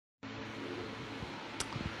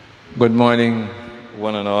Good morning,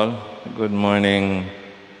 one and all. Good morning,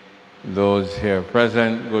 those here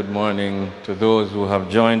present. Good morning to those who have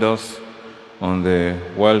joined us on the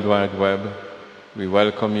World Wide Web. We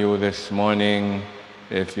welcome you this morning.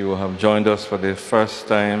 If you have joined us for the first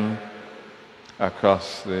time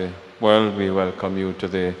across the world, we welcome you to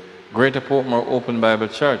the Greater Portmore Open Bible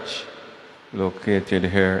Church, located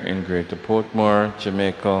here in Greater Portmore,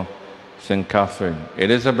 Jamaica, St. Catherine. It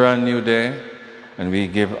is a brand new day, and we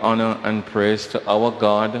give honor and praise to our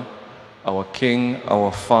God, our King,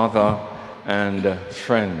 our Father, and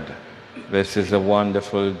friend. This is a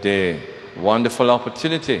wonderful day, wonderful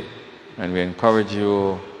opportunity, and we encourage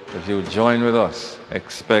you, if you join with us,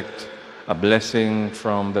 expect a blessing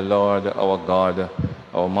from the Lord, our God,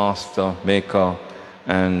 our Master, Maker,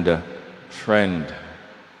 and friend.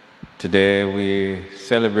 Today we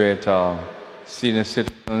celebrate our senior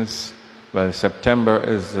citizens. Well, September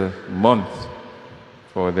is the month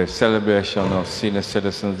for the celebration of senior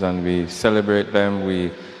citizens, and we celebrate them.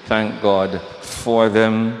 We thank God for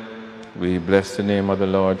them. We bless the name of the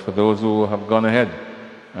Lord for those who have gone ahead,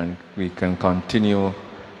 and we can continue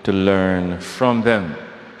to learn from them.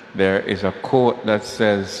 There is a quote that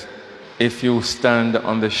says, "If you stand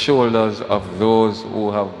on the shoulders of those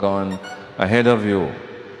who have gone ahead of you,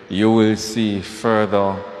 you will see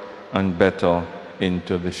further and better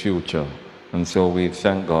into the future." And so we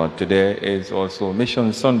thank God. Today is also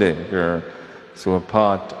Mission Sunday here. So a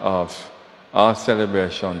part of our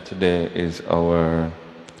celebration today is our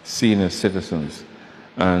senior citizens.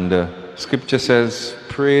 And Scripture says,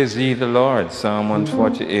 "Praise ye the Lord," Psalm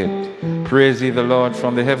 148. "Praise ye the Lord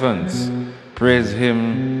from the heavens. Praise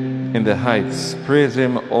him in the heights. Praise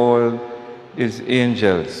him all his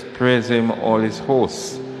angels. Praise him all his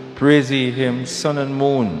hosts. Praise ye him, sun and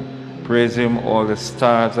moon. Praise him all the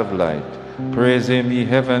stars of light. Praise him, ye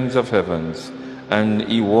heavens of heavens, and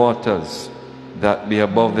ye waters that be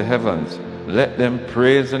above the heavens. Let them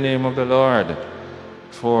praise the name of the Lord,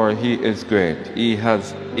 for he is great. He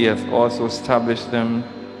hath also established them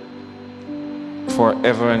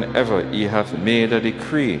forever and ever. He hath made a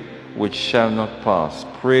decree which shall not pass.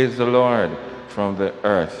 Praise the Lord from the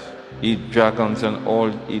earth, ye dragons and all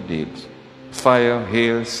ye deeps. Fire,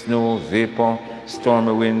 hail, snow, vapor,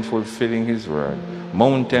 stormy wind, fulfilling his word.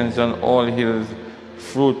 Mountains and all hills,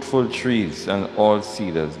 fruitful trees and all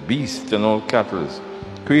cedars, beasts and all cattle,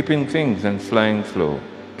 creeping things and flying flow,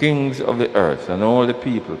 kings of the earth and all the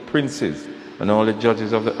people, princes and all the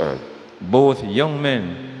judges of the earth, both young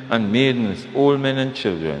men and maidens, old men and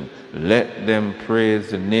children, let them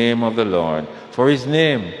praise the name of the Lord, for his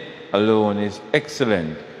name alone is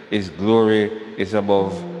excellent. His glory is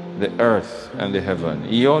above the earth and the heaven.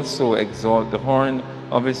 He also exalts the horn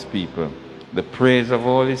of his people, the praise of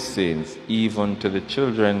all his saints, even to the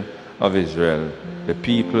children of Israel, the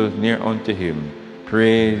people near unto him.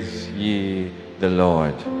 Praise ye the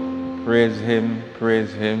Lord." Praise him,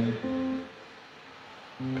 praise him,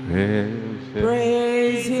 praise him.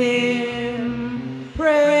 Praise him,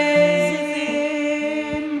 praise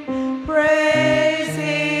him, praise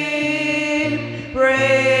him,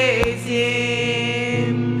 praise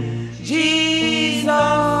him. Jesus,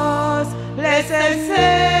 blessed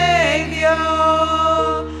Savior,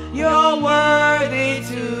 you're worthy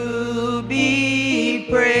to be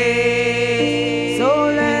praised. So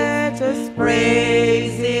let us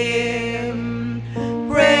praise him,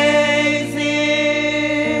 praise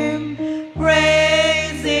him,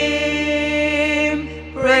 praise him,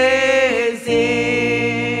 praise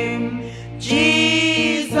him.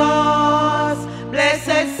 Jesus,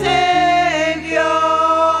 blessed Savior,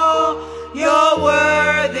 you're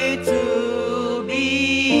worthy to be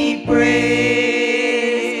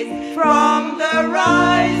praised. From the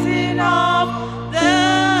rising of the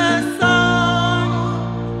sun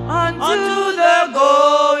unto the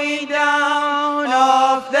going down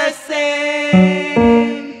of the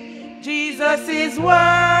same, Jesus is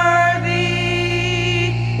worthy,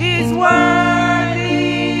 is worthy,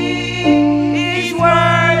 is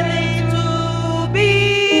worthy to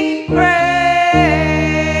be praised.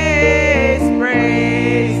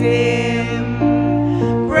 Praise him,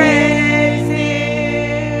 praise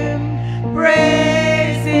him,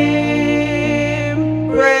 praise him,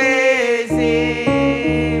 praise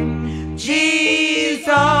him. Jesus,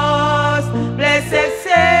 blessed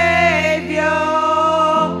Savior,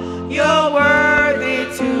 you're worthy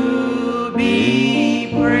to be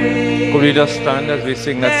praised. Could we just stand as we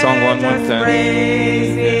sing that song one more time?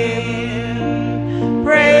 Praise him,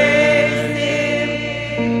 praise him,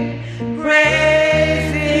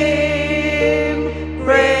 praise him,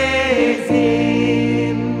 praise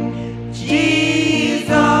him.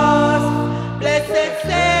 Jesus, blessed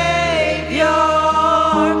Savior,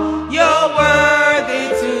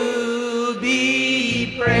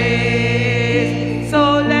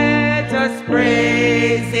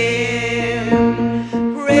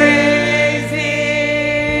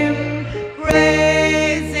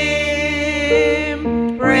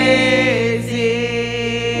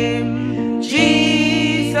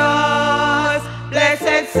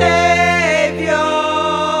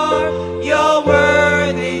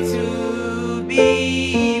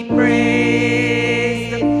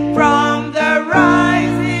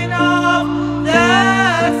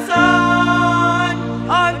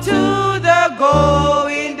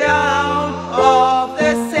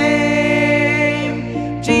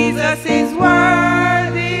 Jesus is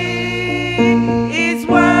worthy, is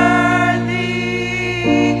worthy,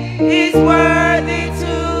 is worthy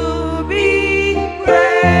to be praised.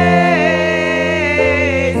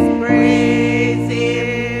 Praise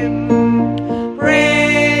him,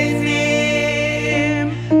 praise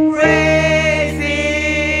him, praise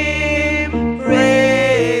him,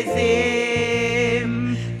 praise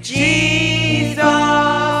him. Jesus,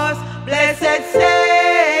 blessed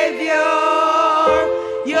Savior,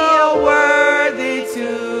 you're worthy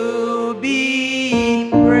to be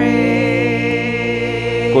praised.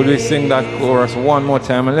 Could we sing that chorus one more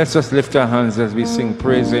time? And let's just lift our hands as we sing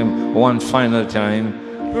Praise Him one final time.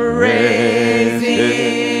 Praise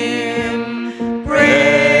him,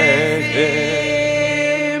 praise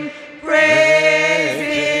him, praise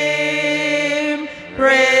him,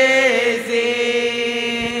 praise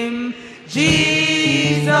him.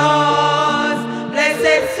 Jesus,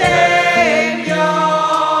 blessed Savior,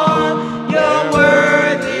 you're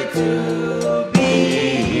worthy to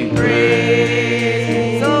be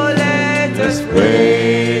praised. So let us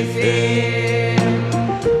praise him,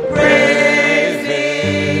 praise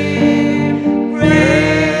him,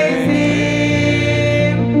 praise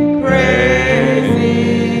him, praise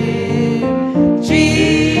him.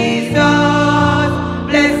 Jesus,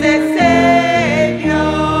 blessed Savior,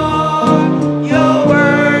 you're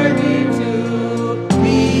worthy to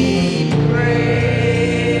be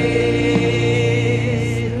praised.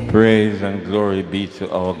 Praise and glory be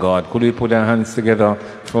to our God. Could we put our hands together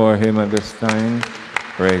for Him at this time?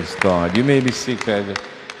 Praise God. You may be seated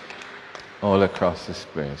all across this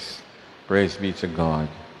place. Praise be to God.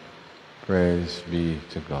 Praise be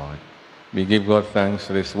to God. We give God thanks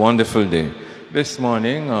for this wonderful day. This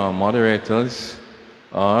morning, our moderators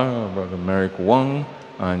are Brother Merrick Wong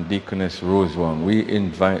and Deaconess Rose Wong. We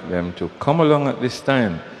invite them to come along at this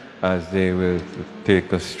time as they will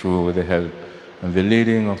take us through with the help and the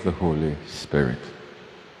leading of the Holy Spirit.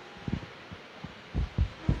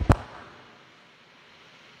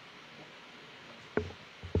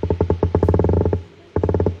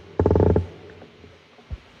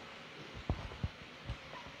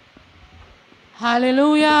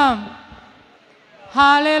 Hallelujah.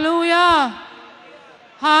 Hallelujah.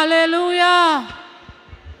 Hallelujah.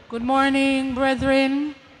 Good morning,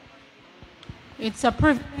 brethren. It's a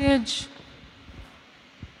privilege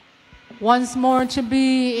once more to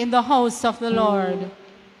be in the house of the Lord.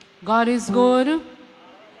 God is good,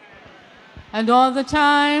 and all the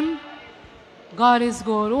time, God is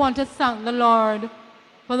good. We want to thank the Lord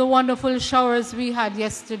for the wonderful showers we had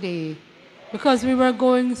yesterday, because we were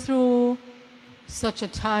going through such a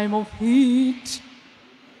time of heat.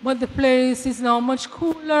 But the place is now much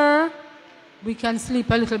cooler. We can sleep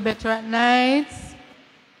a little better at night.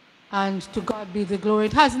 And to God be the glory.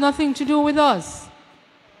 It has nothing to do with us,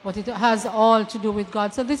 but it has all to do with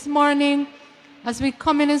God. So this morning, as we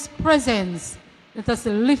come in His presence, let us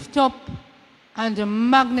lift up and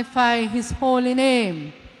magnify His holy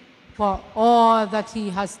name for all that He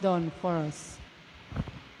has done for us.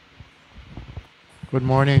 Good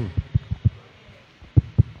morning.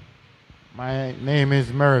 My name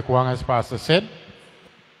is Merrick Wong, as Pastor said,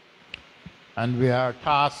 and we are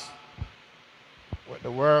tasked with the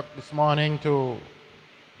work this morning to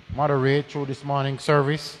moderate through this morning's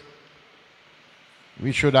service.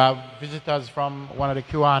 We should have visitors from one of the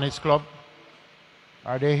Kiwanis Club.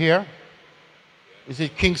 Are they here? Is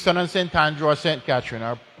it Kingston and St. Andrew or St. Catherine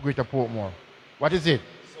or Greater Portmore? What is it?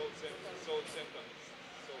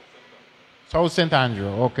 South St. Andrew,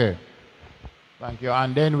 okay. Thank you.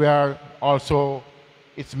 And then we are also,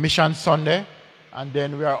 it's Mission Sunday, and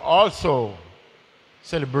then we are also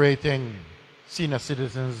celebrating senior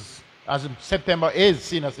citizens, as September is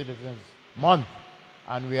Senior Citizens Month,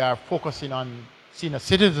 and we are focusing on senior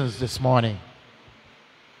citizens this morning.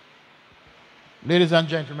 Ladies and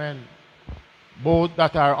gentlemen, both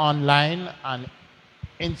that are online and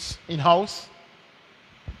in-house,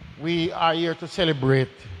 we are here to celebrate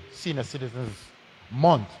Senior Citizens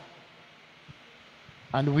Month.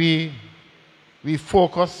 And we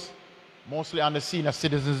focus mostly on the senior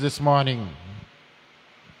citizens this morning.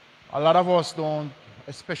 A lot of us don't,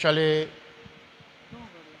 especially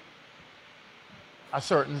a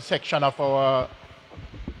certain section of our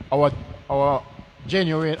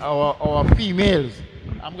females.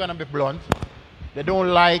 I'm gonna be blunt. They don't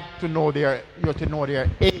like to know their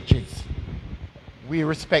ages. We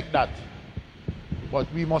respect that.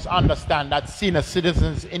 But we must understand that senior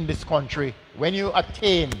citizens in this country, when you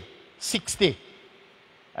attain 60,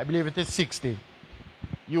 I believe it is 60,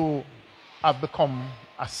 you have become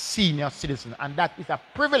a senior citizen, and that is a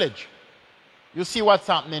privilege. You see what's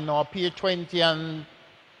happening now, page 20 and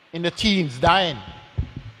in the teens dying.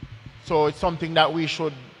 So it's something that we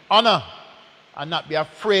should honor and not be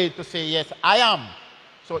afraid to say, yes, I am.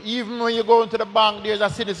 So even when you go into the bank, there's a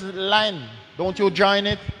citizen line. Don't you join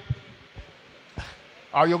it?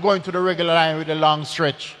 Or you're going to the regular line with a long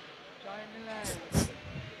stretch.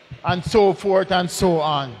 And so forth and so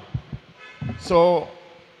on. So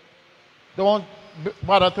don't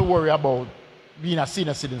bother to worry about being a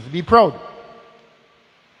senior citizen. Be proud.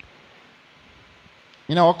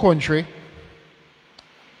 In our country,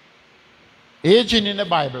 aging in the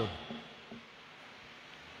Bible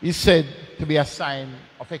is said to be a sign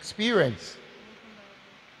of experience.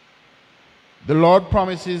 The Lord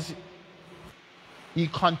promises He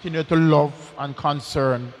continues to love and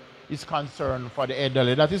is concerned for the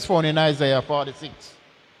elderly. That is found in Isaiah 46,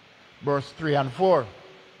 verse 3 and 4.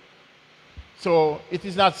 So it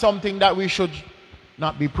is not something that we should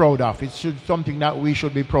not be proud of. It's something that we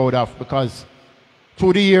should be proud of, because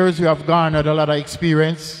through the years we have garnered a lot of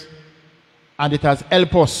experience, and it has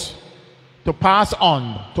helped us to pass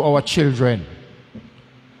on to our children.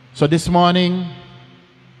 So this morning,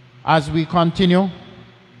 as we continue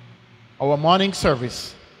our morning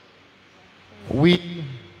service, we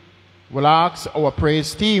will ask our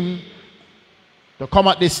praise team to come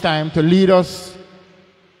at this time to lead us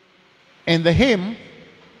in the hymn,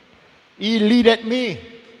 He Leadeth Me.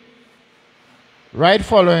 Right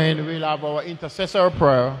following, we'll have our intercessor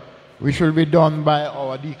prayer, which will be done by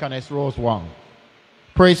our deaconess Rose Wang.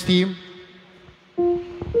 Praise team.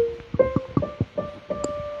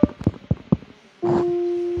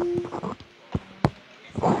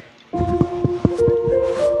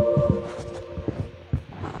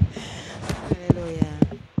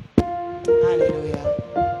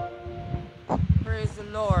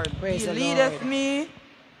 He leadeth me,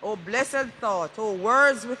 O blessed thought, O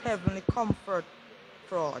words with heavenly comfort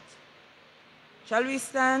fraught. Shall we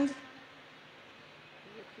stand?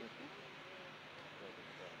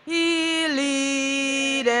 He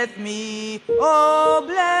leadeth me, O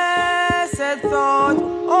blessed thought,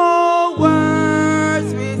 O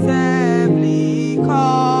words with heavenly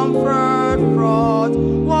comfort fraught.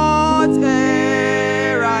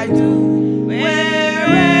 Whate'er I do,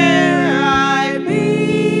 where'er I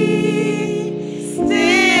be,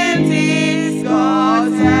 still 'tis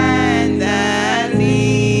God's hand that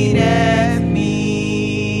leadeth me.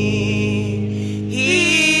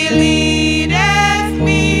 He leadeth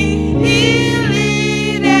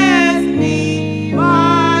me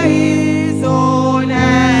by His own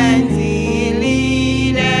hand. He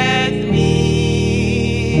leadeth me.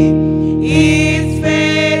 His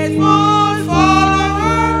faithful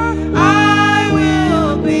follower I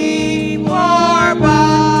will be, for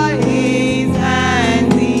by His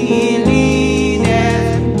hand He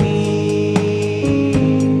leadeth me.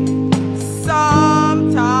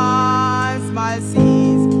 Sometimes my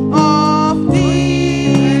seas of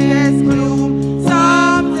deepest gloom,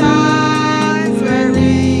 sometimes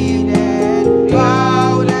wearied and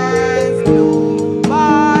clouded gloom,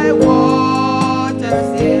 my waters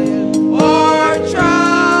still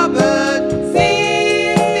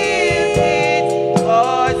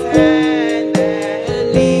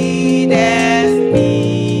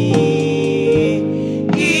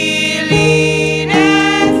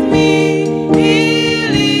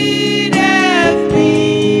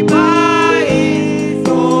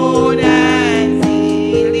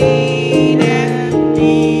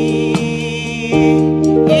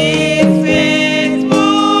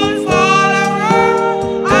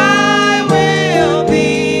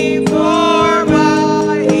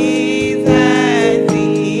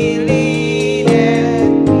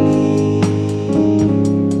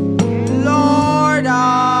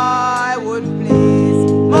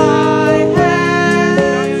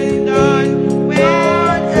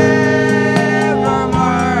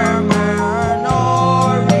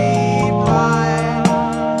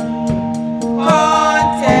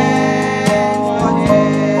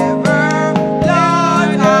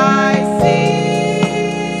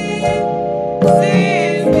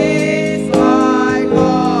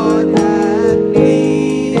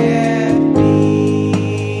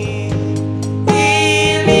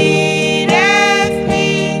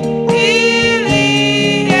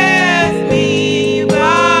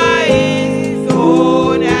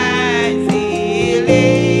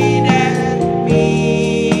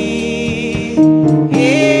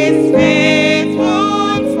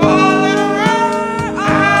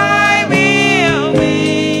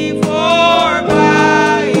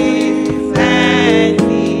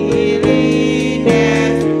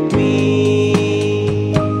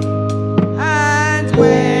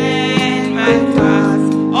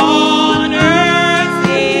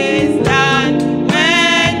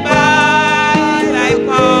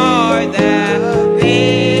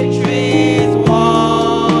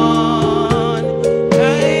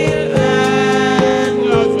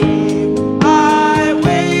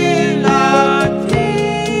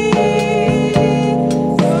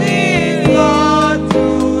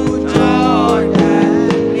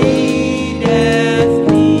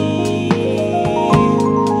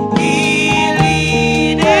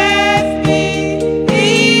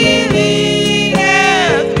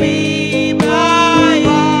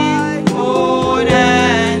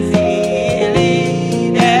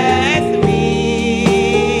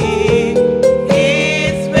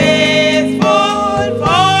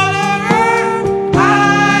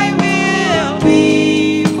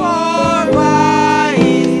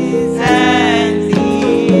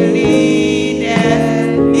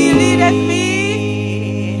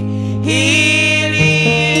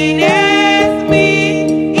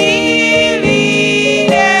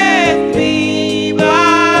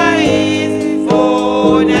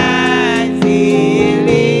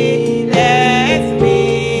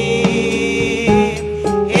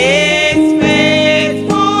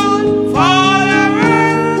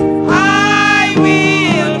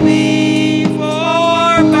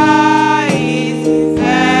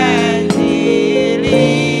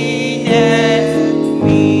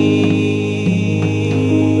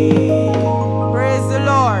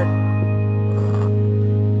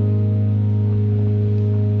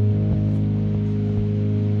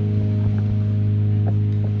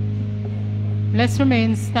Let's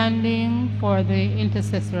remain standing for the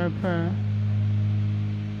intercessory prayer.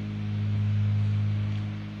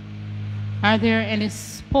 Are there any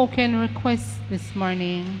spoken requests this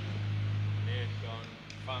morning? Nation,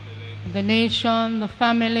 family. The nation, the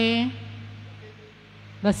family,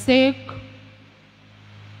 the sick.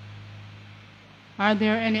 Are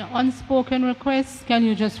there any unspoken requests? Can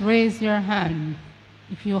you just raise your hand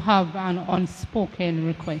if you have an unspoken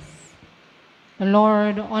request? The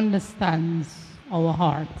Lord understands our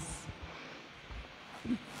hearts.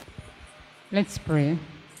 Let's pray.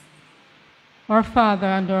 Our Father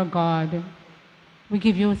and our God, we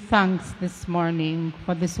give you thanks this morning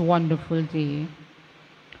for this wonderful day.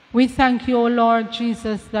 We thank you, O Lord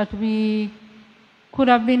Jesus, that we could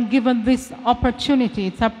have been given this opportunity.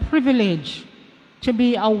 It's a privilege to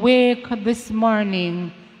be awake this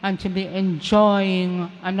morning and to be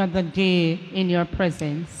enjoying another day in your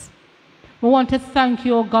presence. We want to thank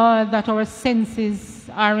you, O God, that our senses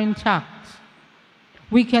are intact.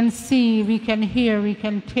 We can see, we can hear, we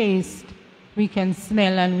can taste, we can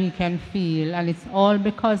smell, and we can feel, and it's all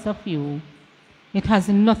because of you. It has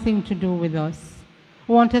nothing to do with us.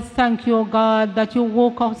 We want to thank you, O God, that you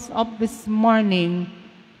woke us up this morning.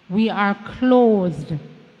 We are clothed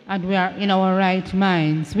and we are in our right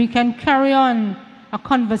minds. We can carry on a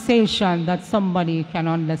conversation that somebody can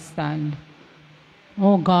understand.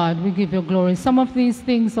 Oh God, we give you glory. Some of these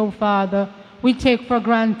things, oh Father, we take for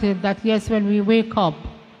granted that yes, when we wake up,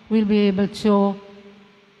 we'll be able to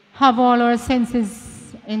have all our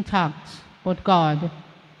senses intact. But God,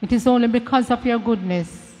 it is only because of your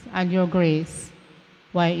goodness and your grace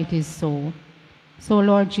why it is so. So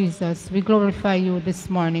Lord Jesus, we glorify you this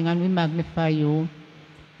morning and we magnify you.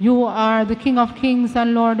 You are the King of kings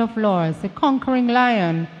and Lord of lords, the conquering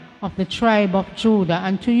Lion of the tribe of Judah,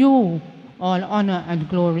 and to you all honor and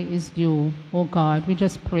glory is due. Oh God, we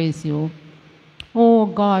just praise you. Oh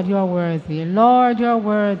God, you are worthy. Lord, you are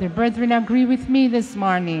worthy. Brethren, agree with me this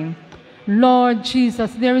morning. Lord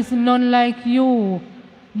Jesus, there is none like you.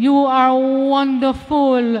 You are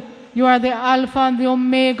wonderful. You are the Alpha and the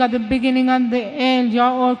Omega, the beginning and the end. You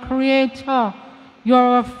are our Creator. You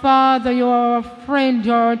are our Father. You are our friend.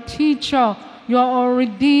 You are our teacher. You are our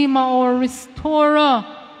Redeemer, our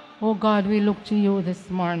Restorer. Oh God, we look to you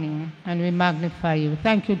this morning and we magnify you.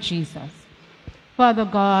 Thank you, Jesus. Father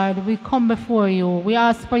God, we come before you. We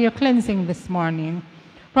ask for your cleansing this morning,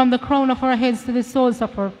 from the crown of our heads to the soles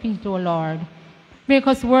of our feet, O Lord. Make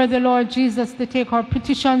us worthy, Lord Jesus, to take our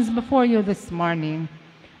petitions before you this morning.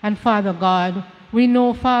 And Father God, we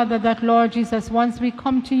know, Father, that, Lord Jesus, once we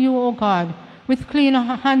come to you, O God, with clean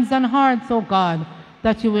hands and hearts, O God,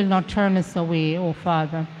 that you will not turn us away, O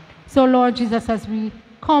Father. So, Lord Jesus, as we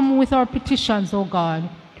come with our petitions, O God,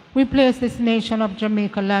 we place this nation of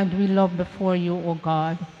Jamaica land we love before you, O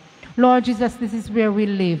God. Lord Jesus, this is where we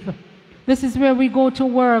live. This is where we go to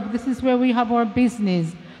work. This is where we have our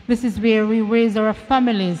business. This is where we raise our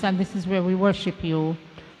families, and this is where we worship you.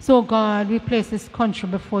 So, God, we place this country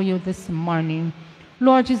before you this morning.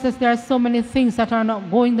 Lord Jesus, there are so many things that are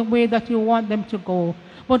not going the way that you want them to go.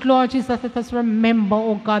 But, Lord Jesus, let us remember,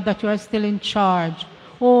 oh God, that you are still in charge.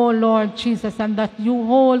 Oh, Lord Jesus, and that you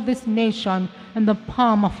hold this nation in the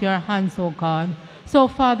palm of your hands, oh God. So,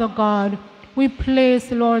 Father God, we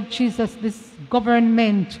place, Lord Jesus, this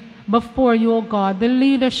government before you, oh God, the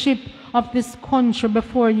leadership of this country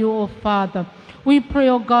before you, oh Father. We pray,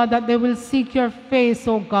 oh God, that they will seek your face,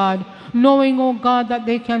 oh God, knowing, oh God, that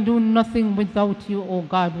they can do nothing without you, oh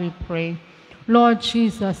God, we pray. Lord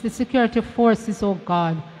Jesus, the security forces, oh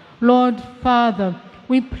God, Lord Father,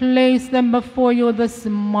 we place them before you this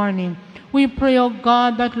morning. We pray, oh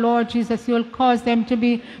God, that, Lord Jesus, you will cause them to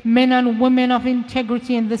be men and women of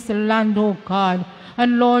integrity in this land, oh God.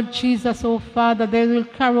 And Lord Jesus, oh Father, they will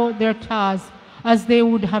carry out their tasks as they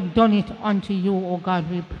would have done it unto you, oh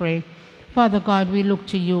God, we pray. Father God, we look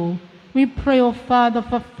to you. We pray, oh Father,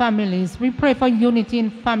 for families. We pray for unity in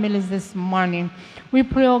families this morning. We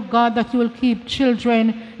pray, oh God, that you will keep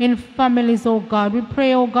children in families, oh God. We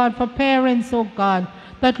pray, oh God, for parents, oh God,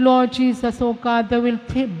 that, Lord Jesus, oh God, they will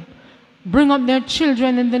bring up their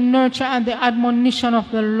children in the nurture and the admonition of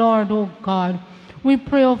the Lord, oh God. We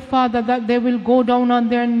pray, oh Father, that they will go down on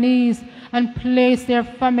their knees and place their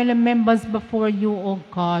family members before you, oh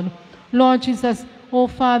God. Lord Jesus, oh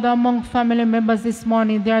Father, among family members this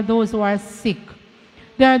morning, there are those who are sick.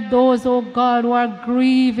 There are those, oh God, who are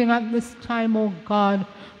grieving at this time, oh God.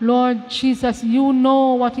 Lord Jesus, you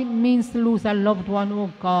know what it means to lose a loved one,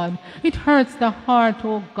 oh God. It hurts the heart,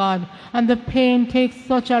 oh God, and the pain takes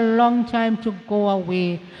such a long time to go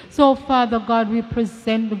away. So, Father God, we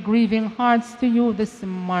present the grieving hearts to you this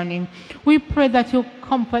morning. We pray that you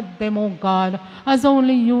comfort them, oh God, as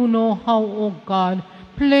only you know how, oh God.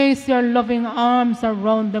 Place your loving arms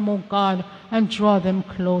around them, oh God, and draw them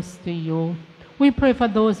close to you. We pray for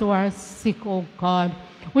those who are sick, oh God.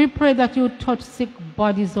 We pray that you touch sick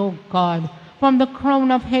bodies, oh God, from the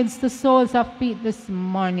crown of heads to soles of feet this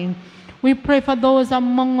morning. We pray for those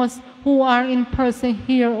among us who are in person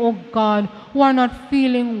here, oh God, who are not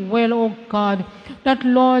feeling well, oh God, that,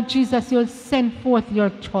 Lord Jesus, you'll send forth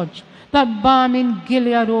your touch. That balm in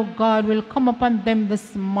Gilead, oh God, will come upon them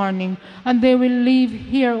this morning, and they will leave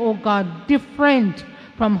here, oh God, different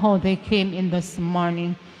from how they came in this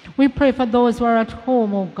morning. We pray for those who are at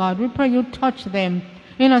home, oh God. We pray you touch them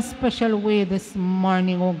in a special way this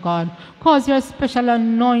morning, oh God. Cause your special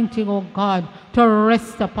anointing, oh God, to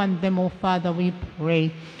rest upon them, oh Father, we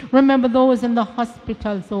pray. Remember those in the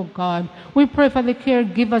hospitals, oh God. We pray for the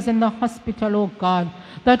caregivers in the hospital, oh God,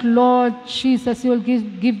 that, Lord Jesus, you'll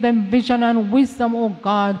give them vision and wisdom, oh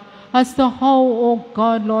God, as to how, oh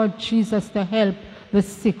God, Lord Jesus, to help the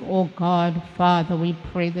sick, oh God. Father, we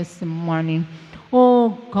pray this morning. Oh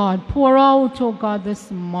God, pour out, oh God,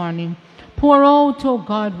 this morning. Pour out, oh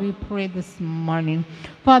God, we pray this morning.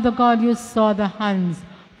 Father God, you saw the hands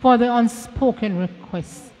for the unspoken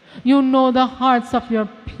requests. You know the hearts of your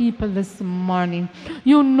people this morning.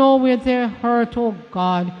 You know where they're hurt, oh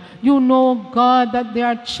God. You know, God, that there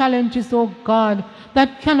are challenges, oh God,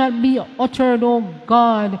 that cannot be uttered, oh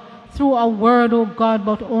God, through a word, oh God,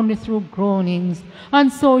 but only through groanings.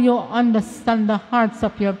 And so you understand the hearts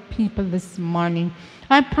of your people this morning.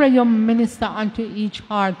 I pray you minister unto each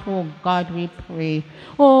heart, oh God, we pray.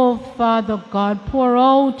 Oh Father God, pour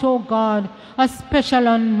out, oh God, a special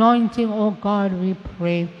anointing, oh God, we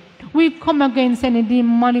pray. We come against any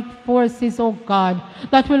demonic forces, oh God,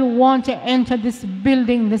 that will want to enter this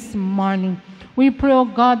building this morning. We pray, oh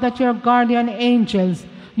God, that your guardian angels,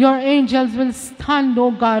 your angels will stand,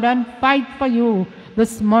 oh God, and fight for you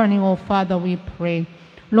this morning, oh Father, we pray.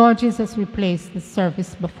 Lord Jesus, we place the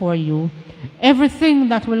service before you. Everything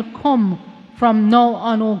that will come from now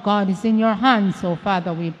on, oh God, is in your hands, oh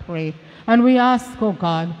Father, we pray. And we ask, oh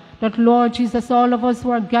God, that, Lord Jesus, all of us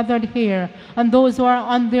who are gathered here and those who are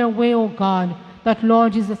on their way, oh God, that,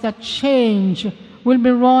 Lord Jesus, a change will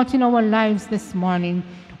be wrought in our lives this morning.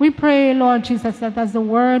 We pray, Lord Jesus, that as the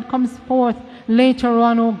word comes forth later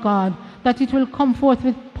on, oh God, that it will come forth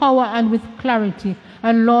with power and with clarity.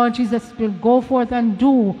 And Lord Jesus will go forth and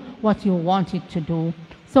do what you want it to do.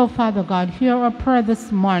 So, Father God, hear our prayer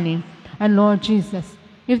this morning. And Lord Jesus,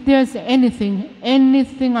 if there's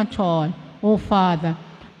anything at all, oh Father,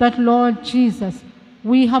 that, Lord Jesus,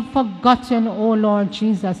 we have forgotten, oh Lord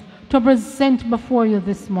Jesus, to present before you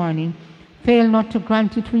this morning, fail not to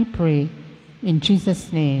grant it, we pray, in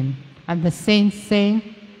Jesus' name. And the saints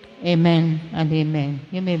say, amen and amen.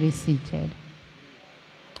 You may be seated.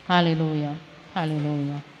 Hallelujah,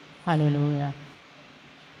 hallelujah, hallelujah.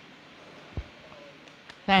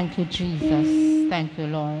 Thank you, Jesus. Thank you,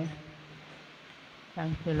 Lord.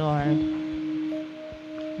 Thank you, Lord.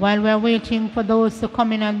 While we're waiting for those to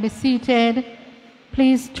come in and be seated,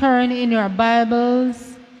 please turn in your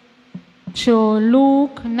Bibles to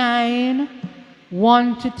Luke 9,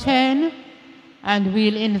 1 to 10, and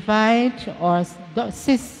we'll invite our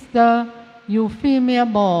sister Euphemia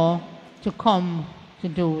Ball to come to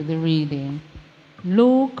do the reading.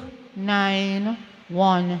 Luke 9,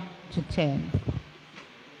 1 to 10.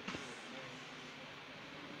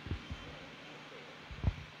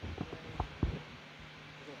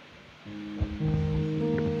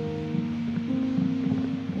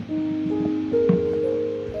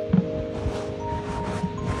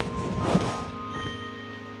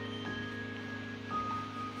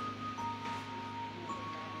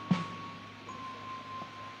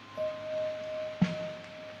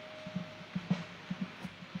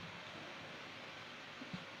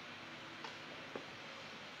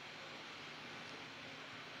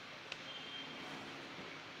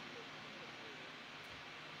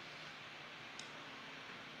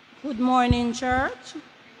 Good morning, church.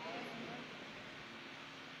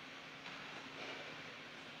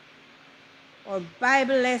 Our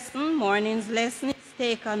Bible lesson, morning's lesson, is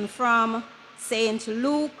taken from St.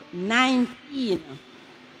 Luke 19.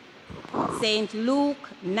 St. Luke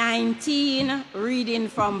 19, reading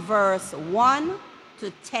from verse 1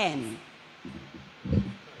 to 10.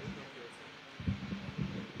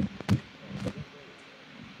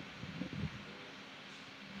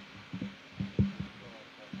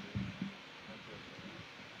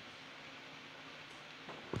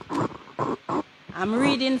 I'm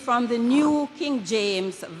reading from the New King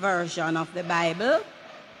James Version of the Bible,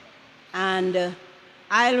 and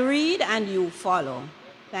I'll read and you follow.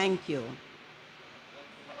 Thank you.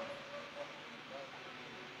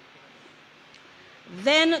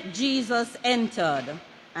 Then Jesus entered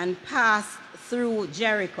and passed through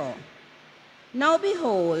Jericho. Now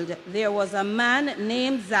behold, there was a man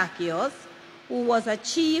named Zacchaeus, who was a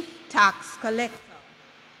chief tax collector,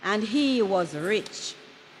 and he was rich.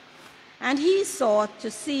 And he sought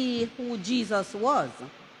to see who Jesus was,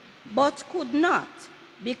 but could not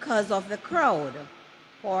because of the crowd,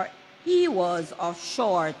 for he was of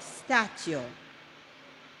short stature.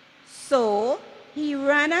 So he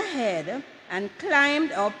ran ahead and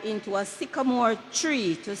climbed up into a sycamore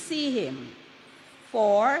tree to see him,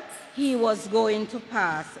 for he was going to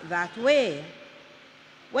pass that way.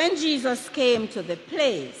 When Jesus came to the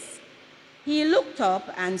place, he looked up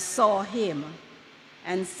and saw him,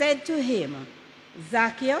 and said to him,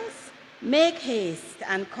 Zacchaeus, make haste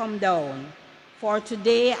and come down, for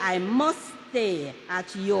today I must stay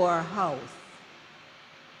at your house.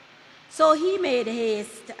 So he made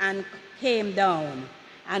haste and came down,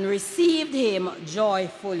 and received him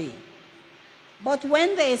joyfully. But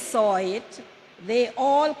when they saw it, they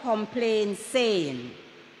all complained, saying,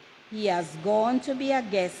 he has gone to be a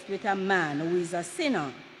guest with a man who is a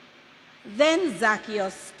sinner. Then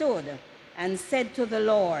Zacchaeus stood and said to the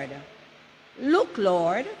Lord, look,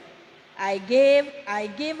 Lord, I give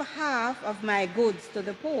half of my goods to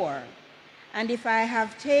the poor, and if I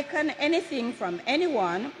have taken anything from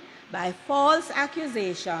anyone by false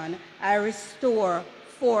accusation, I restore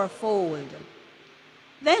fourfold.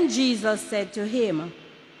 Then Jesus said to him,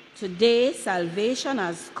 today salvation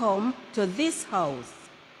has come to this house,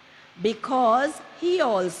 because he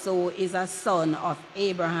also is a son of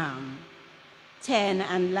Abraham. 10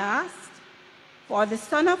 and last, for the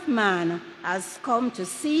Son of Man has come to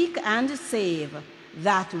seek and save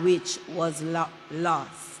that which was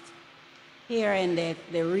lost. Here endeth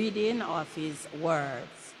the reading of his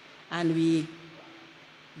words, and we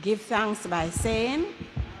give thanks by saying,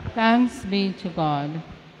 Thanks be to God.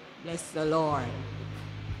 bless the Lord.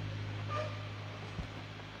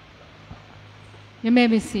 You may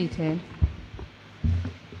be seated.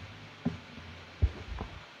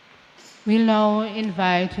 We'll now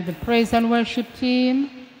invite the praise and worship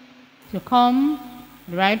team to come.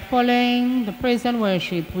 Right following the praise and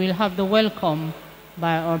worship, we'll have the welcome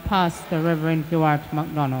by our pastor, Reverend Duarte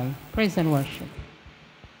MacDonald. Praise and worship.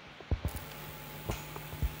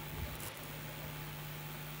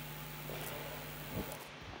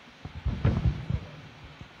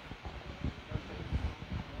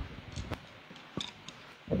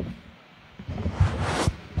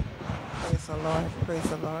 Praise the Lord. Praise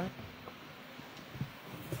the Lord.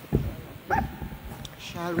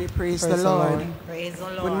 Shall we praise the Lord? Praise the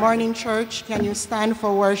Lord. Good morning, church. Can you stand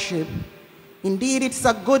for worship? Indeed, it's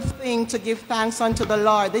a good thing to give thanks unto the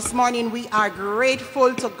Lord. This morning, we are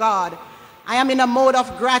grateful to God. I am in a mode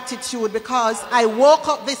of gratitude because I woke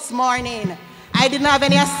up this morning. I didn't have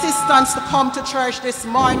any assistance to come to church this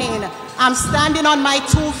morning. I'm standing on my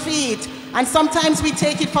 2 feet, and sometimes we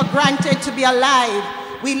take it for granted to be alive.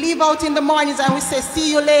 We leave out in the mornings and we say,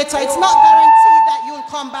 see you later. It's not guaranteed that you'll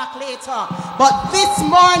come back later. But this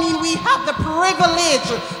morning we have the privilege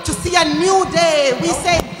to see a new day. We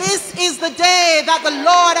say, this is the day that the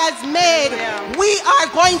Lord has made. We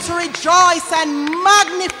are going to rejoice and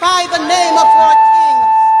magnify the name of our King,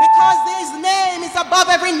 because his name is above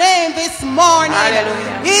every name this morning.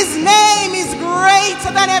 Hallelujah. His name is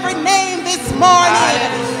greater than every name this morning.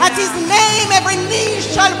 Hallelujah. At his name every knee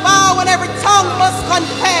shall bow and every tongue must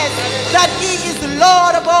confess that he is the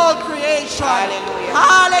Lord of all creation. Hallelujah.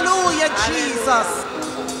 Hallelujah, Jesus.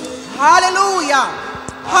 Hallelujah.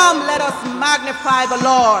 Come, let us magnify the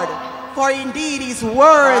Lord, for indeed he is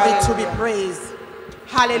worthy to be praised.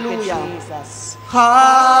 Hallelujah. Jesus.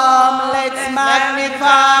 Come, let's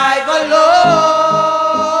magnify the Lord,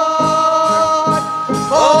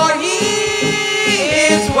 for he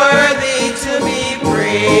is worthy to be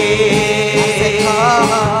praised.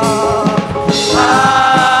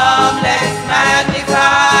 Come, let's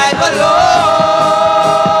magnify the Lord,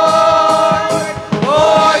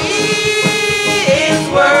 for he is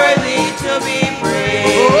worthy to be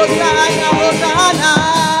praised. Hosanna, Hosanna,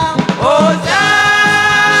 Hosanna.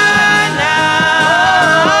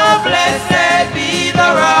 Blessed be the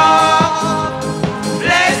rock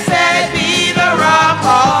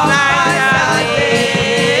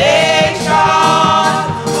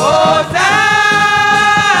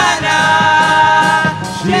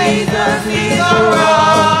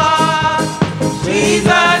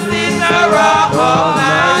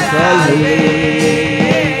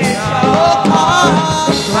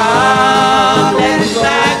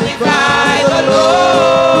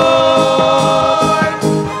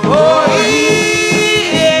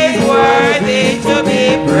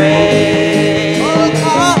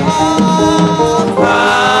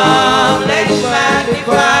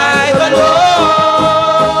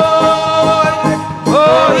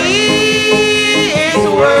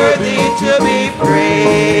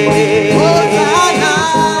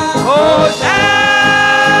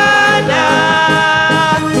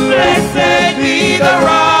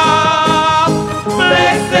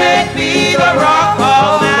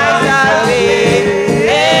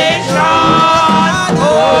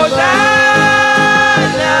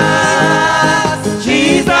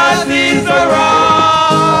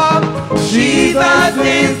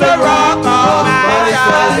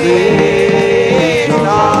salvation.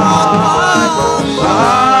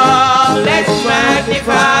 Let's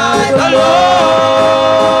magnify the Lord,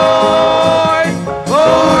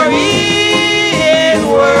 for He is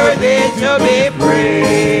worthy to be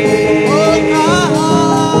praised.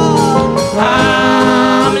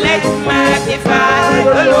 Let's magnify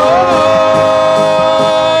the Lord,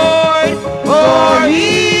 for He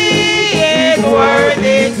is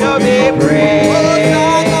worthy to be praised.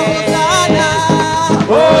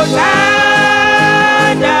 Hosanna,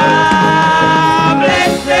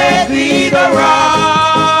 blessed be the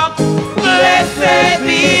rock, blessed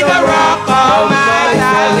be the rock of my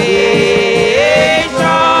salvation.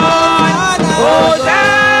 Hosanna,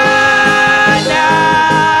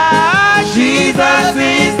 Jesus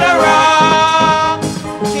is the rock,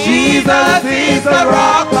 Jesus is the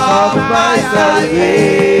rock of my salvation.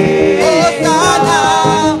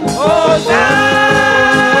 Hosanna,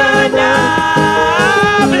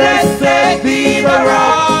 blessed be the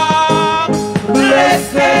rock,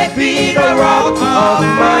 blessed be the rock of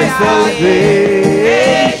my salvation.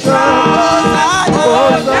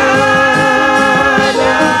 Hosanna,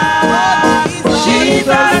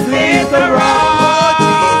 Jesus is the rock,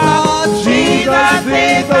 Jesus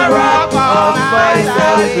is the rock of my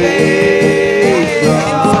salvation.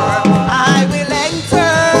 I will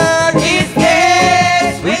enter His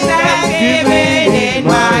gates with thanksgiving in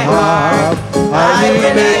my heart. I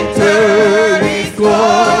will enter His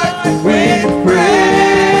court with praise.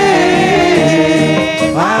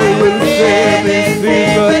 I will say this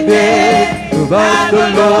is the day that the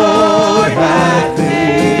Lord has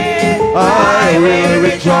made. I will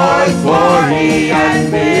rejoice, for He has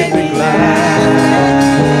made me glad.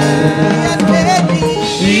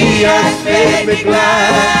 He has made me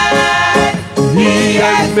glad. He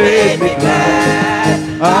has made me glad.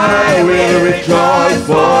 I will rejoice,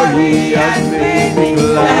 for He has made me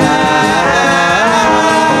glad.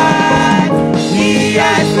 He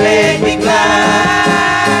has made me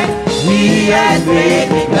glad. He has made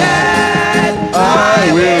me glad.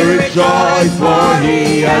 I will rejoice, for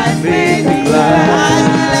He has made me glad.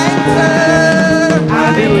 I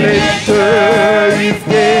will enter His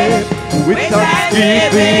gate with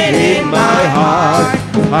thanksgiving in my heart.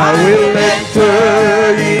 I will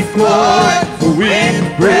enter His court with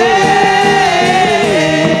praise.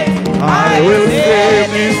 I will say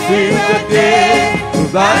this is the day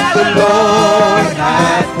that the Lord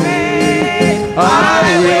has made. I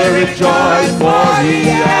will rejoice, for He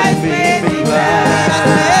has made me glad.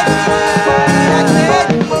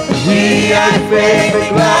 He has made me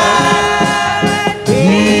glad.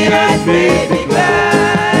 He has made me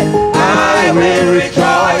glad. I will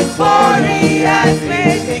rejoice, for He has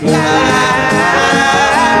made me glad.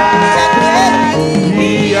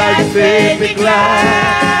 He has made me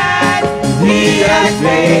glad. He has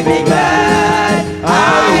made me glad. I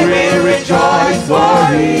will rejoice, for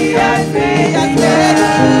He has made me glad.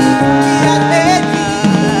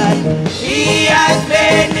 He has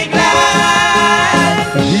made me glad.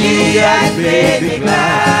 He has made me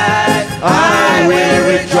glad. I will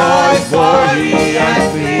rejoice, for He has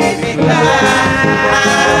made me glad.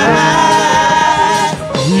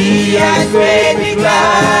 He has made me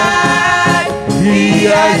glad. He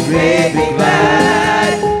has made me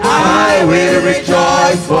glad. I will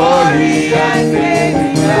rejoice, for He has made me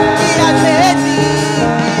glad.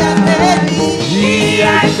 He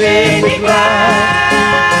has made me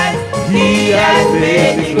glad. He has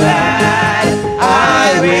made me glad. I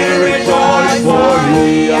will rejoice, for He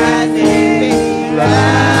has made me glad.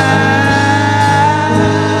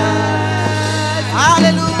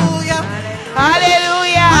 Hallelujah.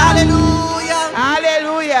 Hallelujah. Hallelujah.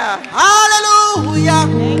 Hallelujah. Hallelujah.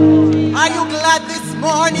 Are you glad this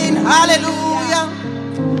morning? Hallelujah.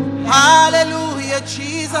 Hallelujah,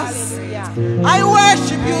 Jesus. I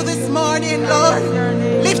worship You this morning, Lord.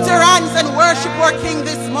 Lift your hands and worship our King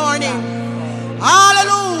this morning.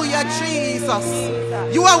 Hallelujah, Jesus.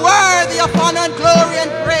 You are worthy of honor and glory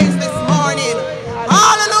and praise this morning.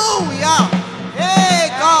 Hallelujah. Hey,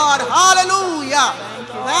 God. Hallelujah.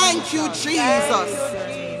 Thank You, Jesus.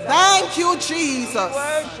 Thank You, Jesus.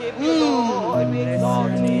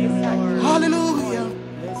 Hallelujah.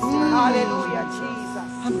 Hallelujah, Jesus.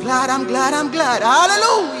 I'm glad.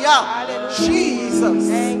 Hallelujah. Jesus.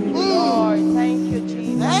 Thank You, Lord. Thank You,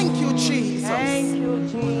 Jesus. Thank You, Jesus. Thank You,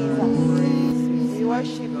 Jesus. We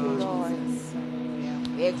worship You, Lord.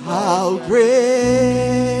 How great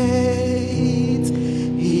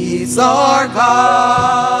is our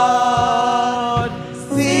God.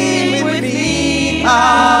 Sing with me,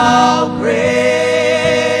 how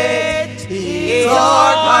great is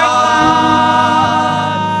our God.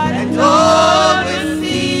 And all will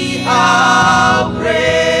see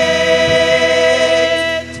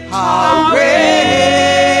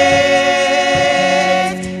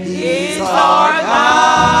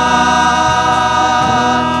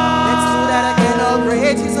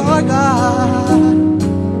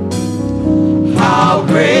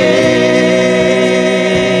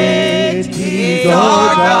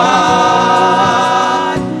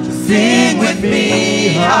me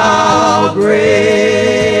how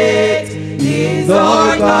great is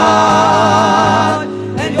our God,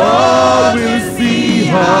 and all will see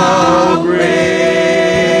how great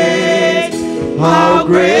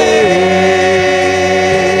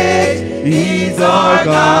is our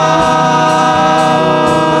God.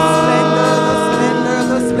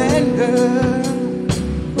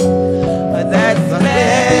 The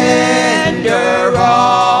splendor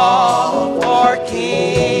of our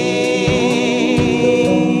King,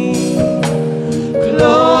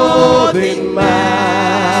 clothed in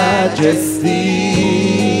majesty,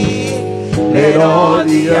 let all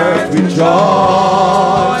the earth rejoice,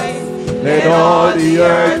 let all the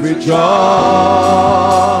earth rejoice.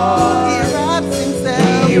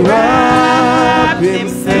 He wrapped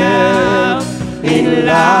himself in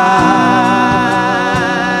light,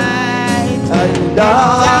 and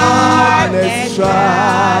darkness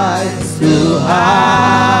tries to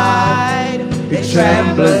hide. It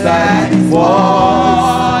trembles at his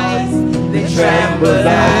voice, it trembles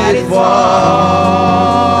at his voice.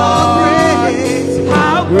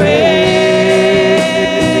 How great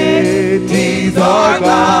is our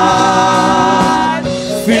God.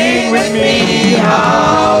 Sing with me,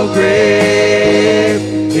 how great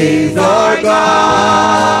is our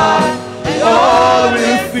God, and all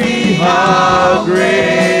will see how great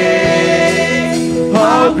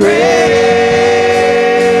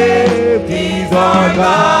is our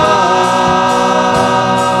God.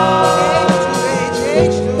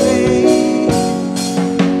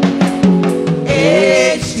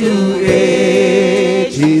 Age to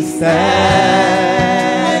age he stands.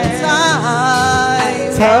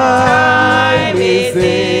 Time is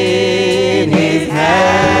in his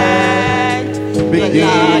hand,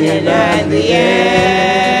 beginning and the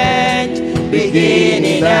end,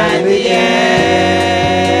 beginning and the end.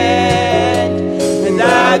 And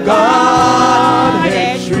our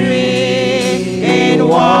Godhead three in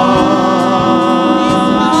one,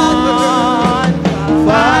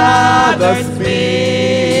 Father,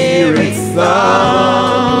 Spirit,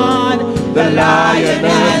 Son, the Lion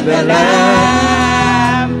and the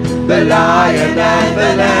Lamb, the Lion and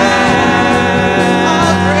the Lamb.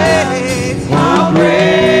 How great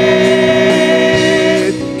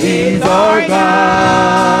is our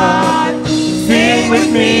God. Sing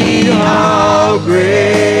with me, how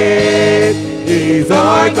great is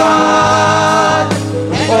our God.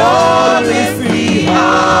 And all will see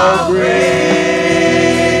how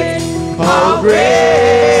great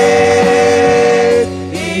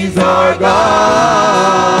is our God.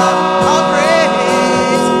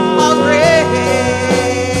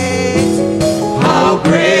 How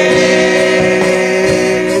great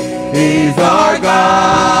is our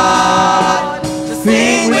God.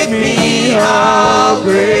 Sing with me, how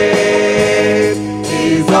great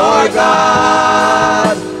is our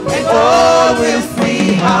God. And all will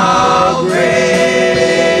see how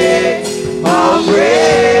great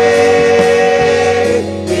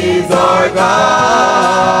is our God.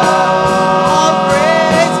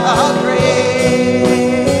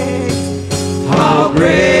 How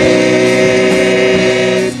great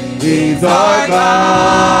is our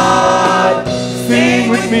God. Sing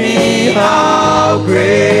with me, how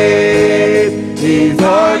great is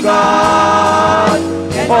our God.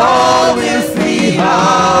 And all will see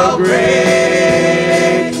how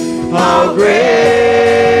great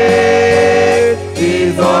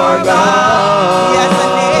is our God. Yes,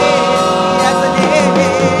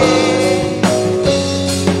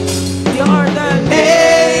 You're the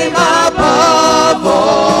name above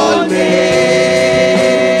all names.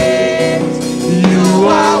 You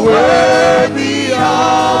are worthy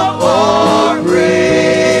of all praise.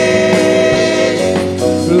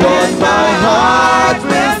 Lord, my heart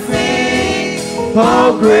will sing, how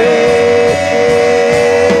great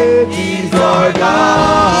is our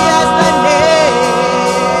God. yes,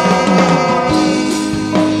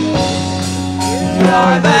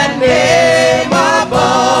 You're the name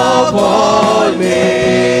above all names.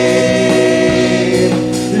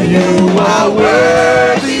 You are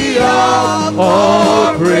worthy of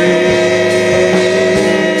all praise.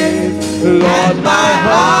 Lord, my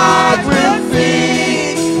heart will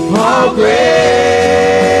sing, how great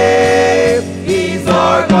is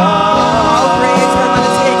our God. How great, we're going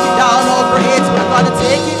to take it down, how great, we're going to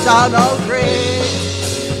take it down, how great.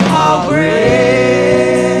 How great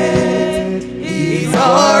is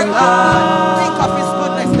our God. Think of his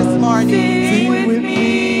goodness this morning. Sing with me,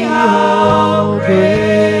 how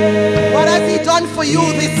great. What has he done for you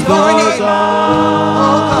this is morning? our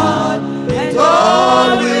God. And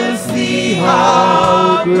all will see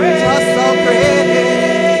how great, Just so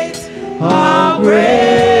great. how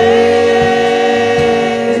great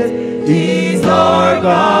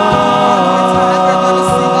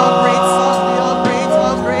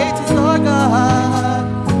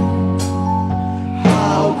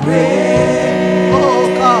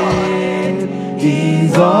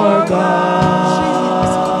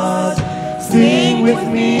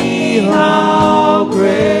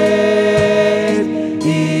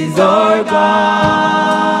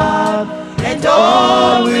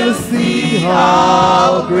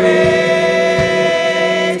how great,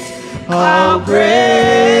 how great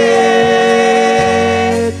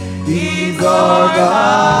is our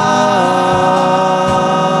God.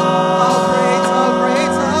 How great, how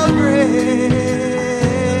great, how great.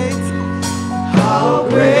 How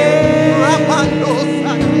great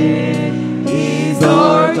is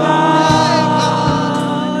our God.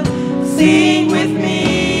 Sing with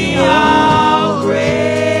me, how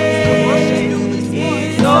great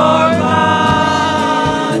is our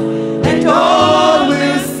God. And all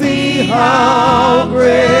will see how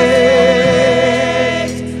great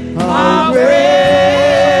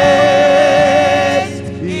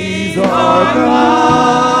is our God.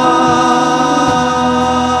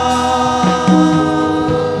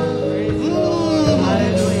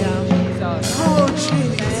 Oh,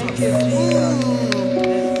 Jesus.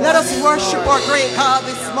 Let us worship our great God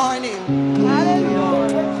this morning.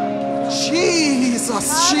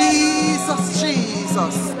 Jesus, Jesus,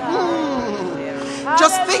 Jesus.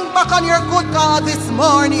 Just think back on your good God this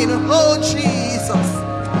morning. Oh, Jesus.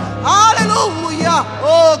 Hallelujah.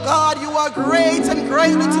 Oh, God, you are great and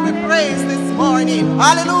greatly to be praised this morning.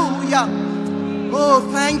 Hallelujah. Oh,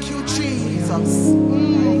 thank you, Jesus.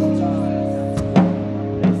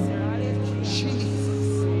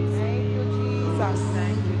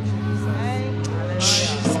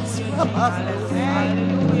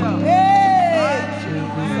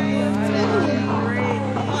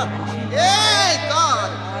 Hey,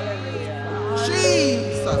 God.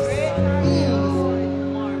 Jesus.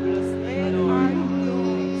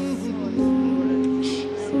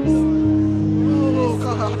 Oh,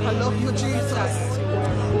 God, I love you, Jesus.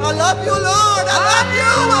 I love you, Lord. I love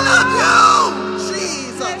you. I love you.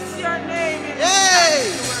 Jesus. Bless your name. Hey.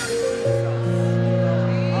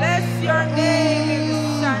 Bless your name in this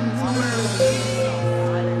sanctuary.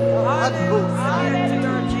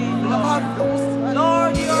 Hallelujah, Jesus.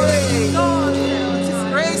 Lord, you're exalted. It is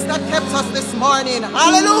grace that kept us this morning.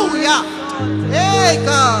 Hallelujah. Hey,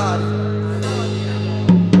 God.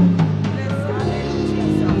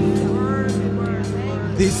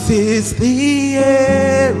 This is the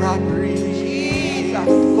air I breathe.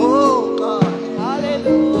 Oh, God.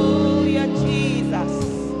 Hallelujah, Jesus.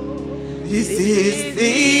 This is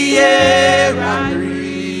the air I breathe.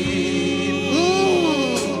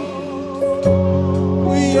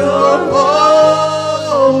 Your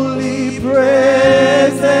holy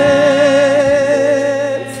presence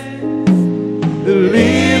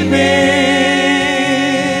living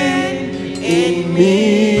in me.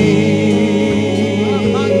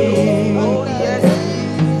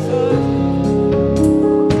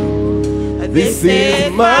 This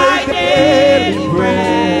is my daily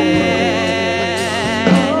bread.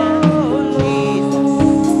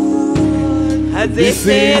 This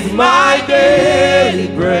is my daily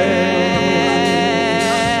bread.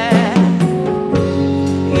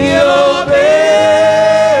 Your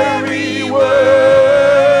very words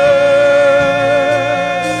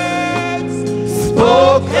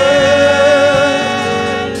spoken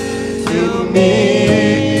to me.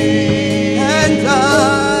 And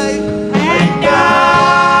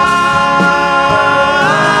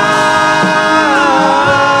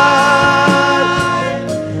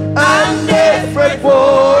I'm desperate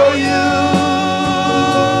for you.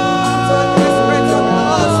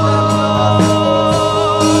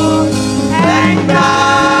 And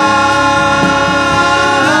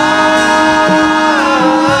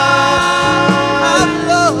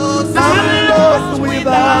I'm lost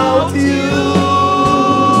without you.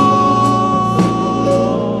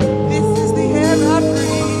 This is the air I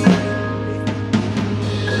breathe.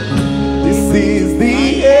 This is the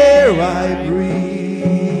air I breathe.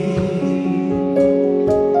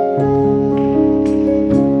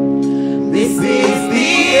 This is the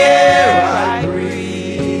air I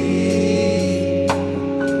breathe.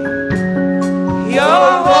 Your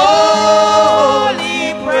holy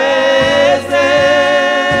presence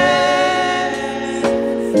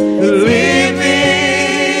living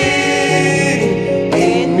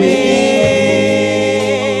in me.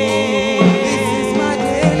 This is my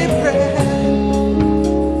daily bread.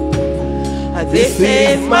 This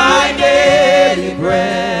is my daily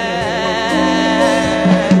bread.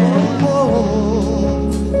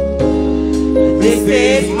 This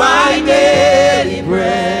is my daily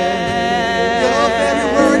bread. Your very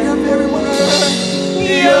word, your very word.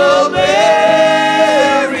 Your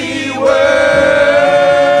very word.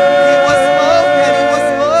 It was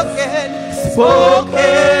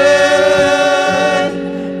spoken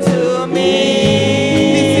to me.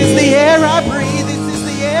 This is the air I breathe. This is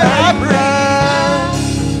the air I breathe.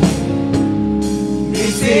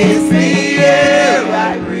 This is the air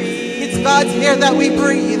I breathe. It's God's air that we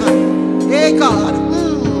breathe. Hey God.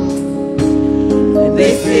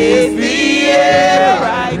 This is the air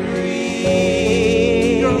I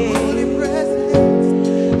breathe. Your holy presence.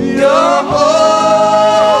 Your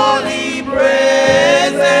holy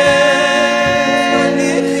presence.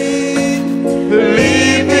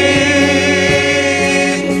 Living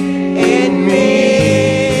in me.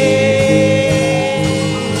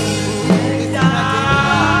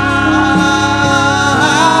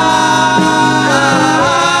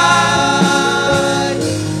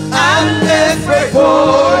 I'm desperate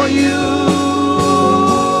for you.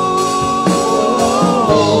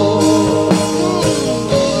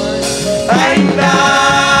 And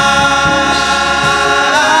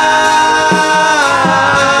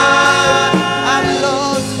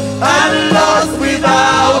I'm lost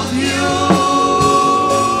without you.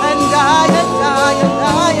 And I.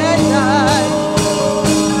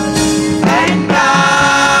 And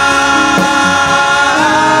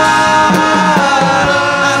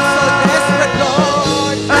I'm so desperate,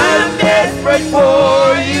 Lord. I'm desperate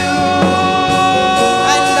for you.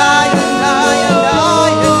 And I.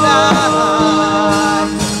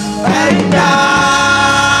 And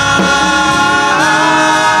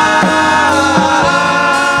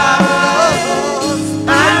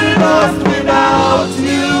I'm lost without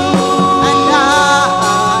you. And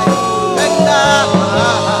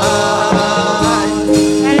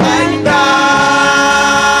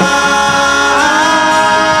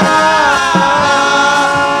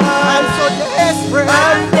I'm so desperate.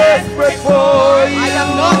 I'm desperate for you. I am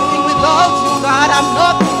nothing without you, God. I'm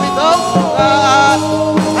nothing without you, God.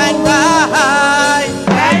 And I'm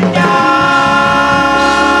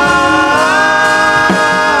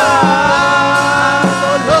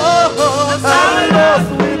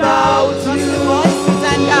lost without just the you. voices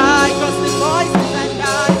and I, just the voices and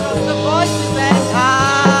I, just the voices and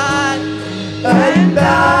I. And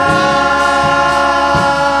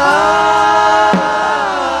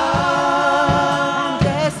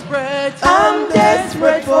I'm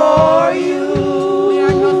desperate for you. We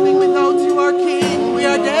are nothing without you, our King. We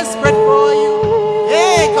are desperate for you.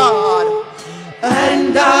 Hey, God.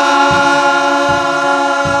 And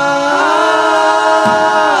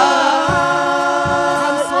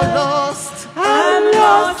I'm so lost. I'm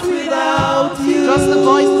lost without you. Just the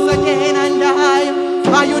voices again and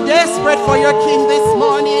I. Are you desperate for your King this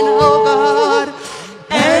morning, oh God?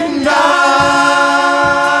 And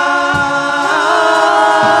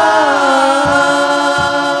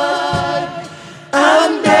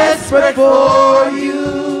I'm desperate for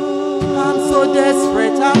you. I'm so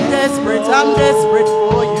desperate, I'm desperate, I'm desperate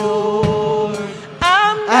for you.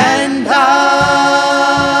 And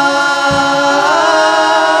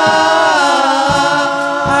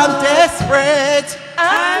I'm desperate.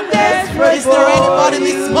 I'm desperate Is there for anybody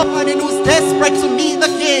you. this morning who's desperate to meet the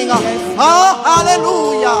King? Oh,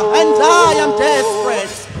 hallelujah. And I am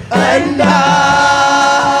desperate. And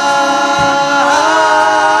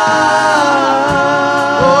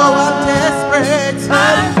Oh, I'm desperate.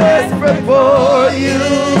 I'm desperate for you.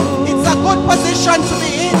 It's a good position to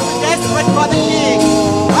be in, desperate for the King.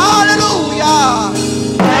 Hallelujah.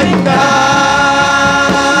 And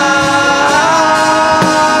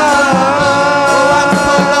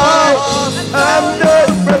I'm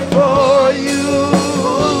desperate for you.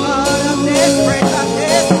 I'm desperate, I'm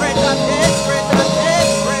desperate, I'm desperate, I'm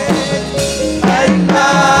desperate. And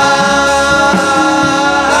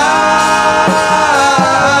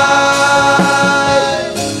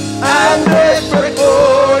I'm desperate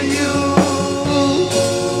for you.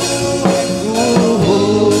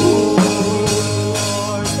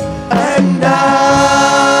 And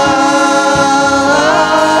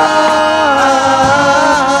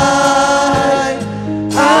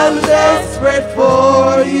I'm desperate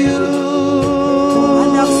for you.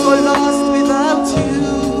 And I'm so lost without you.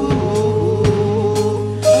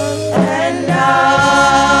 And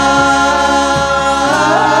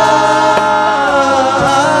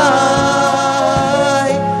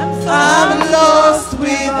I'm lost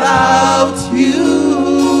without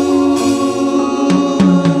you.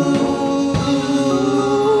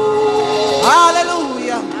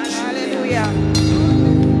 Hallelujah. Hallelujah.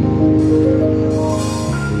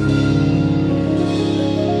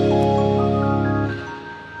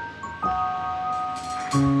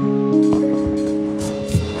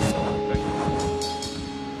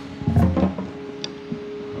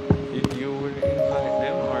 You will invite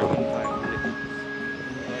them or invite them?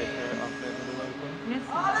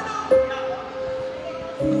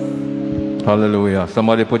 Hallelujah.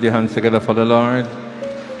 Somebody put your hands together for the Lord.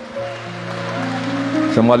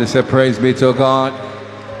 Somebody say, praise be to God.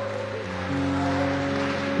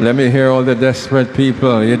 Let me hear all the desperate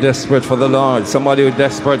people. You're desperate for the Lord. Somebody who's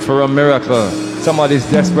desperate for a miracle. Somebody's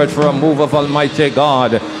desperate for a move of Almighty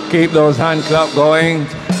God. Keep those hand clap going.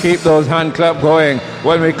 Keep those hand clap going.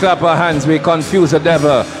 When we clap our hands, we confuse the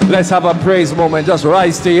devil. Let's have a praise moment. Just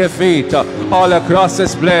rise to your feet all across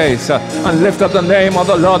this place and lift up the name of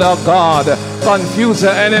the Lord our God. Confuse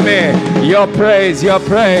the enemy. Your praise, your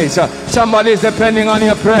praise. Somebody's depending on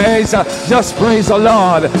your praise. Just praise the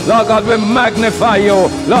Lord. Lord God, we magnify you.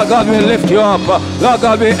 Lord God, we lift you up. Lord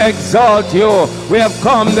God, we exalt you. We have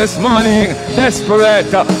come this morning desperate.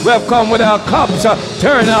 We have come with our cups.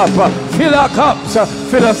 Turn up. Fill our cups.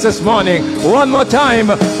 Fill us this morning. One more time.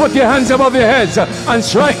 Put your hands above your heads and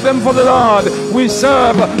strike them for the Lord. We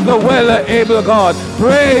serve the well-able God.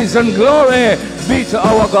 Praise and glory be to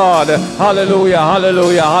our God. Hallelujah,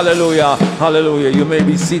 hallelujah, hallelujah, hallelujah. You may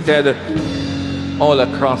be seated all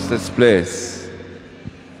across this place.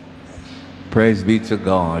 Praise be to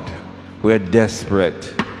God. We're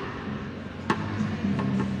desperate.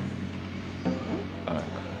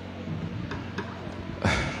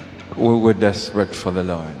 We're desperate for the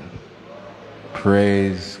Lord.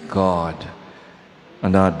 Praise God.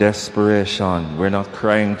 And our desperation, we're not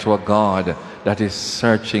crying to a God that is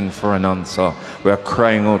searching for an answer. We're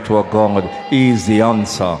crying out to a God. He's the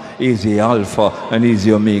answer. He's the Alpha and He's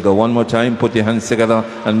the Omega. One more time, put your hands together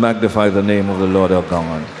and magnify the name of the Lord our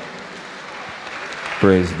God.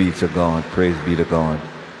 Praise be to God. Praise be to God.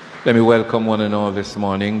 Let me welcome one and all this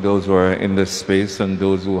morning, those who are in this space and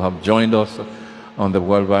those who have joined us on the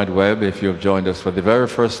World Wide Web. If you have joined us for the very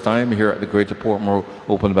first time here at the Greater Portmore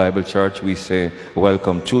Open Bible Church, we say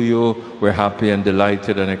welcome to you. We're happy and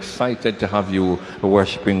delighted and excited to have you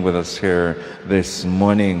worshiping with us here this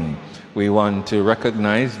morning. We want to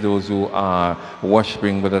recognize those who are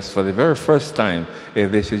worshiping with us for the very first time.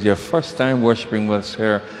 If this is your first time worshiping with us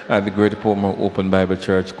here at the Greater Portmore Open Bible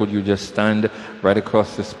Church, could you just stand right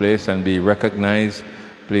across this place and be recognized?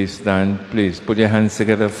 Please stand. Please put your hands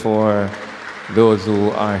together for those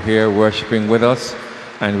who are here worshiping with us,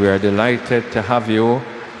 and we are delighted to have you.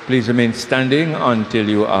 Please remain standing until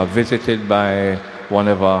you are visited by one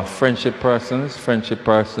of our friendship persons.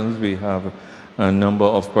 We have a number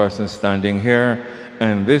of persons standing here,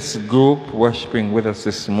 and this group worshiping with us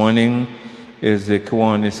this morning is the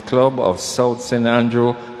Kiwanis Club of South St.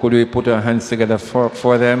 Andrew. Could we put our hands together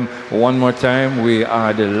for them one more time? We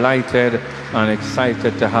are delighted and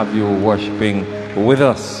excited to have you worshiping with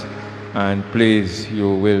us. And please,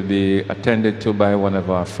 you will be attended to by one of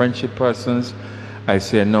our friendship persons. I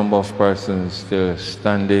see a number of persons still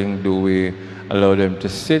standing. Do we allow them to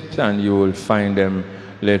sit? And you will find them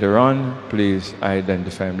later on. Please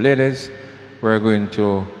identify them. Ladies, we're going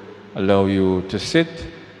to allow you to sit,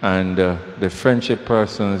 and the friendship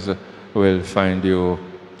persons will find you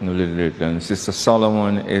in a little bit. And Sister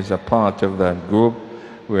Solomon is a part of that group.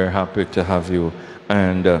 We're happy to have you.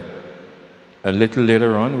 And a little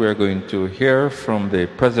later on, we're going to hear from the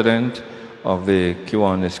president of the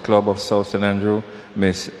Kiwanis Club of South St. Andrew,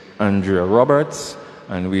 Miss Andrea Roberts,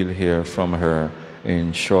 and we'll hear from her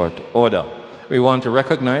in short order. We want to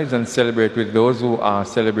recognize and celebrate with those who are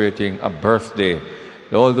celebrating a birthday.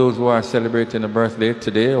 All those who are celebrating a birthday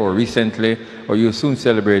today or recently, or you soon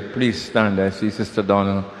celebrate, please stand. I see Sister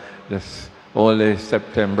Donna, this all the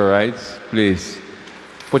Septemberites. Please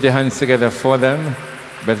put your hands together for them.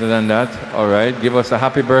 Better than that. All right. Give us a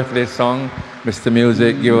happy birthday song. Mr.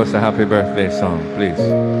 Music, give us a happy birthday song, please.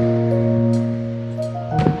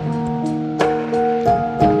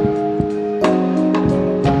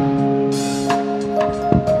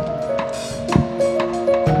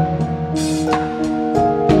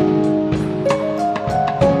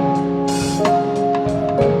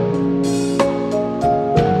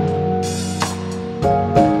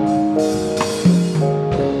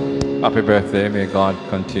 Happy birthday. May God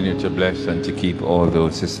continue to bless and to keep all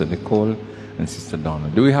those, Sister Nicole and Sister Donna.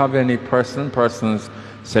 Do we have any persons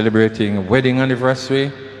celebrating a wedding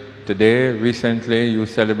anniversary? Today, recently, you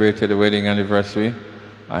celebrated a wedding anniversary.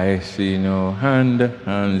 I see no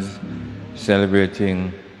hands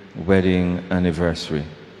celebrating wedding anniversary.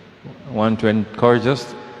 Want to encourage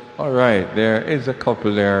us? All right, there is a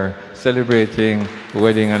couple there celebrating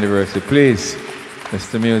wedding anniversary. Please,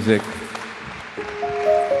 Mr. Music.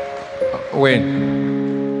 Wait. The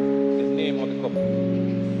name of the couple.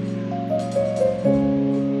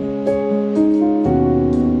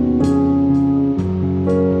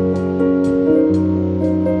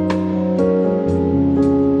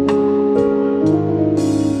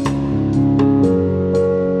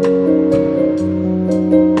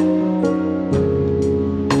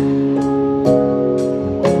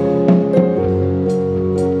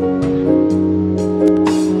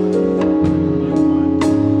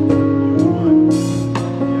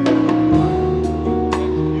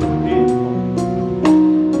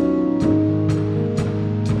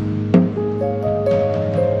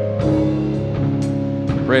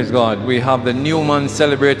 Praise God. We have the Newmans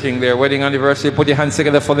celebrating their wedding anniversary. Put your hands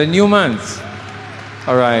together for the Newmans.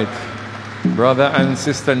 All right. Brother and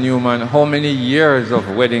Sister Newman, how many years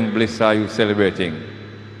of wedding bliss are you celebrating?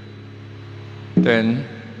 10?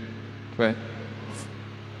 20?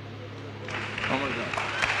 How much is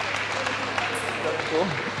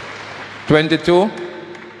that?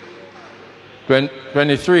 22?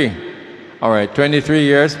 23? All right, 23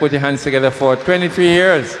 years. Put your hands together for 23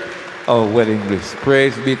 years of wedding bliss.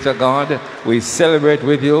 Praise be to God. We celebrate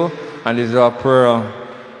with you, and it is our prayer,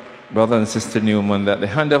 brother and sister Newman, that the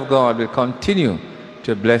hand of God will continue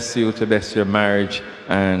to bless you, to bless your marriage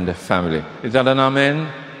and family. Is that an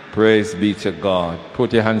amen? Praise be to God.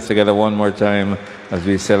 Put your hands together one more time as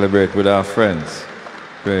we celebrate with our friends.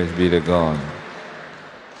 Praise be to God.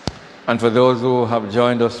 And for those who have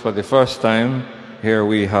joined us for the first time, here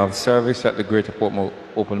we have service at the Greater Portmore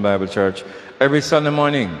Open Bible Church every Sunday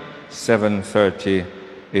morning, 7:30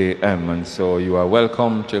 a.m. And so you are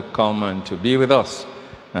welcome to come and to be with us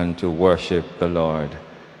and to worship the Lord.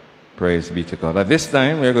 Praise be to God. At this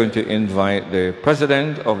time, we're going to invite the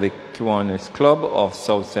president of the Kiwanis Club of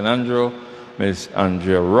South St. Andrew, Ms.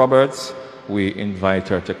 Andrea Roberts. We invite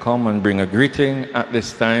her to come and bring a greeting at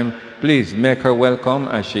this time. Please make her welcome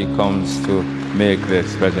as she comes to make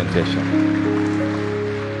this presentation.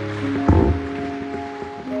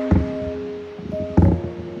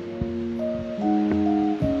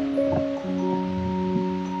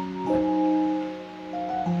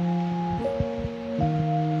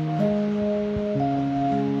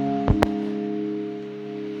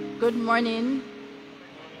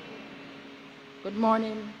 Good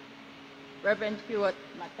morning, Reverend Hewitt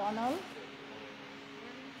McDonald,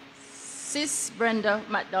 Sis Brenda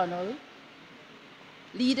McDonald,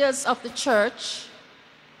 leaders of the church,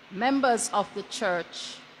 members of the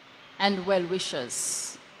church, and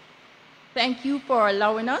well-wishers. Thank you for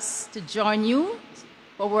allowing us to join you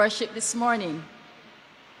for worship this morning.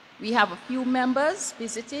 We have a few members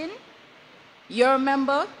visiting. Your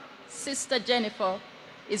member, Sister Jennifer,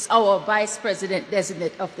 is our Vice President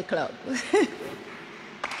Designate of the club.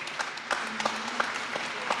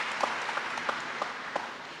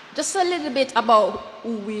 Just a little bit about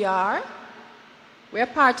who we are. We're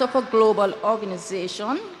part of a global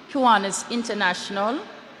organization, Kiwanis International,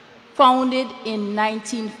 founded in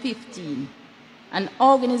 1915, an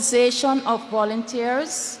organization of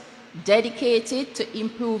volunteers dedicated to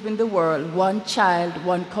improving the world, one child,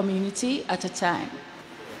 one community at a time.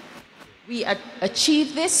 We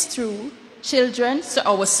achieve this through children, so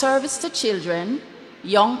our service to children,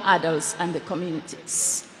 young adults, and the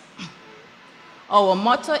communities. Our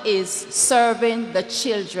motto is serving the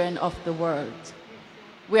children of the world.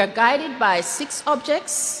 We are guided by 6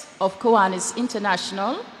 objects of Kiwanis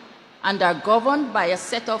International and are governed by a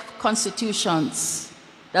set of constitutions,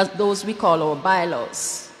 that's those we call our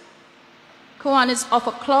bylaws. Kiwanis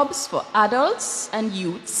offer clubs for adults and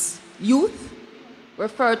youth,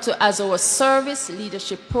 referred to as our Service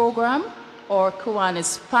Leadership Program, or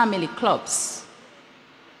Kiwanis Family Clubs.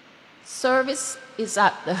 Service is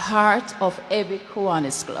at the heart of every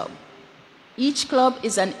Kiwanis club. Each club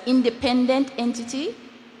is an independent entity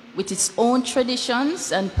with its own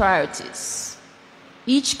traditions and priorities.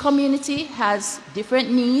 Each community has different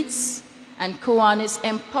needs, and Kiwanis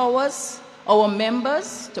empowers our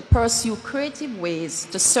members to pursue creative ways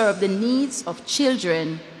to serve the needs of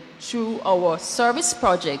children through our service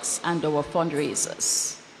projects and our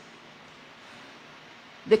fundraisers.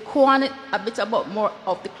 A bit about more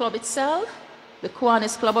of the club itself. The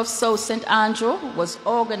Kiwanis Club of South St. Andrew was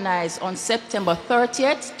organized on September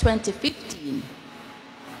 30th, 2015.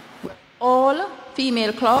 We're all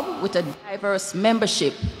female club with a diverse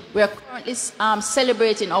membership. We are currently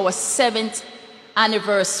celebrating our 7th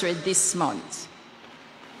anniversary this month.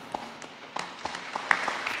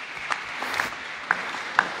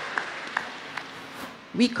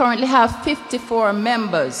 We currently have 54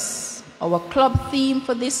 members. Our club theme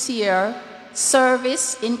for this year,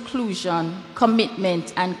 service, inclusion,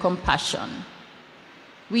 commitment, and compassion.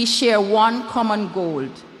 We share one common goal,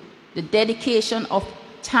 the dedication of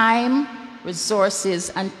time, resources,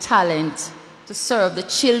 and talent to serve the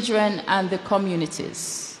children and the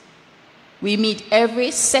communities. We meet every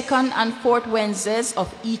 2nd and 4th Wednesdays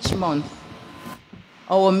of each month.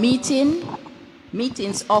 Our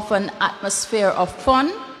meetings offer an atmosphere of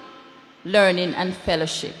fun, learning, and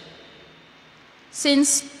fellowship.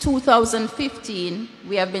 Since 2015,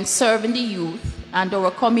 we have been serving the youth and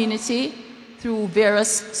our community through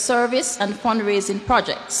various service and fundraising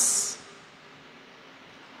projects.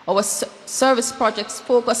 Our service projects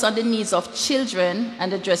focus on the needs of children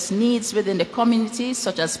and address needs within the community,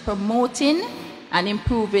 such as promoting and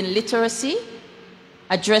improving literacy,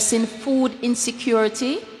 addressing food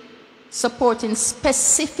insecurity, supporting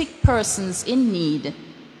specific persons in need,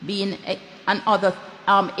 being and other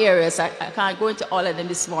areas. I can't go into all of them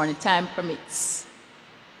this morning, time permits.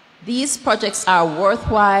 These projects are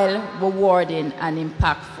worthwhile, rewarding, and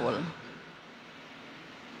impactful.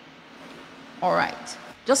 All right.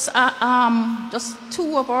 Just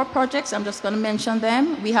two of our projects, I'm just going to mention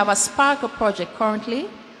them. We have a Sparkle project currently,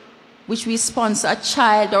 which we sponsor a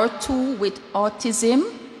child or two with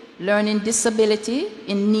autism, learning disability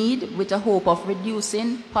in need with the hope of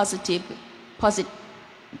reducing poverty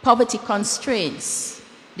constraints.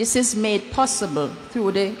 This is made possible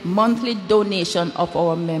through the monthly donation of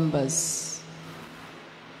our members.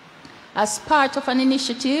 As part of an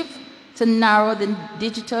initiative to narrow the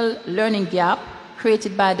digital learning gap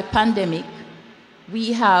created by the pandemic,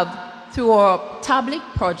 we have, through our tablet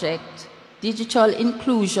project, Digital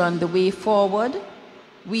Inclusion, the Way Forward,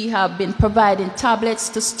 we have been providing tablets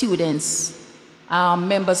to students,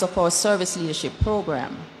 members of our service leadership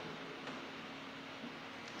program.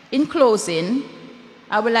 In closing,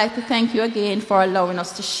 I would like to thank you again for allowing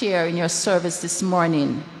us to share in your service this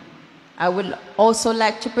morning. I would also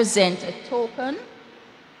like to present a token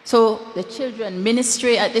to the Children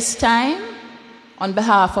Ministry at this time on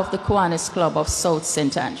behalf of the Kiwanis Club of South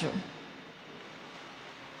St. Andrew.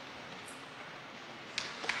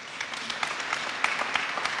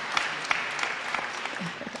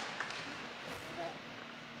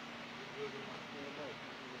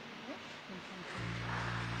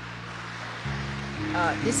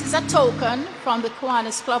 This is a token from the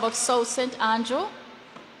Kiwanis Club of South St. Andrew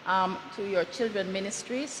to your children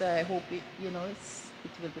ministry, so I hope it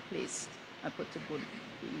will be placed and put to good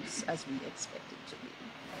use as we expect it to be.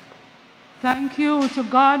 Thank you. To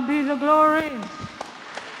God be the glory.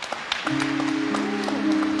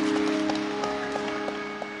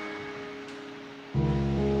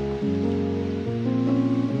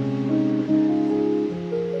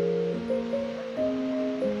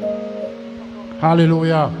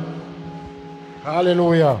 Hallelujah.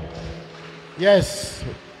 Hallelujah. Yes.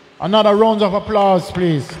 Another round of applause,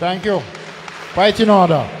 please. Thank you. Right in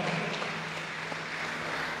order.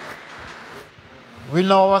 We'll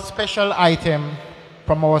know a special item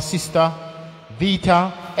from our sister,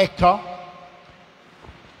 Vita Hector.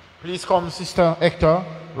 Please come, Sister Hector.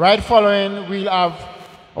 Right following, we'll have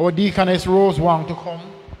our Deaconess Rose Wang to come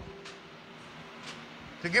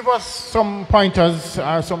to give us some pointers,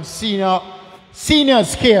 some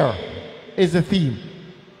seniors care is the theme.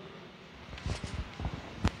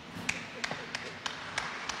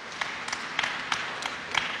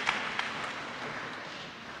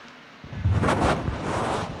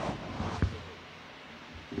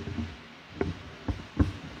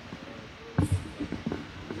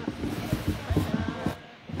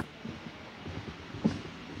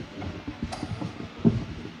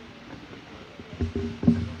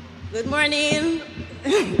 Good morning.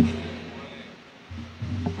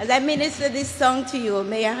 As I minister this song to you,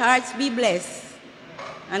 may your hearts be blessed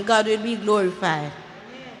and God will be glorified.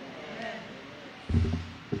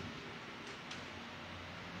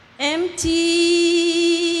 Empty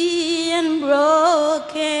and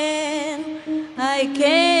broken, I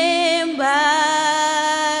came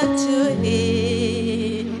back to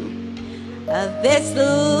Him, a vessel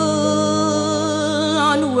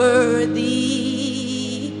unworthy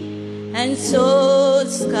and so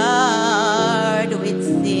scarred with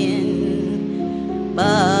sin,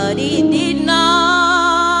 but He did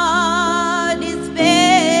not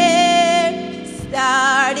despair,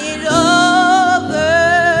 started over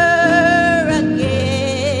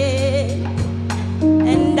again,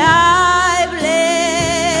 and I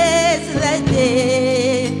bless the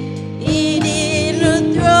day He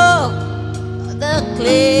didn't throw the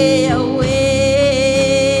clay away.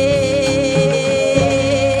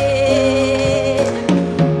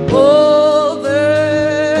 Oh,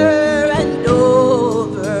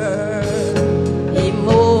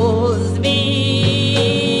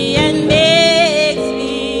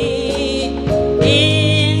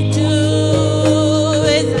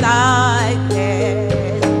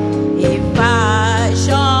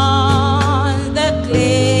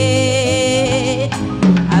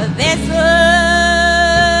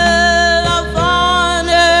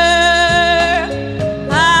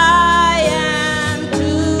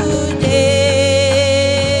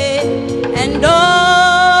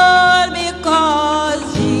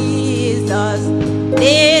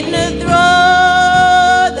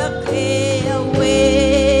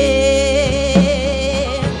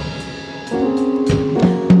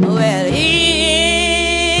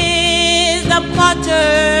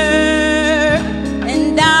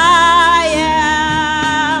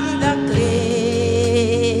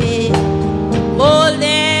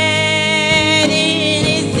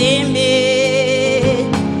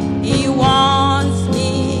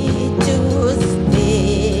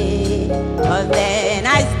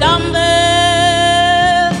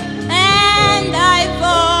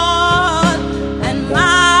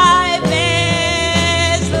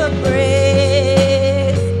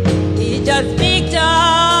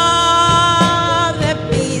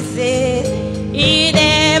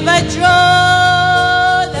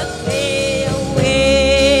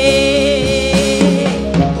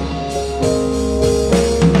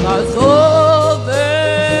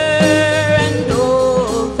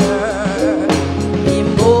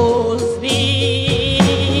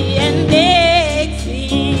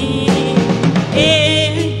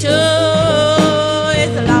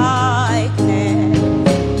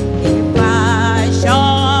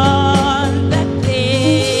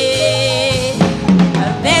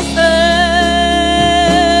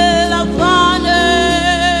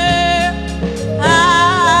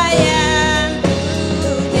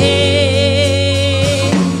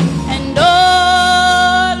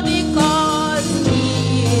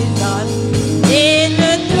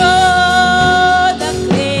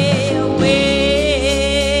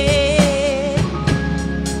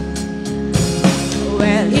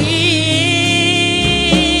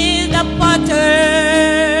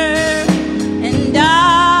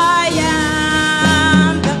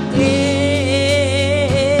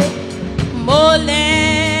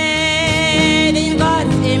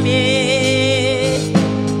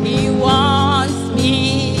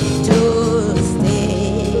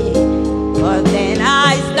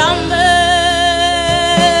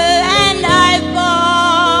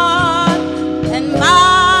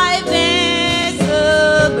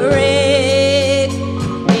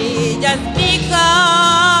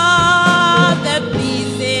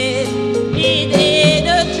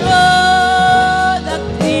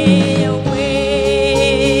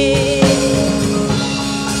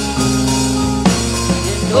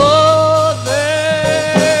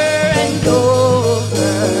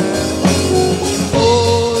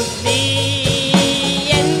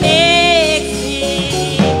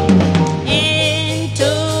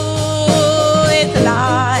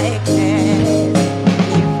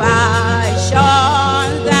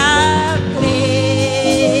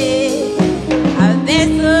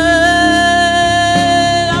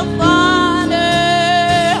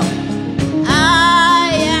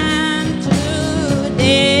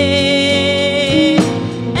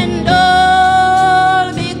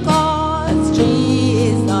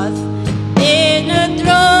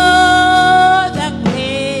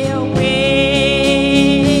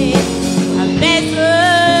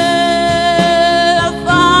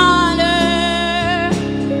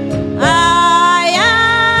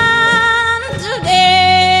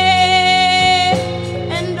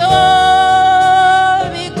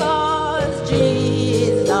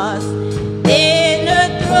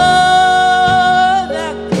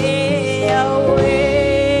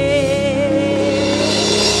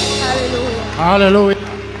 Hallelujah.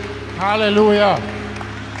 Hallelujah.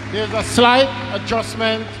 There's a slight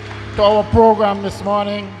adjustment to our program this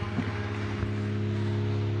morning.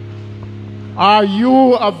 Are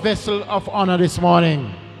you a vessel of honor this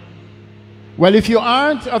morning? Well, if you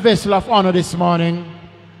aren't a vessel of honor this morning,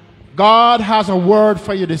 God has a word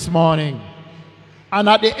for you this morning. And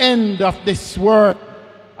at the end of this word,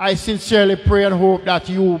 I sincerely pray and hope that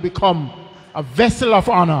you become a vessel of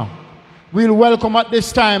honor. We'll welcome at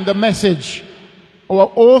this time the message of our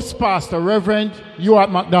host pastor, Reverend Stuart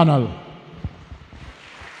McDonald.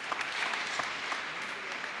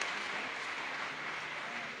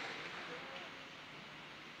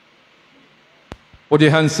 Put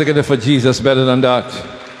your hands together for Jesus, better than that.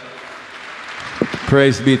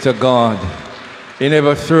 Praise be to God. He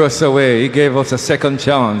never threw us away. He gave us a second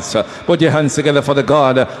chance. Put your hands together for the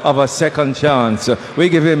God of a second chance. We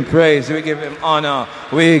give him praise. We give him honor.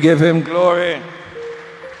 We give him glory.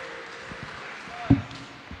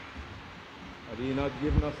 Had he not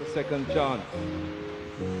given us a second chance?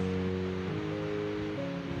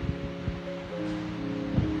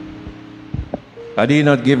 Had he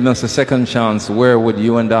not given us a second chance, where would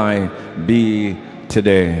you and I be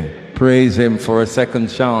today? Praise him for a second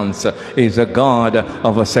chance. He's a God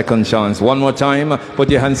of a second chance. One more time, put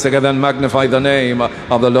your hands together and magnify the name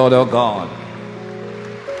of the Lord our God.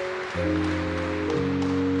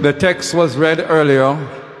 The text was read earlier,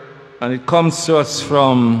 and it comes to us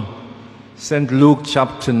from St. Luke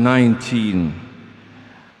chapter 19.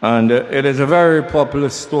 And it is a very popular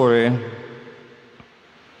story.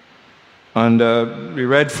 And we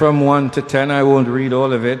read from 1 to 10. I won't read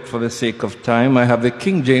all of it for the sake of time. I have the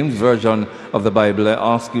King James Version of the Bible. I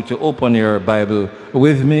ask you to open your Bible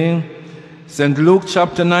with me. St. Luke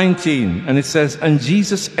chapter 19. And it says, "And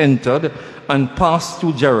Jesus entered and passed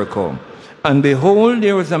through Jericho. And behold,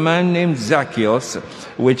 there was a man named Zacchaeus,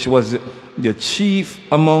 which was the chief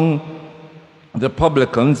among the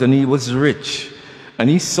publicans, and he was rich. And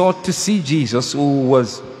he sought to see Jesus,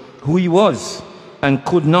 who he was, and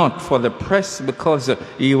could not for the press, because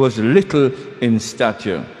he was little in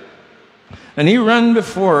stature. And he ran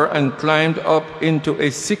before and climbed up into a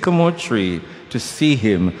sycamore tree to see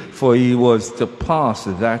him, for he was to pass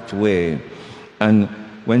that way. And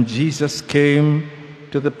when Jesus came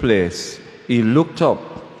to the place, he looked up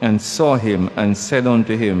and saw him and said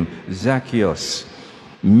unto him, Zacchaeus,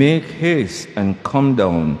 make haste and come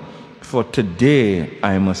down, for today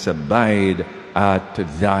I must abide at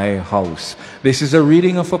thy house." This is a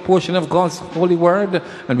reading of a portion of God's holy word,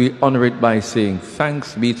 and we honor it by saying,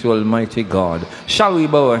 thanks be to Almighty God. Shall we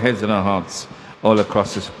bow our heads and our hearts all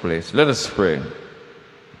across this place? Let us pray.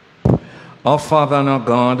 Our Father and our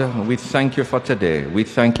God, we thank you for today. We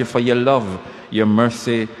thank you for your love, your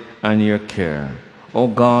mercy, and your care. Oh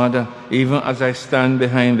God, even as I stand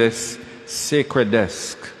behind this sacred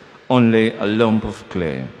desk, only a lump of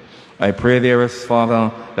clay, I pray, dearest Father,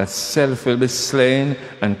 that self will be slain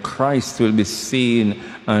and Christ will be seen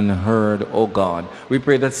and heard, oh God. We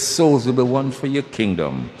pray that souls will be won for your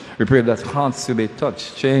kingdom. We pray that hearts will be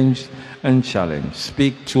touched, changed, and challenged.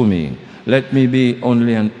 Speak to me. Let me be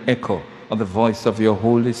only an echo of the voice of your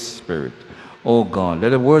Holy Spirit. Oh God, let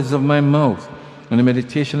the words of my mouth and the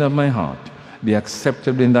meditation of my heart be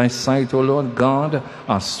acceptable in thy sight, O Lord God,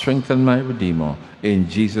 our strength and my Redeemer. In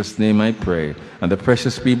Jesus' name I pray. And the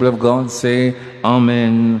precious people of God say,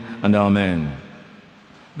 Amen and Amen.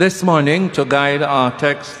 This morning, to guide our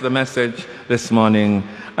text, the message this morning,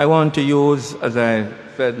 I want to use, as I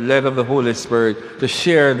said, led of the Holy Spirit, to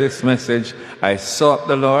share this message. I sought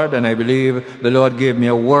the Lord, and I believe the Lord gave me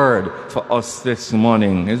a word for us this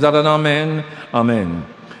morning. Is that an amen? Amen.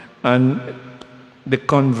 And the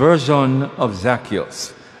conversion of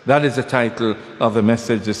Zacchaeus. That is the title of the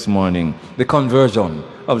message this morning. The conversion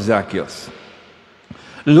of Zacchaeus.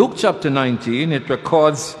 Luke chapter 19, it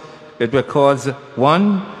records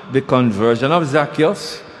 1, the conversion of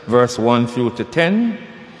Zacchaeus, verse 1 through to 10.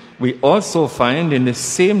 We also find in the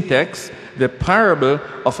same text the parable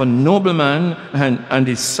of a nobleman and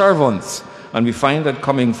his servants. And we find that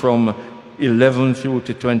coming from 11 through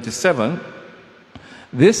to 27.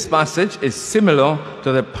 This passage is similar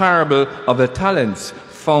to the parable of the talents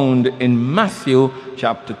found in Matthew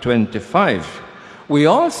chapter 25. We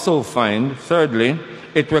also find, thirdly,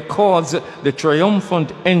 it records the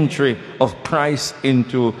triumphant entry of Christ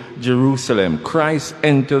into Jerusalem. Christ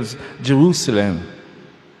enters Jerusalem.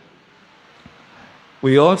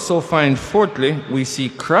 We also find, fourthly, we see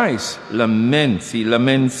Christ laments. He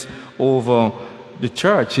laments over the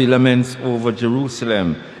church. He laments over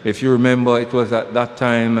Jerusalem. If you remember, it was at that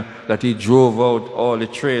time that he drove out all the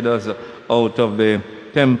traders out of the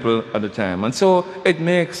temple at the time. And so it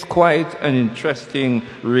makes quite an interesting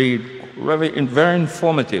read, very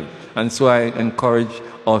informative. And so I encourage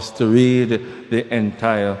us to read the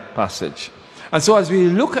entire passage. And so as we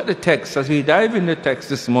look at the text, as we dive in the text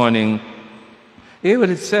this morning, hear what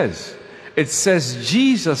it says. It says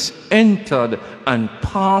Jesus entered and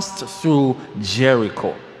passed through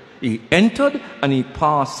Jericho. He entered and he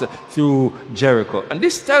passed through Jericho. And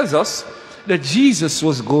this tells us that Jesus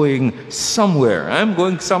was going somewhere. I'm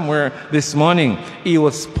going somewhere this morning. He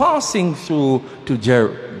was passing through to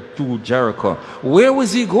Jericho. Where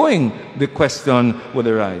was he going? The question would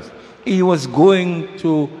arise. He was going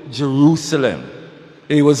to Jerusalem.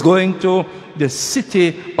 He was going to the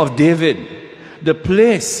city of David, the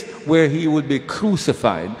place where he would be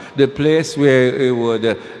crucified, the place where he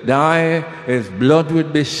would die, his blood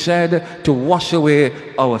would be shed to wash away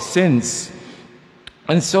our sins.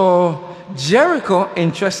 And so Jericho,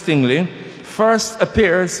 interestingly, first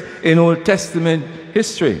appears in Old Testament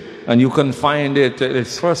history. And you can find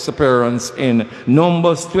its first appearance in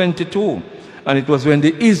Numbers 22. And it was when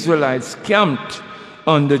the Israelites camped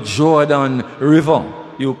on the Jordan River.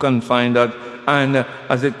 You can find that. And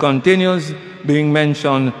as it continues being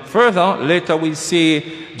mentioned further, later we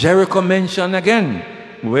see Jericho mentioned again.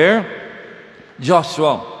 Where?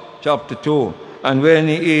 Joshua chapter 2. And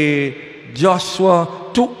when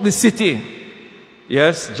Joshua took the city,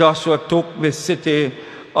 yes, Joshua took the city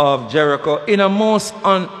of Jericho in a most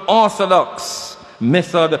unorthodox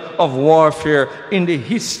method of warfare in the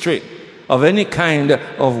history of any kind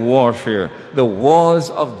of warfare. The walls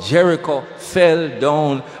of Jericho fell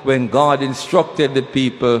down when God instructed the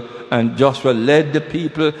people, and Joshua led the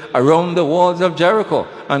people around the walls of Jericho.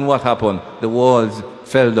 And what happened? The walls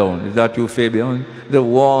fell down. Is that you, Fabian? The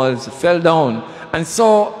walls fell down. And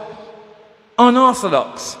so,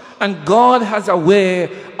 unorthodox. And God has a way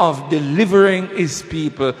of delivering his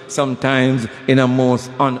people sometimes in a most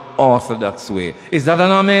unorthodox way. Is that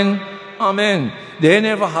an amen? Amen. They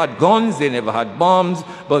never had guns, they never had bombs,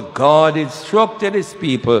 but God instructed his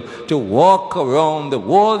people to walk around the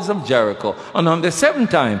walls of Jericho. And on the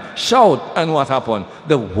seventh time, shout, and what happened?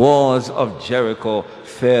 The walls of Jericho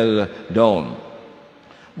fell down.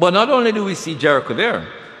 But not only do we see Jericho there,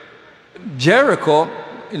 Jericho,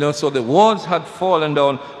 so the walls had fallen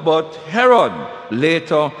down, but Herod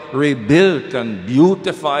later rebuilt and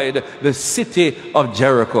beautified the city of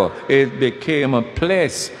Jericho. It became a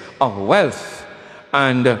place of wealth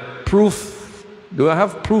and proof. Do I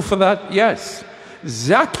have proof of that? Yes.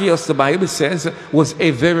 Zacchaeus, the Bible says, was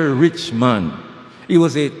a very rich man. He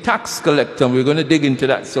was a tax collector. We're going to dig into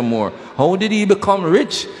that some more. How did he become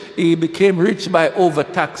rich? He became rich by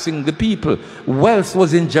overtaxing the people. Wealth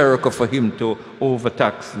was in Jericho for him to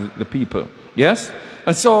overtax the people. Yes?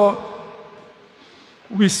 And so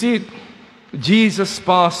we see Jesus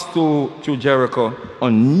passed through Jericho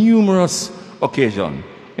on numerous occasions.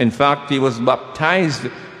 In fact, he was baptized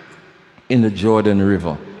in the Jordan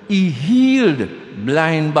River. He healed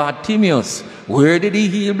blind Bartimaeus. Where did he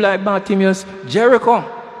heal blind Bartimaeus? Jericho.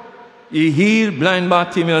 He healed blind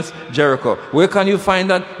Bartimaeus, Jericho. Where can you find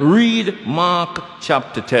that? Read Mark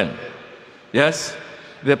chapter 10. Yes?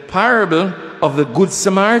 The parable of the Good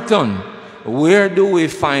Samaritan. Where do we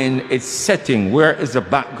find its setting? Where is the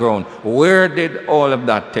background? Where did all of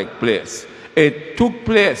that take place? It took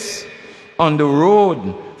place on the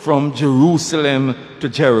road from Jerusalem to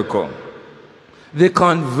Jericho. The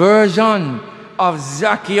conversion of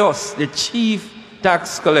Zacchaeus, the chief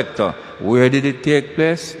tax collector, where did it take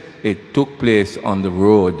place? It took place on the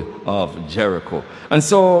road of Jericho. And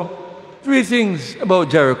so, three things about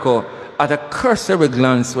Jericho at a cursory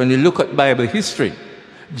glance when you look at Bible history.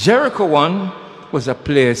 Jericho, one, was a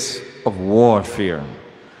place of warfare.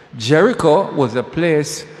 Jericho was a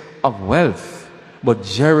place of wealth. But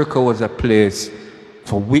Jericho was a place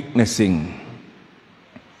for witnessing.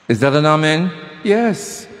 Is that an amen?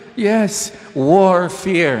 Yes. Yes.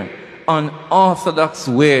 Warfare. Unorthodox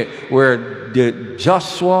way where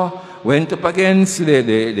Joshua went up against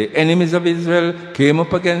the enemies of Israel, came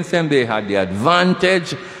up against them. They had the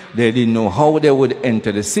advantage. They didn't know how they would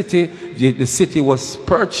enter the city. The city was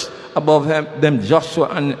perched above them, Joshua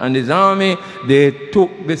and his army. They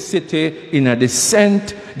took the city in a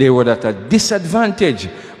descent. They were at a disadvantage,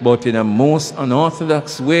 but in a most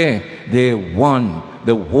unorthodox way, they won.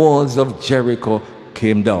 The walls of Jericho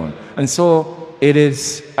came down. And so it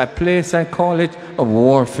is a place, I call it, of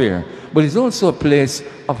warfare. But it's also a place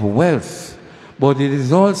of wealth. But it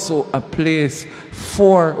is also a place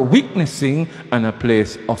for witnessing and a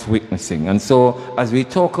place of witnessing. And so as we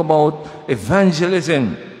talk about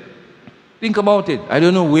evangelism, think about it. I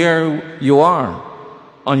don't know where you are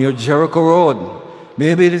on your Jericho road.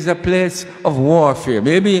 Maybe it is a place of warfare.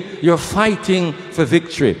 Maybe you're fighting for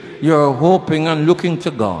victory. You're hoping and looking to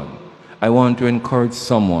God. I want to encourage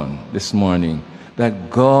someone this morning that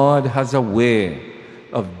God has a way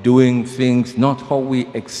of doing things not how we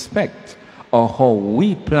expect or how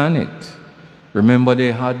we plan it. Remember,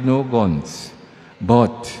 they had no guns,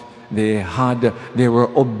 but they were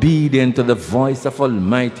obedient to the voice of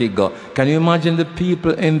Almighty God. Can you imagine the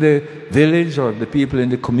people in the village or the people in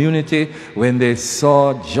the community when they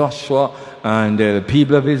saw Joshua and the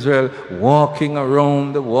people of Israel walking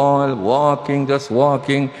around the wall, just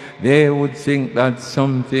walking? They would think that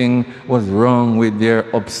something was wrong with their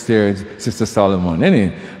upstairs, Sister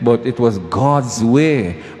Solomon. But it was God's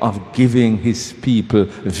way of giving his people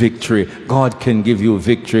victory. God can give you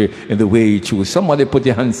victory in the way you choose. Somebody put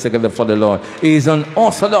your hands together for the Lord. He is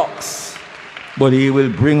unorthodox, but he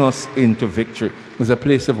will bring us into victory. It was a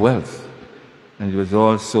place of wealth. And it was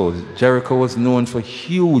also, Jericho was known for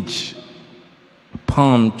huge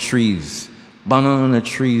palm trees. Banana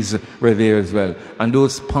trees were there as well. And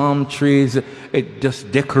those palm trees, it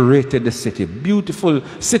just decorated the city. Beautiful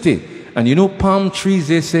city. And you know, palm trees,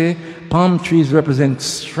 they say, palm trees represent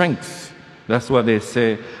strength. That's what they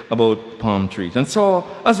say about palm trees. And so,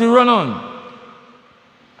 as we run on,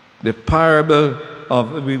 the parable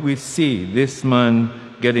of, we see this man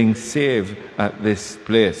getting saved at this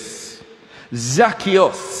place.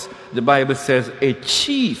 Zacchaeus, the Bible says, a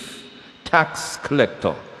chief tax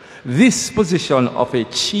collector. This position of a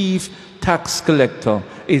chief tax collector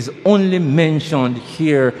is only mentioned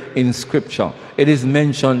here in Scripture. It is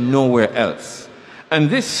mentioned nowhere else. And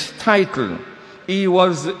this title, he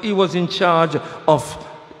was in charge of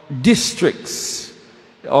districts,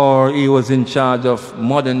 or he was in charge of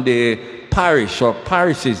modern day parish or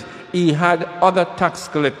parishes. He had other tax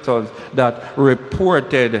collectors that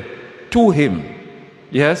reported to him.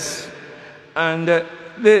 Yes? And the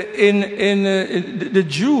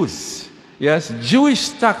Jews, yes, Jewish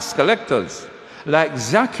tax collectors like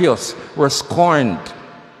Zacchaeus were scorned.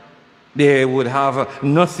 They would have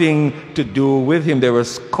nothing to do with him. They were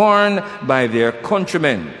scorned by their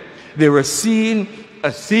countrymen. They were seen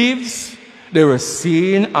as thieves. They were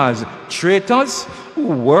seen as traitors who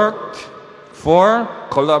worked for,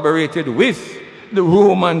 collaborated with the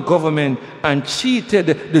Roman government and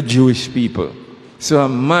cheated the Jewish people. So a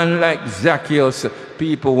man like Zacchaeus,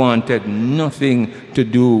 people wanted nothing to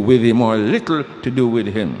do with him or little to do with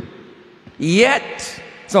him. Yet,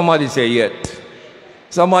 somebody say yet.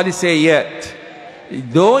 Somebody say yet.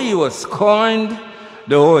 Though he was scorned,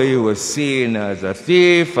 though he was seen as a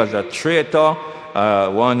thief, as a traitor,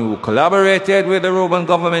 one who collaborated with the Roman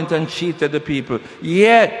government and cheated the people,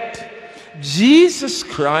 yet Jesus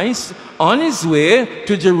Christ, on his way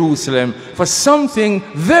to Jerusalem for something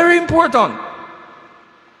very important,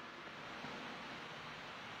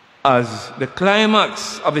 as the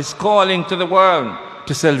climax of his calling to the world,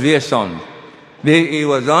 to salvation, he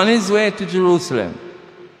was on his way to Jerusalem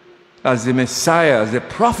as the Messiah, as the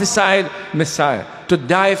prophesied Messiah, to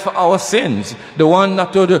die for our sins, the one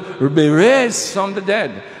that would be raised from the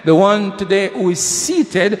dead, the one today who is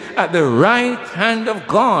seated at the right hand of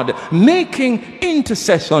God, making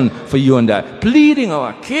intercession for you and I, pleading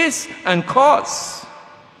our case and cause.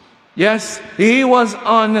 Yes, he was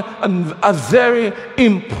on a very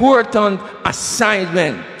important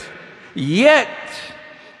assignment, yet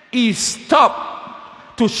he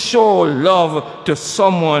stopped to show love to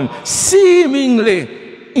someone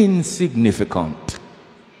seemingly insignificant.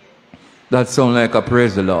 That sounds like a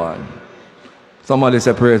praise the Lord. Somebody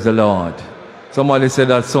say praise the Lord. Somebody said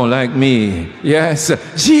that sound like me. Yes,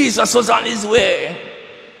 Jesus was on his way.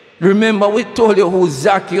 Remember, we told you who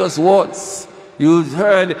Zacchaeus was. You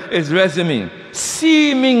heard his resume.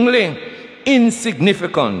 Seemingly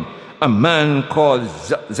insignificant. A man called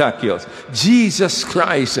Zacchaeus. Jesus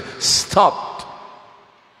Christ stopped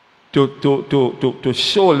to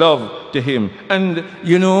show love to him. And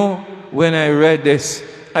you know, when I read this,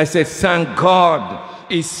 I said, thank God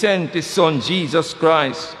he sent his son Jesus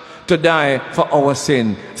Christ to die for our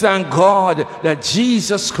sin. Thank God that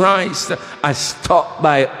Jesus Christ has stopped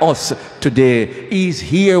by us today. He's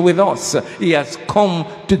here with us. He has come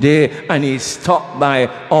today and he's stopped by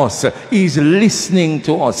us. He's listening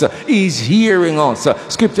to us. He's hearing us.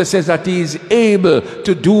 Scripture says that he is able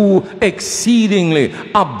to do exceedingly,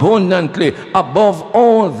 abundantly, above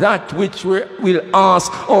all that which we will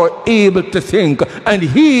ask or able to think. And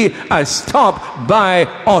he has stopped by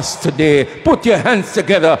us today. Put your hands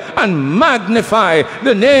together and magnify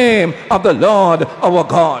the name of the Lord our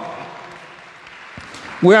God.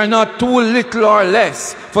 We are not too little or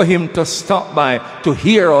less for him to stop by, to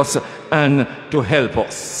hear us and to help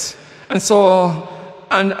us. And so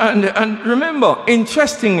And remember,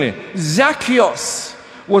 interestingly, Zacchaeus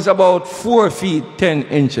was about 4 feet 10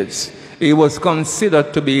 inches. He was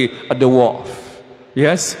considered to be a dwarf.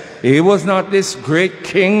 Yes, he was not this great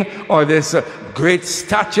king or this great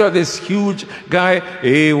stature, this huge guy.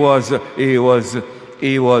 He was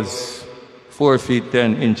 4 feet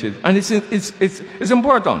 10 inches. And it's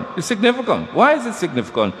important. It's significant. Why is it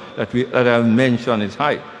significant that I mentioned his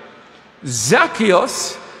height?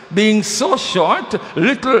 Zacchaeus, being so short,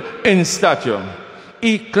 little in stature,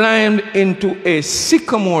 he climbed into a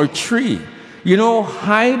sycamore tree. You know how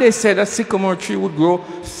high they said a sycamore tree would grow?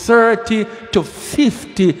 30 to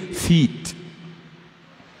 50 feet.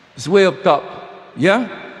 It's way up top. Yeah?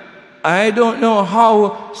 I don't know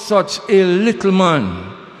how such a little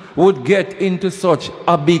man would get into such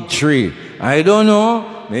a big tree. I don't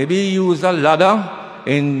know. Maybe he used a ladder.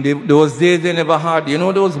 In those days they never had, you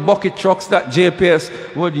know, those bucket trucks that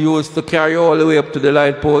JPS would use to carry all the way up to the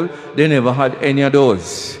light pole. They never had any of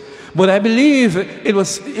those. But I believe it was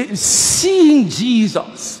seeing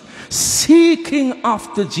Jesus, seeking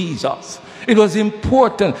after Jesus. It was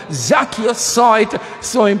important. Zacchaeus saw it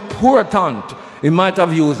so important. He might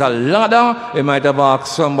have used a ladder. He might have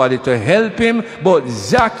asked somebody to help him. But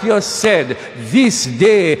Zacchaeus said, this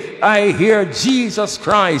day I hear Jesus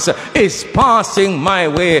Christ is passing my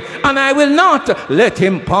way. And I will not let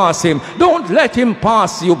him pass him. Don't let him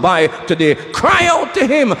pass you by today. Cry out to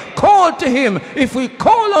him. Call to him. If we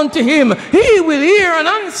call unto him, he will hear and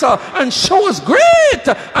answer and show us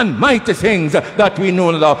great and mighty things that we know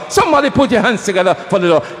not of. Somebody put your hands together for the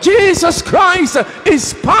Lord. Jesus Christ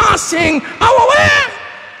is passing our way.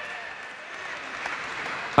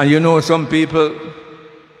 And you know, some people,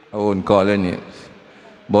 I won't call their names,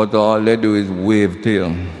 but all they do is wave to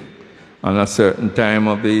you. On a certain time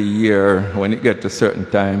of the year, when it gets to a certain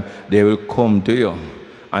time, they will come to you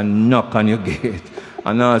and knock on your gate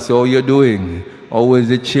and ask, how you doing? How is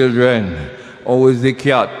the children? How is the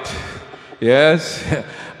cat? Yes?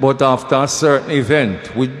 But after a certain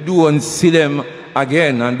event, we don't see them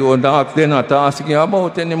again, and don't ask, they're not asking you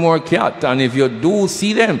about any more cat. And if you do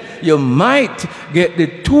see them, you might get the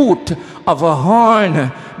toot of a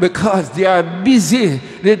horn because they are busy.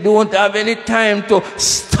 They don't have any time to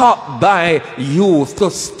stop by you,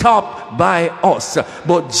 to stop by us.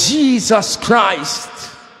 But Jesus Christ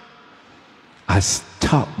has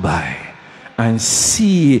stopped by and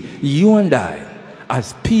see you and I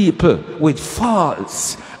as people with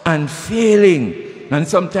faults and failing. And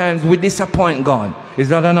sometimes we disappoint God. Is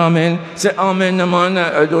that an amen? Say amen, man.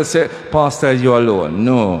 I don't say, Pastor, you're alone.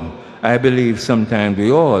 No. I believe sometimes we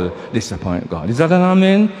all disappoint God. Is that an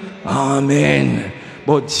amen? Amen.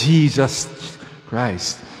 But Jesus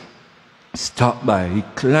Christ stopped by. He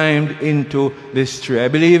climbed into this tree. I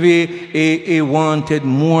believe he wanted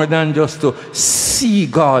more than just to see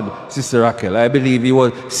God, Sister Raquel. I believe he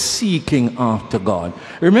was seeking after God.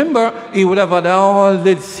 Remember, he would have had all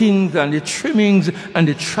the things and the trimmings and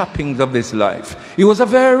the trappings of this life. He was a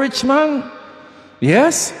very rich man.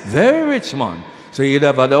 Yes, very rich man. So he'd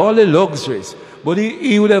have had all the luxuries. But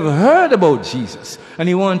he would have heard about Jesus. And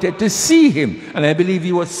he wanted to see him. And I believe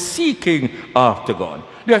he was seeking after God.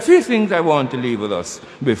 There are 3 things I want to leave with us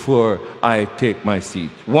before I take my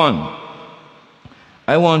seat. 1,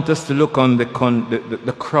 I want us to look on the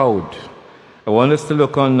crowd. I want us to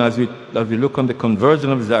look on, as we look on the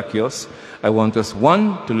conversion of Zacchaeus, I want us,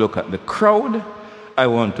 1, to look at the crowd. I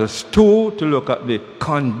want us, 2, to look at the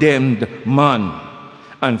condemned man.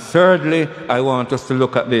 And thirdly, I want us to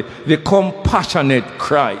look at the compassionate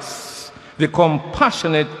Christ. The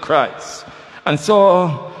compassionate Christ. And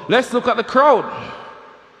so, let's look at the crowd.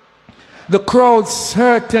 The crowd,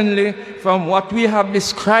 certainly, from what we have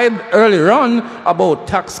described earlier on about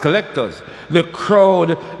tax collectors, the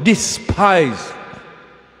crowd despised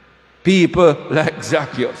people like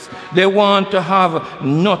Zacchaeus. They want to have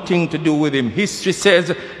nothing to do with him. History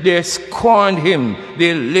says they scorned him.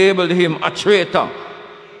 They labeled him a traitor,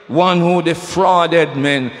 one who defrauded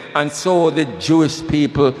men. And so the Jewish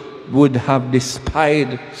people would have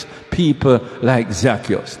despised people like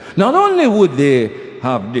Zacchaeus. Not only would they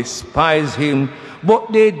have despised him,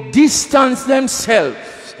 but they distanced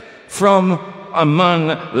themselves from a man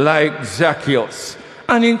like Zacchaeus.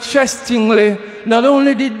 And interestingly, not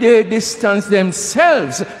only did they distance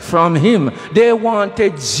themselves from him, they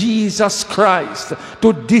wanted Jesus Christ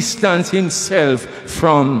to distance himself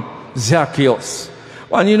from Zacchaeus.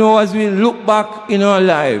 And you know, as we look back in our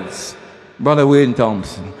lives, Brother Wayne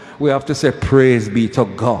Thompson, we have to say, praise be to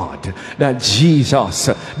God that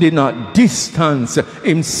Jesus did not distance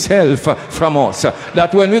himself from us.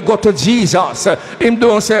 That when we go to Jesus, him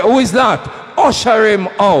don't say, who is that? usher him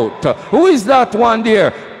out. Who is that one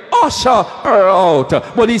there? Usher her out.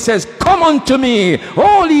 But he says, come unto me,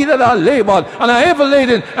 all ye that are labored and are heavy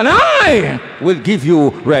laden, and I will give you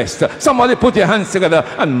rest. Somebody put your hands together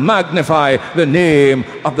and magnify the name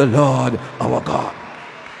of the Lord our God.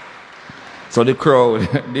 So the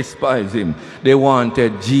crowd despised him. They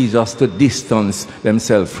wanted Jesus to distance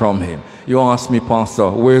themselves from him. You ask me,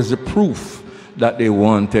 Pastor, where's the proof that they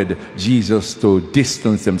wanted Jesus to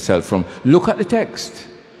distance themselves from? Look at the text.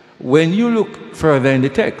 When you look further in the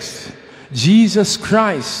text, Jesus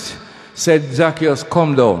Christ said, Zacchaeus,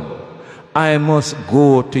 come down. I must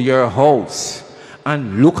go to your house.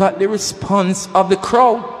 And look at the response of the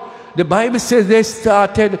crowd. The Bible says they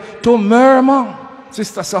started to murmur.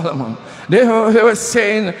 Sister Solomon, they were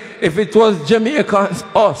saying, if it was Jamaicans,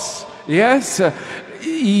 us, yes,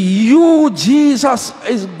 you, Jesus,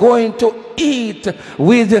 is going to eat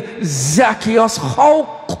with Zacchaeus.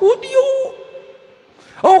 How could you?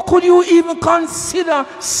 How could you even consider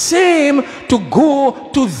same to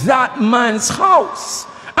go to that man's house?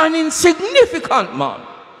 An insignificant man.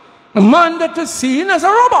 A man that is seen as a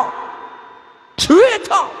robber.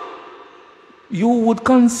 Traitor. You would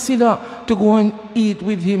consider to go and eat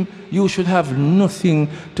with him. You should have nothing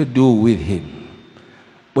to do with him.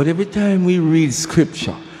 But every time we read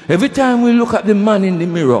scripture, every time we look at the man in the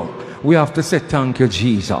mirror, we have to say, thank you,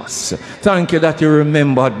 Jesus. Thank you that you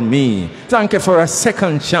remembered me. Thank you for a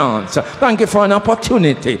second chance. Thank you for an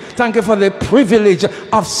opportunity. Thank you for the privilege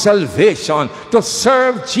of salvation to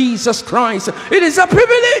serve Jesus Christ. It is a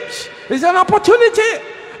privilege. It's an opportunity.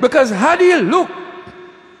 Because how do you look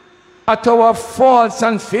at our faults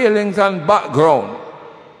and failings and background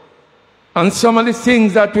and some of the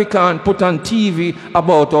things that we can't put on TV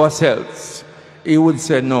about ourselves, he would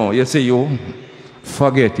say, no, you see, you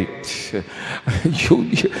forget it.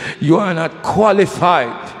 You are not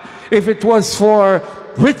qualified. If it was for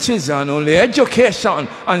riches and only education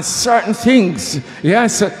and certain things,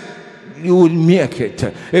 yes, you would make it.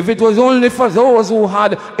 If it was only for those who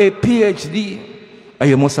had a PhD, and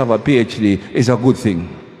you must have a PhD, is a good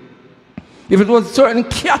thing. If it was certain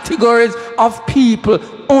categories of people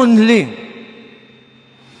only,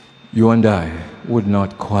 you and I would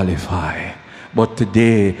not qualify. But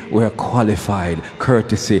today we are qualified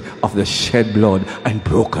courtesy of the shed blood and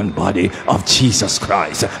broken body of Jesus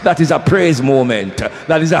Christ. That is a praise moment.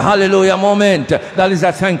 That is a hallelujah moment. That is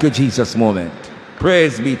a thank you Jesus moment.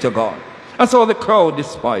 Praise be to God. And so the crowd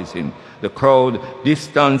despised him. The crowd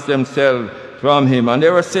distanced themselves from him. And they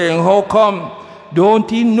were saying, how come? Don't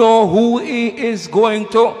he know who he is going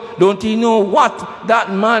to? Don't he know what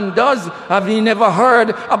that man does? Have you never heard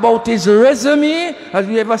about his resume?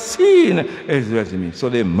 Have you ever seen his resume? So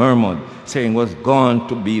they murmured, saying, was gone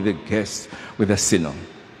to be the guest with a sinner.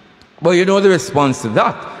 But you know the response to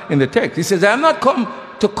that in the text. He says, I have not come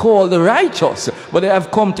to call the righteous, but I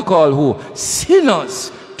have come to call who?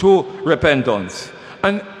 Sinners to repentance.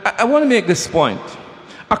 And I want to make this point.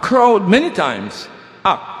 A crowd many times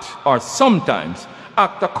act, or sometimes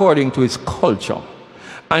act according to its culture.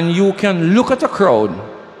 And you can look at a crowd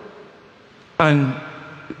and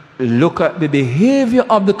look at the behavior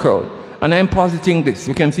of the crowd. And I'm positing this.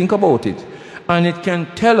 You can think about it. And it can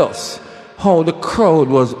tell us how the crowd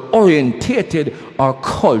was orientated or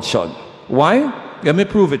cultured. Why? Let me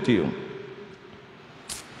prove it to you.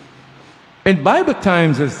 In Bible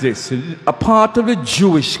times as this, a part of the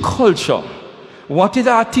Jewish culture, what is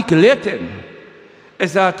articulated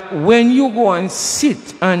is that when you go and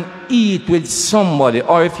sit and eat with somebody,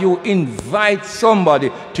 or if you invite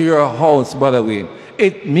somebody to your house, Brother Wayne,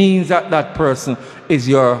 it means that that person is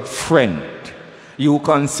your friend. You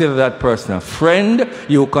consider that person a friend.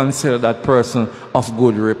 You consider that person of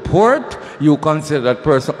good report. You consider that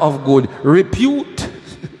person of good repute.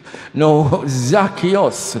 No,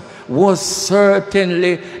 Zacchaeus was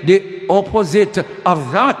certainly the opposite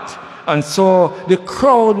of that. And so the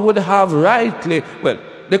crowd would have rightly, well,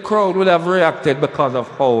 the crowd would have reacted because of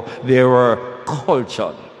how they were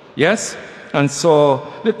cultured. Yes? And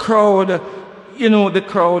so the crowd, you know, the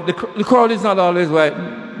crowd is not always right,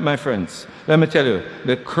 my friends. Let me tell you,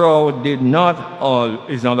 the crowd is not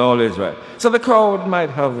always right. So the crowd might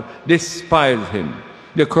have despised him.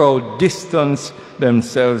 The crowd distanced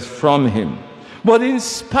themselves from him. But in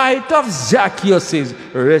spite of Zacchaeus'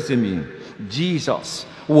 resume, Jesus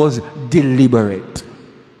was deliberate.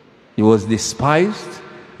 He was despised.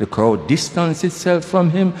 The crowd distanced itself from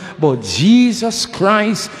him. But Jesus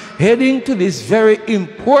Christ, heading to this very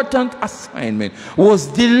important assignment, was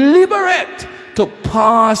deliberate to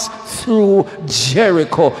pass through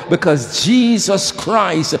Jericho because Jesus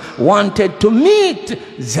Christ wanted to meet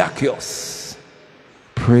Zacchaeus.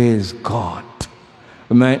 Praise God.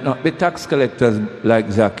 We might not be tax collectors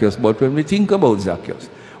like Zacchaeus, but when we think about Zacchaeus,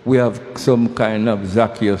 we have some kind of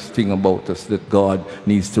Zacchaeus thing about us that God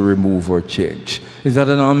needs to remove or change. Is that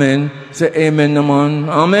an amen? Say amen, amen.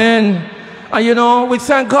 Amen. And you know, we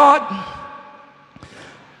thank God.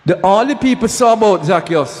 All the people saw about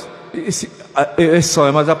Zacchaeus, saw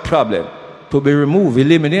him as a problem to be removed,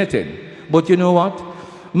 eliminated. But you know what?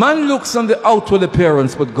 Man looks on the outward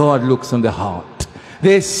appearance, but God looks on the heart.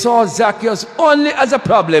 They saw Zacchaeus only as a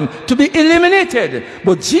problem to be eliminated.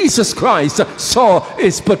 But Jesus Christ saw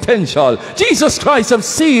his potential. Jesus Christ has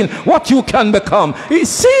seen what you can become. He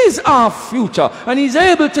sees our future and he's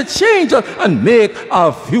able to change us and make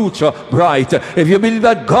our future bright. If you believe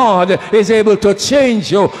that God is able to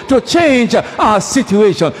change you, to change our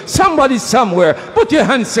situation, somebody somewhere, put your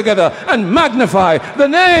hands together and magnify the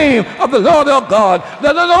name of the Lord our God,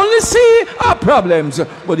 that not only see our problems,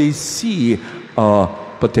 but he sees our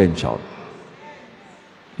potential.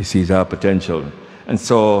 He sees our potential. And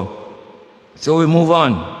so we move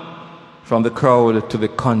on from the crowd to the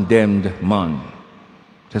condemned man.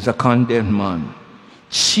 There's a condemned man,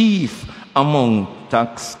 chief among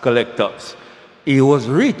tax collectors. He was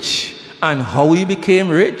rich. And how he became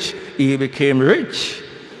rich? He became rich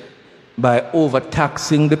by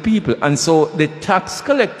overtaxing the people. And so the tax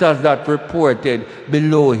collectors that reported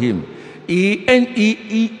below him, he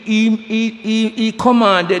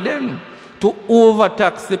commanded them to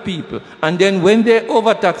overtax the people. And then when they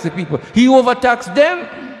overtax the people, he overtaxed them.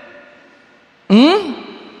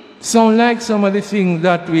 Sound like some of the things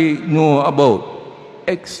that we know about.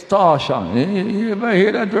 Extortion. You ever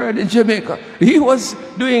hear that word in Jamaica? He was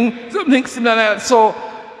doing something similar like that. So,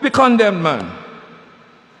 the condemned man.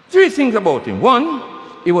 3 things about him. 1,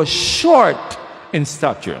 he was short in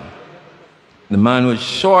stature. The man was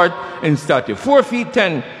short in stature. 4 feet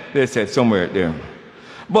 10, they said, somewhere there.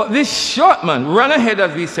 But this short man ran ahead,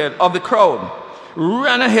 as we said, of the crowd.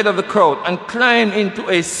 Ran ahead of the crowd and climbed into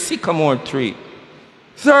a sycamore tree.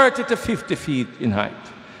 30 to 50 feet in height.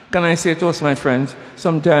 Can I say to us, my friends,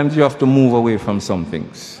 sometimes you have to move away from some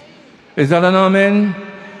things. Is that an amen?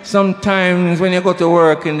 Sometimes when you go to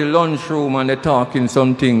work in the lunchroom and they're talking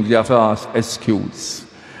some things, you have to ask excuse.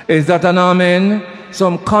 Is that an amen?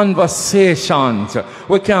 Some conversations,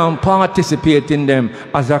 we can participate in them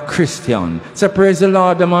as a Christian. So praise the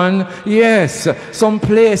Lord, man. Yes, some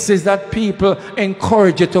places that people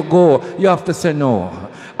encourage you to go, you have to say no.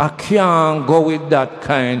 I can't go with that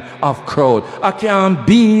kind of crowd. I can't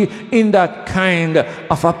be in that kind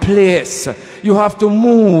of a place. You have to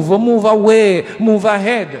move away, move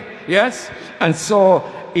ahead. Yes? And so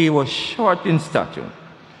he was short in stature.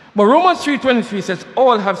 But Romans 3:23 says,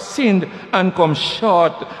 all have sinned and come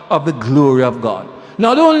short of the glory of God.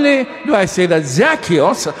 Not only do I say that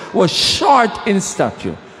Zacchaeus was short in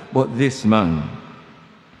stature, but this man,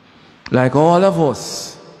 like all of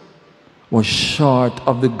us, was short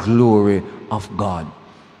of the glory of God.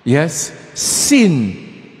 Yes,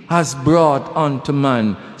 sin has brought unto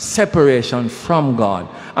man separation from God.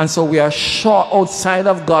 And so we are short outside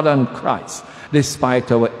of God and Christ.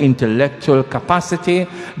 Despite our intellectual capacity,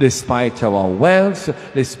 despite our wealth,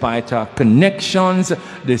 despite our connections,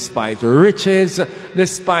 despite riches,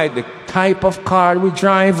 despite the type of car we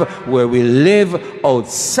drive, where we live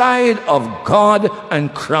outside of God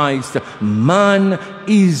and Christ, man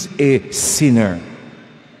is a sinner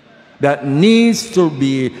that needs to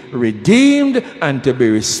be redeemed and to be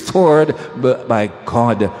restored by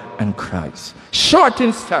God and Christ. Short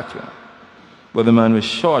in stature. But the man was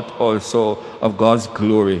short also of God's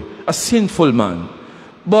glory. A sinful man.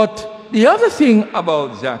 But the other thing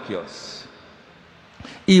about Zacchaeus,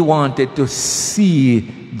 he wanted to see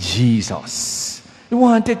Jesus. He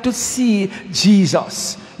wanted to see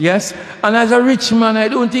Jesus. Yes? And as a rich man, I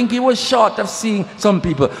don't think he was short of seeing some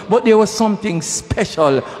people. But there was something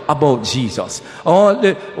special about Jesus.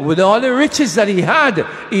 With all the riches that he had,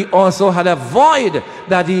 he also had a void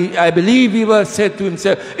that I believe he was said to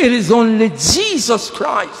himself, it is only Jesus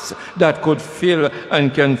Christ that could fill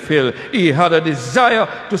and can fill. He had a desire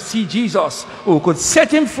to see Jesus who could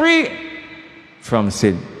set him free from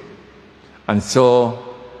sin. And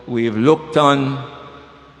so we've looked on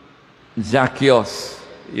Zacchaeus.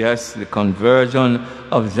 Yes, the conversion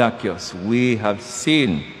of Zacchaeus. We have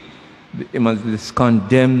seen this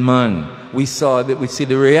condemned man. We see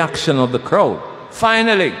the reaction of the crowd.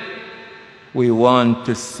 Finally, we want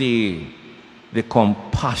to see the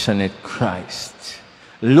compassionate Christ.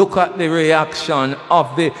 Look at the reaction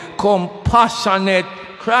of the compassionate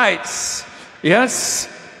Christ. Yes,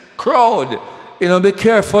 crowd. Be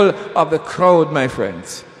careful of the crowd, my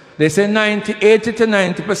friends. They say 80 to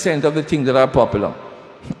 90% of the things that are popular,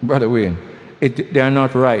 Brother Wayne, They are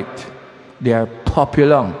not right. They are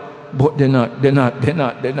popular, but they're not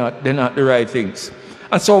the right things.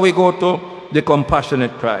 And so we go to the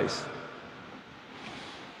compassionate Christ.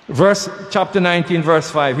 Chapter 19,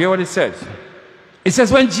 verse 5. Hear what it says. It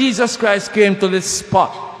says, when Jesus Christ came to this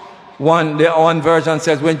spot, one version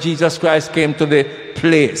says, when Jesus Christ came to the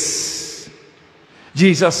place.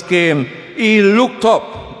 Jesus came, he looked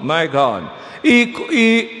up, my God. He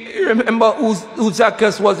remember who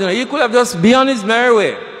Zacchaeus was. He could have just been on his merry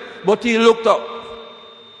way, but he looked up.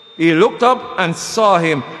 He looked up and saw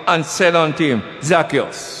him and said unto him,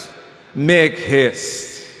 Zacchaeus, make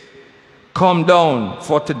haste. Come down,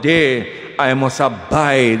 for today I must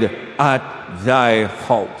abide at thy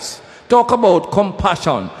house. Talk about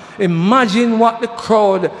compassion. Imagine what the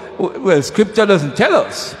crowd, well, Scripture doesn't tell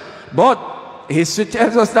us, but history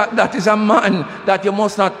tells us that that is a man that you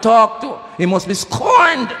must not talk to. He must be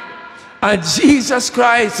scorned. And Jesus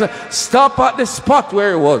Christ stopped at the spot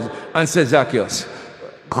where he was and said, Zacchaeus,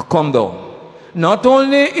 come down. Not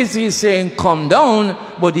only is he saying come down,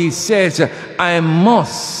 but he says, I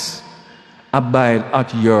must abide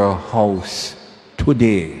at your house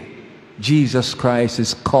today. Jesus Christ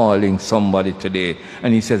is calling somebody today,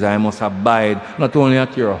 and he says, I must abide not only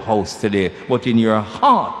at your house today, but in your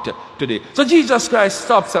heart today. So Jesus Christ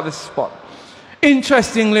stops at the spot.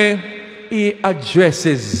 Interestingly, he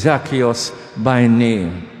addresses Zacchaeus by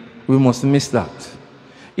name. We must miss that.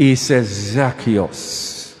 He says,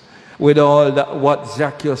 Zacchaeus. With all that, what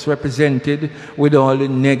Zacchaeus represented, with all the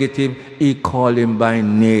negative, he called him by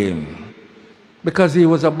name. Because he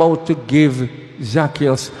was about to give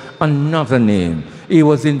Zacchaeus another name. He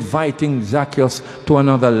was inviting Zacchaeus to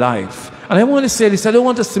another life. And I want to say this, I don't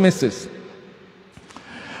want us to miss this.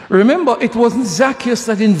 Remember, it wasn't Zacchaeus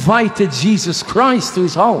that invited Jesus Christ to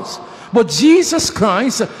his house, but Jesus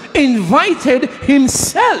Christ invited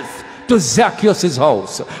himself to Zacchaeus'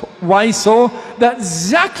 house. Why so? That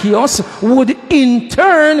Zacchaeus would in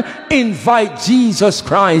turn invite Jesus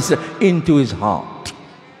Christ into his heart.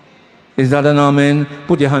 Is that an amen?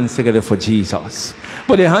 Put your hands together for Jesus.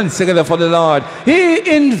 Put your hands together for the Lord.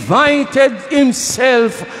 He invited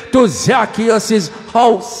himself to Zacchaeus'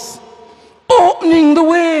 house, opening the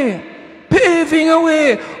way, paving a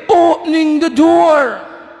way, opening the door.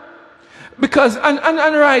 Because, and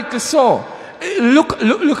rightly so,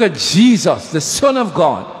 look at Jesus, the Son of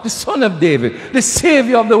God, the Son of David, the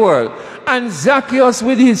Savior of the world. And Zacchaeus,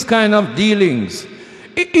 with his kind of dealings,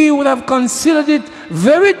 he would have considered it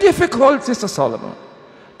very difficult, Sister Solomon,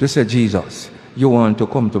 to say, Jesus, you want to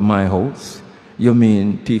come to my house? You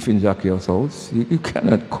mean thief in Zacchaeus' house? You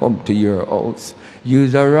cannot come to your house.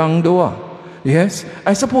 Use a wrong door. Yes,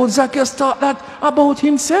 I suppose Zacchaeus thought that about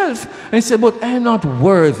himself. And he said, but I am not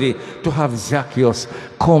worthy to have Zacchaeus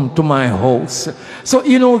come to my house. So,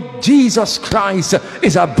 you know, Jesus Christ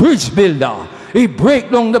is a bridge builder. He breaks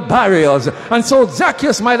down the barriers. And so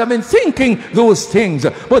Zacchaeus might have been thinking those things.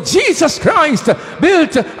 But Jesus Christ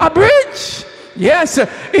built a bridge. Yes,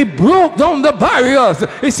 he broke down the barriers.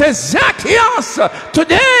 He says, Zacchaeus,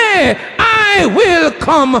 today I will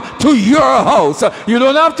come to your house. You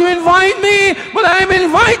don't have to invite me, but I'm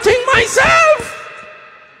inviting myself.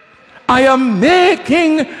 I am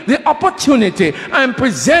making the opportunity. I'm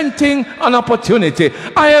presenting an opportunity.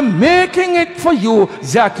 I am making it for you,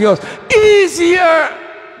 Zacchaeus, easier.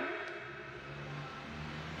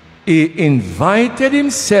 He invited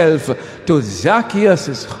himself to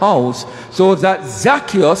Zacchaeus' house so that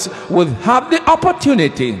Zacchaeus would have the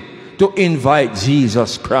opportunity to invite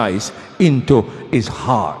Jesus Christ into his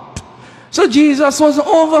heart. So Jesus was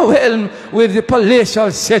overwhelmed with the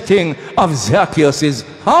palatial setting of Zacchaeus'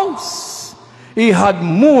 house. He had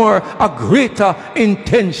a greater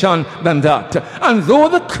intention than that. And though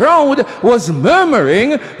the crowd was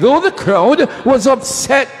murmuring, though the crowd was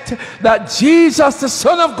upset that Jesus, the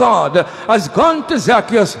Son of God, has gone to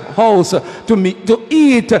Zacchaeus' house to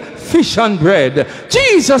eat fish and bread,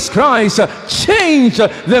 Jesus Christ changed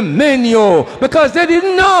the menu, because they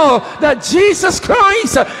didn't know that Jesus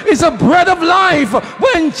Christ is a bread of life.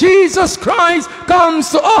 When Jesus Christ comes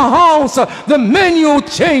to our house, the menu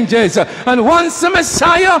changes. And once the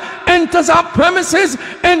Messiah enters our premises,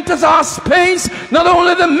 enters our space, not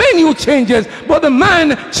only the menu changes, but the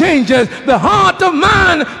man changes. The heart of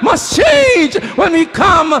man must change when we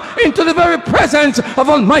come into the very presence of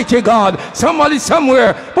Almighty God. Somebody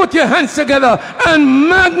somewhere, put your hands together and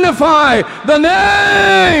magnify the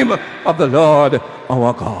name of the Lord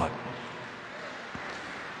our God.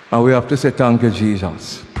 And we have to say thank you,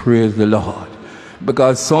 Jesus. Praise the Lord.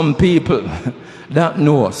 Because some people that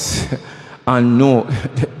know us and know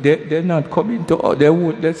they're not coming to us.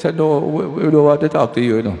 They said, no, we don't want to talk to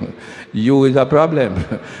you. You know. You is a problem.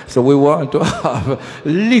 So we want to have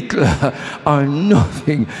little or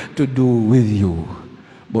nothing to do with you.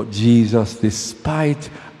 But Jesus, despite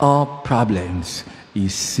our problems, he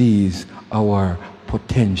sees our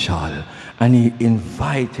potential. And he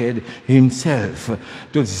invited himself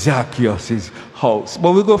to Zacchaeus' house.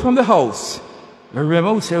 But we go from the house.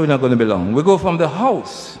 Remember, we say we're not going to be long. We go from the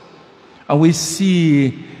house. And we see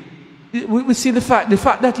the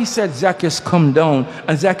fact that he said, Zacchaeus, come down.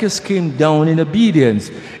 And Zacchaeus came down in obedience.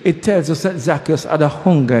 It tells us that Zacchaeus had a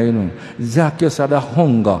hunger, you know. Zacchaeus had a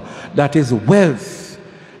hunger. That is wealth.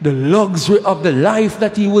 The luxury of the life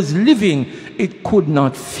that he was living, it could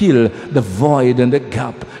not fill the void and the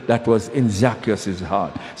gap that was in Zacchaeus'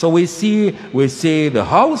 heart. So we see the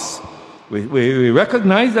house. We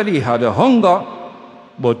recognize that he had a hunger,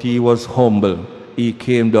 but he was humble. He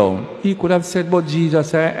came down. He could have said, but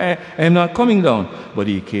Jesus, I am not coming down. But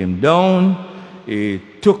he came down. He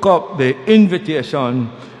took up the invitation,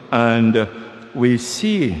 and we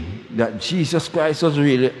see that Jesus Christ was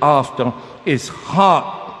really after his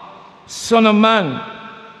heart. Son of Man,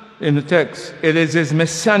 in the text, it is his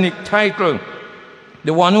messianic title,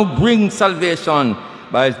 the one who brings salvation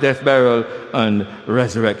by his death, burial, and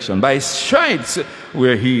resurrection. By his stripes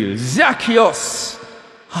we're healed. Zacchaeus'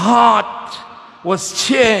 heart was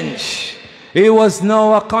changed. He was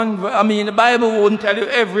now a convert. I mean, the Bible won't tell you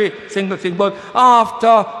every single thing, but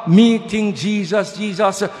after meeting Jesus,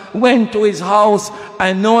 Jesus went to his house.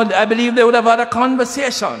 I believe they would have had a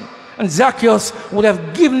conversation. And Zacchaeus would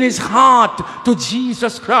have given his heart to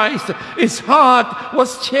Jesus Christ. His heart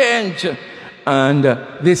was changed. And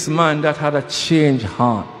this man that had a changed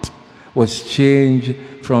heart was changed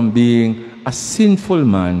from being a sinful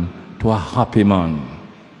man to a happy man.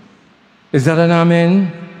 Is that an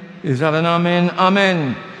amen? Is that an amen?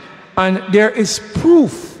 Amen. And there is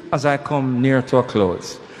proof as I come near to a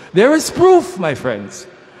close. There is proof, my friends,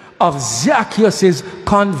 of Zacchaeus'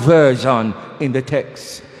 conversion in the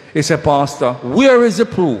text. He said, Pastor, where is the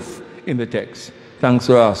proof in the text? Thanks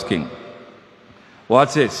for asking.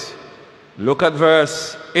 What's this? Look at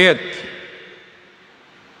verse 8.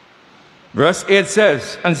 Verse 8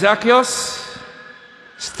 says, and Zacchaeus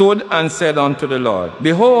stood and said unto the Lord,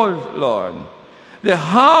 behold, Lord, the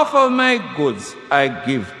half of my goods I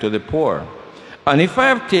give to the poor. And if I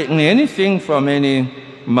have taken anything from any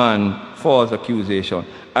man false accusation,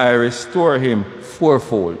 I restore him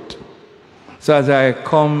fourfold. So as I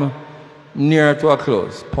come near to a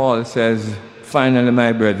close, Paul says, finally,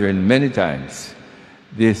 my brethren, many times,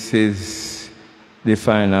 this is the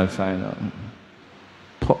final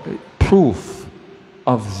proof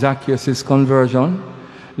of Zacchaeus' conversion.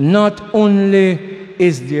 Not only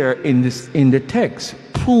is there in the text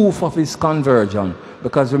proof of his conversion,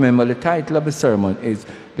 because remember the title of the sermon is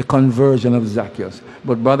the conversion of Zacchaeus.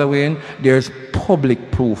 But Brother Wayne, there's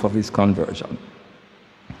public proof of his conversion.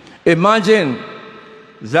 Imagine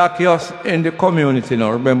Zacchaeus in the community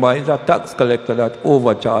now. Remember, he's a tax collector that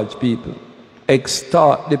overcharges people,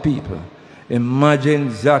 extort the people.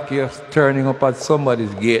 Imagine Zacchaeus turning up at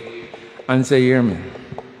somebody's gate and say, hear me,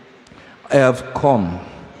 I have come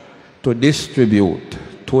to distribute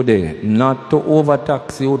today, not to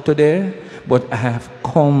overtax you today, but I have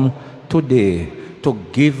come today to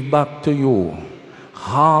give back to you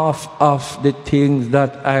half of the things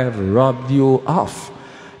that I have robbed you of.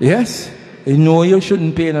 Yes, you know you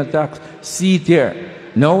shouldn't pay no tax. See it here.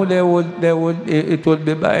 Now it would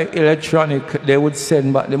be by electronic. They would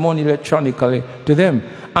send back the money electronically to them.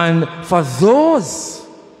 And for those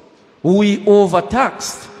who we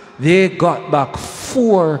overtaxed, they got back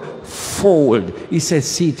fourfold. He says,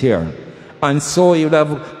 see it here. And so he would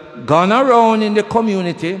have gone around in the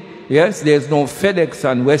community. Yes, there's no FedEx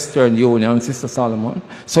and Western Union, Sister Solomon.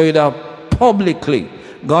 So he'd have publicly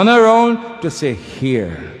gone around to say,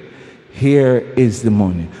 here is the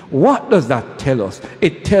money. What does that tell us?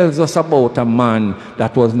 It tells us about a man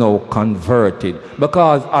that was now converted.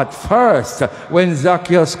 Because at first, when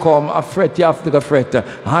Zacchaeus come, a fret you have to go fret.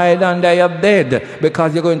 Hide under your bed,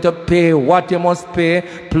 because you're going to pay what you must pay,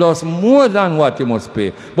 plus more than what you must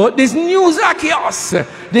pay. But this new Zacchaeus,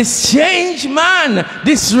 this changed man,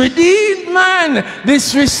 this redeemed man,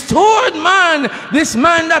 this restored man, this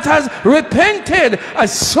man that has repented,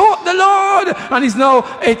 has sought the Lord, and is now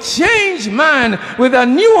a changed man with a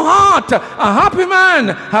new heart, a happy man,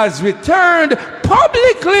 has returned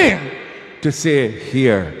publicly to say,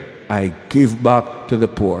 here, I give back to the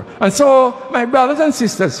poor. And so, my brothers and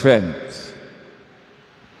sisters, friends,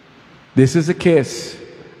 this is the case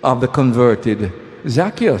of the converted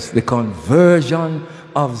Zacchaeus, the conversion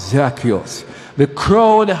of Zacchaeus. The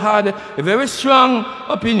crowd had a very strong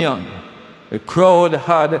opinion. The crowd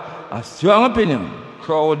had a strong opinion. The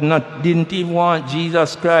crowd didn't even want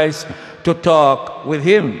Jesus Christ to talk with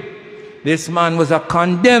him. This man was a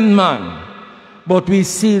condemned man. But we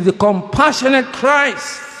see the compassionate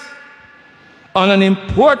Christ on an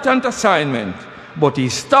important assignment. But he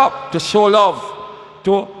stopped to show love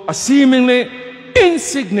to a seemingly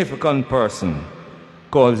insignificant person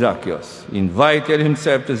called Zacchaeus. He invited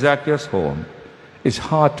himself to Zacchaeus' home. His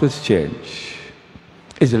heart was changed.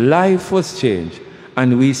 His life was changed.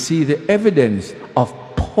 And we see the evidence of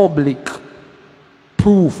public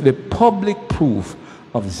proof, the public proof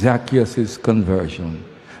of Zacchaeus' conversion.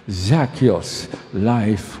 Zacchaeus'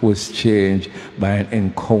 life was changed by an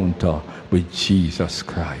encounter with Jesus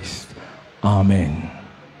Christ. Amen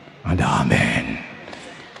and amen.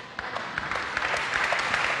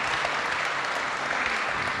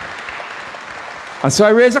 And so I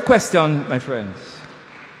raise a question, my friends.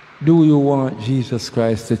 Do you want Jesus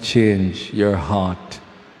Christ to change your heart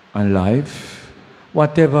and life?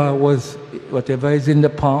 Whatever is in the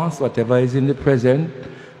past, whatever is in the present,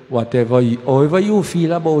 however you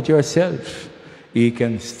feel about yourself, He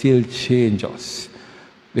can still change us.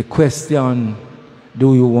 The question,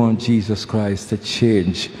 do you want Jesus Christ to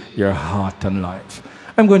change your heart and life?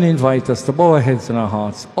 I'm going to invite us to bow our heads and our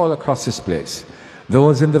hearts all across this place.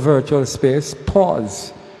 Those in the virtual space,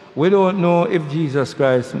 pause. We don't know if Jesus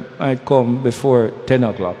Christ might come before 10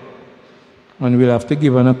 o'clock. And we'll have to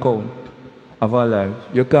give an account of our lives.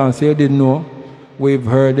 You can't say you didn't know. We've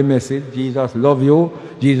heard the message. Jesus loves you.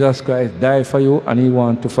 Jesus Christ died for you. And He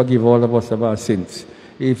wants to forgive all of us of our sins.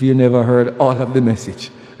 If you never heard all of the message.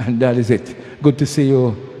 And that is it. Good to see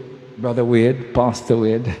you, Brother Wade, Pastor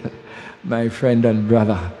Wade, my friend and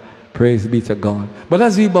brother. Praise be to God. But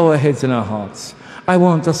as we bow our heads and our hearts, I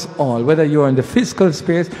want us all, whether you're in the physical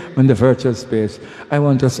space or in the virtual space, I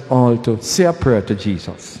want us all to say a prayer to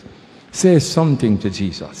Jesus. Say something to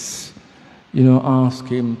Jesus. You know, ask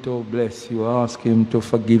Him to bless you, ask Him to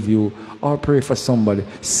forgive you, or pray for somebody.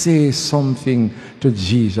 Say something to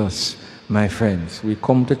Jesus, my friends. We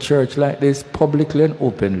come to church like this publicly and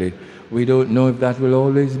openly. We don't know if that will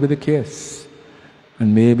always be the case.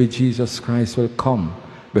 And maybe Jesus Christ will come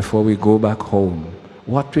before we go back home.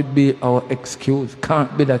 What would be our excuse?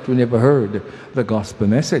 Can't be that we never heard the gospel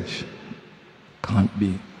message. Can't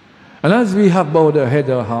be. And as we have bowed our head,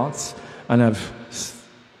 our hearts, and have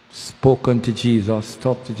spoken to Jesus,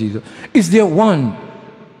 talked to Jesus, is there one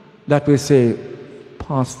that will say,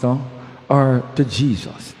 Pastor, or to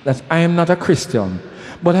Jesus, that I am not a Christian,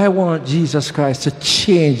 but I want Jesus Christ to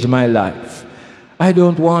change my life. I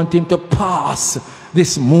don't want Him to pass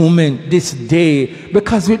this moment, this day,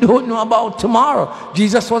 because we don't know about tomorrow.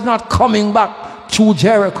 Jesus was not coming back through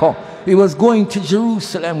Jericho. He was going to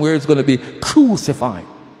Jerusalem where He's going to be crucified.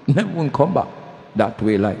 Never won't come back that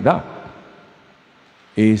way like that.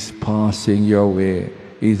 He's passing your way.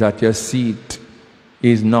 He's at your seat.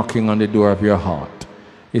 He's knocking on the door of your heart.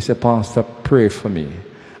 He said, Pastor, pray for me.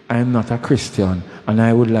 I am not a Christian and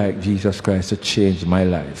I would like Jesus Christ to change my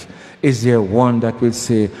life. Is there one that will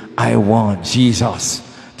say, I want Jesus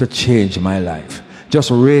to change my life? Just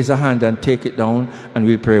raise a hand and take it down and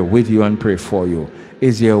we'll pray with you and pray for you.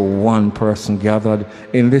 Is there one person gathered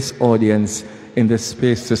in this audience, in this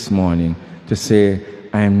space this morning to say,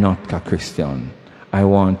 I am not a Christian. I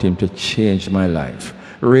want Him to change my life.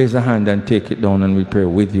 Raise a hand and take it down and we'll pray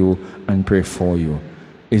with you and pray for you.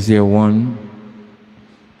 Is there one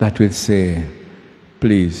that will say,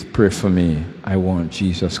 please pray for me. I want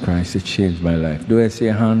Jesus Christ to change my life. Do I see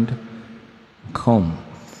a hand? Come.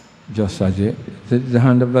 Just as it. Is it the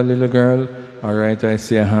hand of the little girl? All right, I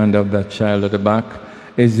see a hand of that child at the back.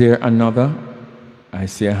 Is there another? I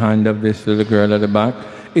see a hand of this little girl at the back.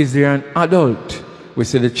 Is there an adult? We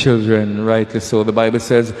see the children, rightly so. The Bible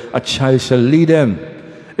says, a child shall lead them.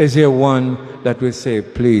 Is there one that will say,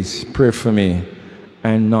 please pray for me?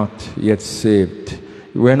 I am not yet saved.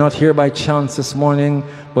 We're not here by chance this morning,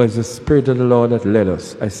 but it's the Spirit of the Lord that led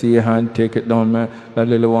us. I see your hand, take it down, that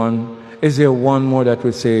little one. Is there one more that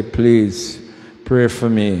will say, please, pray for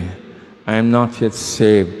me. I am not yet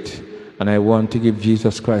saved, and I want to give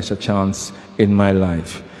Jesus Christ a chance in my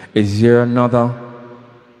life. Is there another?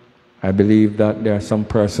 I believe that there are some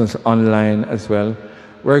persons online as well.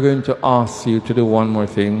 We're going to ask you to do one more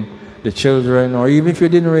thing. The children, or even if you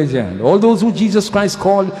didn't raise your hand, all those who Jesus Christ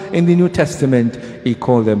called in the New Testament, He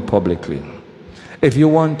called them publicly. If you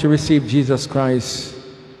want to receive Jesus Christ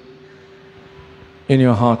in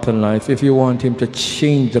your heart and life, if you want Him to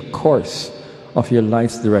change the course of your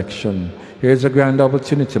life's direction, Here's a grand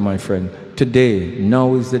opportunity, my friend. Today,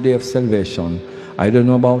 now is the day of salvation. I don't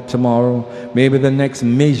know about tomorrow. Maybe the next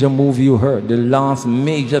major move you heard, the last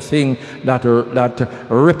major thing that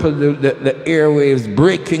rippled the airwaves,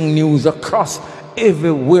 breaking news across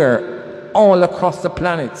everywhere, all across the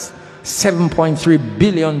planet. 7.3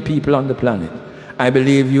 billion people on the planet. I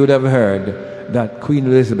believe you would have heard that Queen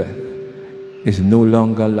Elizabeth is no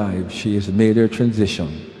longer alive. She has made her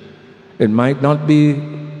transition. It might not be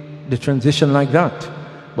the transition like that,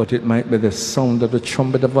 but it might be the sound of the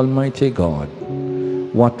trumpet of Almighty God.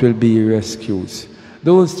 What will be your excuse?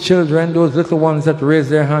 Those children, those little ones that raise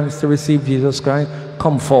their hands to receive Jesus Christ,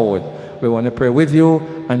 come forward. We want to pray with you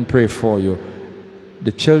and pray for you.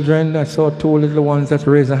 The children, I saw 2 little ones that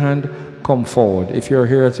raise a hand, come forward. If you're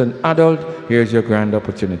here as an adult, here's your grand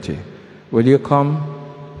opportunity. Will you come?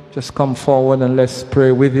 Just come forward and let's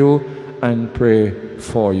pray with you and pray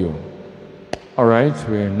for you. All right,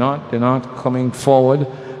 they're not coming forward,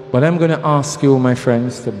 but I'm going to ask you, my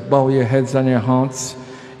friends, to bow your heads and your hearts.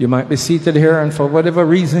 You might be seated here, and for whatever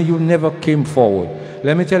reason, you never came forward.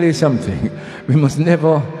 Let me tell you something. We must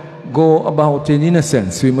never go about in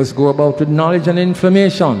innocence. We must go about with knowledge and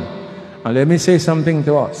information. And let me say something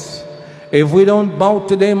to us. If we don't bow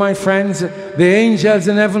today, my friends, the angels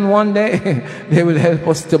in heaven one day, they will help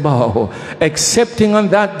us to bow. Accepting on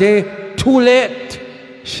that day, too late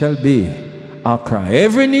shall be our cry.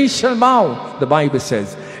 Every knee shall bow, the Bible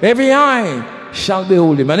says. Every eye shall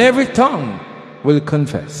behold him, and every tongue will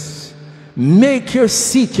confess. Make your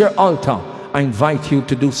seat your altar. I invite you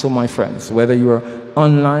to do so, my friends, whether you are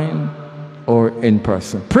online or in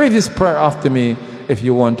person. Pray this prayer after me if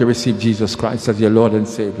you want to receive Jesus Christ as your Lord and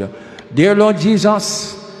Savior. Dear Lord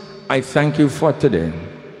Jesus, I thank you for today.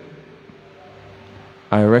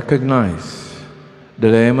 I recognize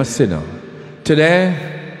that I am a sinner.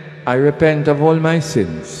 Today, I repent of all my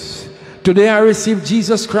sins. Today, I receive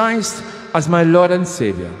Jesus Christ as my Lord and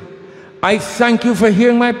Savior. I thank you for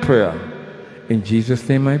hearing my prayer. In Jesus'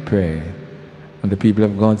 name I pray. And the people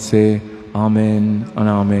of God say, Amen and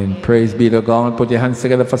Amen. Praise be to God. Put your hands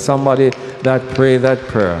together for somebody that prayed that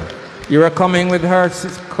prayer. You are coming with her.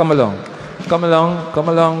 Come along. Come along. Come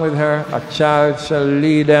along with her. A child shall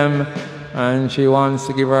lead them, and she wants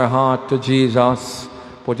to give her heart to Jesus.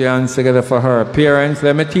 Put your hands together for her. Parents,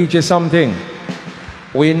 let me teach you something.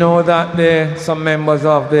 We know that some members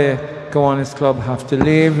of the Kiwanis Club have to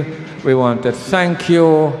leave. We want to thank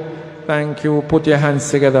you. Thank you. Put your hands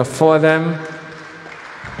together for them.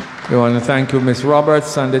 We want to thank you, Miss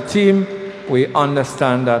Roberts and the team. We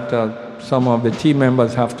understand that some of the team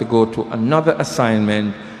members have to go to another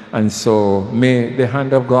assignment, and so may the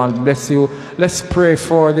hand of God bless you. Let's pray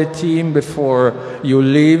for the team before you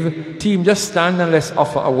leave. Team, just stand and let's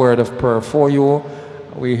offer a word of prayer for you.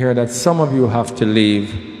 We hear that some of you have to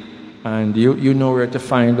leave, and you know where to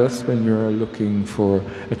find us when you're looking for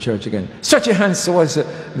a church again. Stretch your hands towards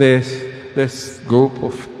this group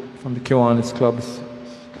from the Kiwanis clubs.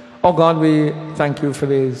 Oh God, we thank you for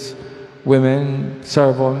these women,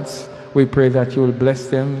 servants. We pray that you will bless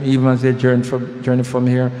them even as they journey from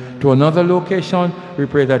here to another location. We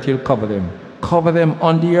pray that you'll cover them. Cover them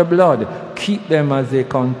under your blood. Keep them as they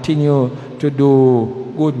continue to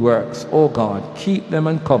do good works. Oh God, keep them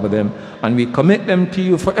and cover them. And we commit them to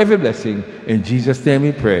you for every blessing. In Jesus' name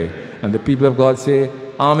we pray. And the people of God say,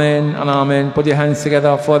 Amen and Amen. Put your hands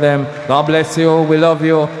together for them. God bless you. We love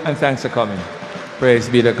you. And thanks for coming. Praise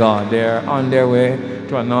be to God. They're on their way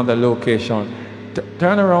to another location.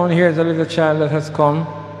 Turn around. Here's a little child that has come.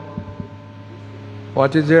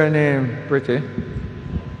 What is your name, pretty?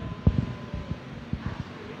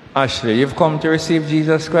 Ashley. You've come to receive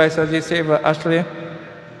Jesus Christ as your Savior. Ashley,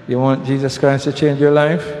 you want Jesus Christ to change your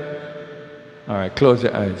life? All right, close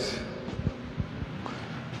your eyes.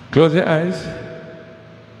 Close your eyes.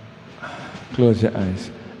 Close your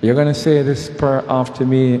eyes. You're going to say this prayer after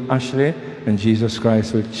me, Ashley, and Jesus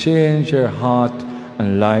Christ will change your heart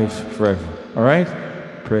and life forever. All right?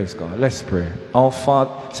 Praise God. Let's pray. Our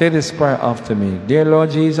Father, say this prayer after me. Dear Lord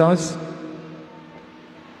Jesus,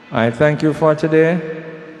 I thank you for today.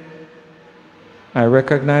 I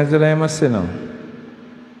recognize that I am a sinner.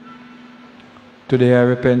 Today I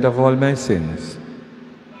repent of all my sins.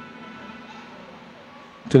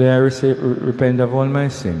 Today I repent of all my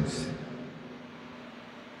sins.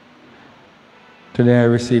 Today I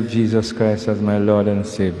receive Jesus Christ as my Lord and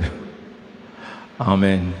Savior.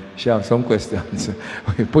 Amen. She has some questions.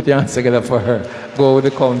 Put your hands together for her. Go with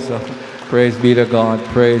the counsel. Praise be to God.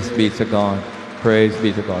 Praise be to God. Praise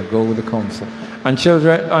be to God. Go with the counsel. And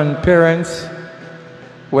children and parents,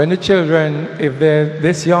 when the children, if they're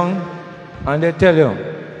this young, and they tell you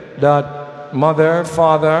that mother,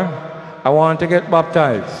 father, I want to get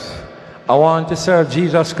baptized. I want to serve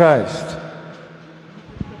Jesus Christ.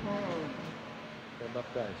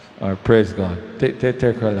 Oh, praise God. Take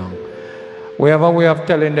her along. We have a way of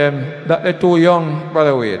telling them that they're too young,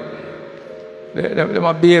 Brother Wade. They're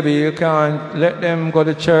my baby. You can't let them go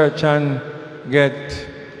to church and get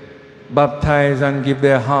baptized and give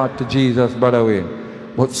their heart to Jesus, Brother Wade.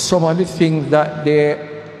 But some of the things that they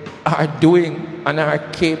are doing and are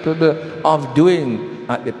capable of doing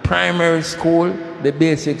at the primary school, the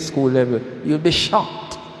basic school level, you'll be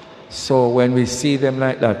shocked. So when we see them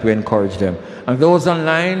like that, we encourage them. And those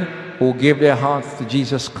online who give their hearts to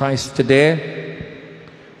Jesus Christ today,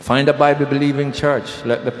 find a Bible-believing church.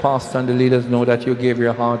 Let the pastor and the leaders know that you gave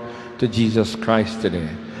your heart to Jesus Christ today.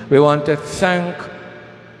 We want to thank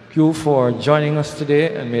you for joining us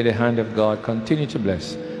today, and may the hand of God continue to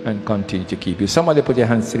bless and continue to keep you. Somebody put your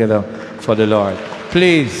hands together for the Lord.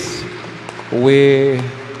 Please, we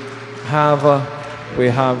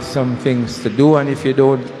have some things to do, and if you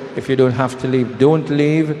don't have to leave, don't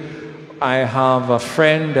leave. I have a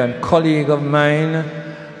friend and colleague of mine,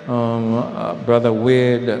 Brother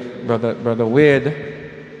Wade. Brother Wade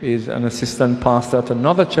is an assistant pastor at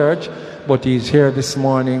another church, but he's here this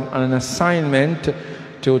morning on an assignment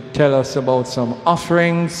to tell us about some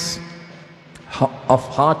offerings of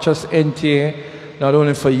Harchurch NTA, not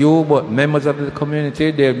only for you, but members of the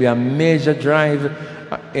community. There'll be a major drive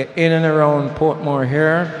in and around Portmore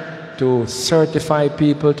here to certify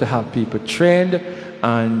people, to have people trained,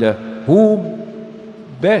 and who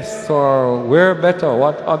best or where better,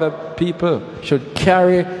 what other people should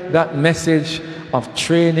carry that message of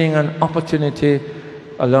training and opportunity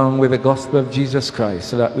along with the gospel of Jesus Christ,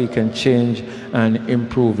 so that we can change and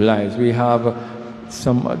improve lives. We have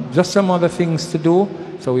some other things to do,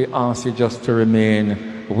 so we ask you just to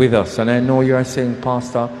remain with us. And I know you are saying,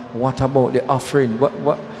 Pastor, what about the offering?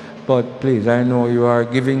 But please, I know you are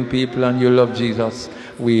giving people and you love Jesus.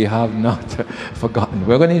 We have not forgotten.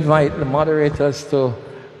 We're going to invite the moderators to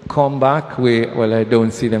come back. I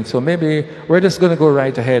don't see them. So maybe we're just going to go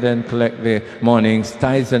right ahead and collect the morning's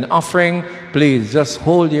tithes and offering. Please just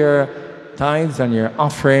hold your tithes and your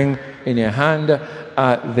offering in your hand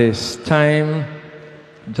at this time.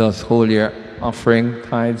 Just hold your offering,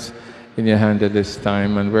 tithes in your hand at this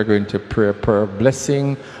time. And we're going to pray a prayer of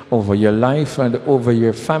blessing over your life and over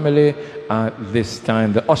your family at this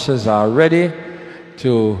time. The ushers are ready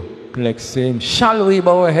to collect same. Shall we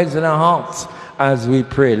bow our heads and our hearts as we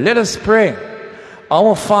pray? Let us pray.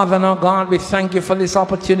 Our Father and our God, we thank you for this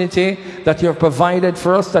opportunity that you have provided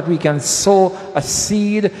for us, that we can sow a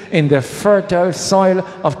seed in the fertile soil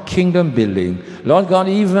of kingdom building. Lord God,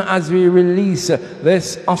 even as we release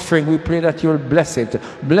this offering, we pray that you will bless it.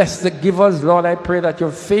 Bless the givers, Lord. I pray that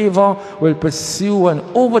your favor will pursue and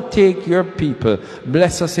overtake your people.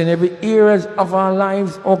 Bless us in every area of our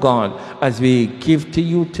lives, oh God, as we give to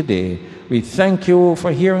you today. We thank you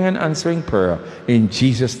for hearing and answering prayer. In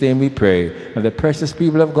Jesus' name we pray. And the precious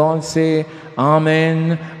people of God say,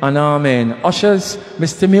 Amen and Amen. Ushers,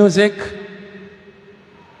 Mr. Music,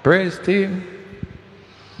 praise team.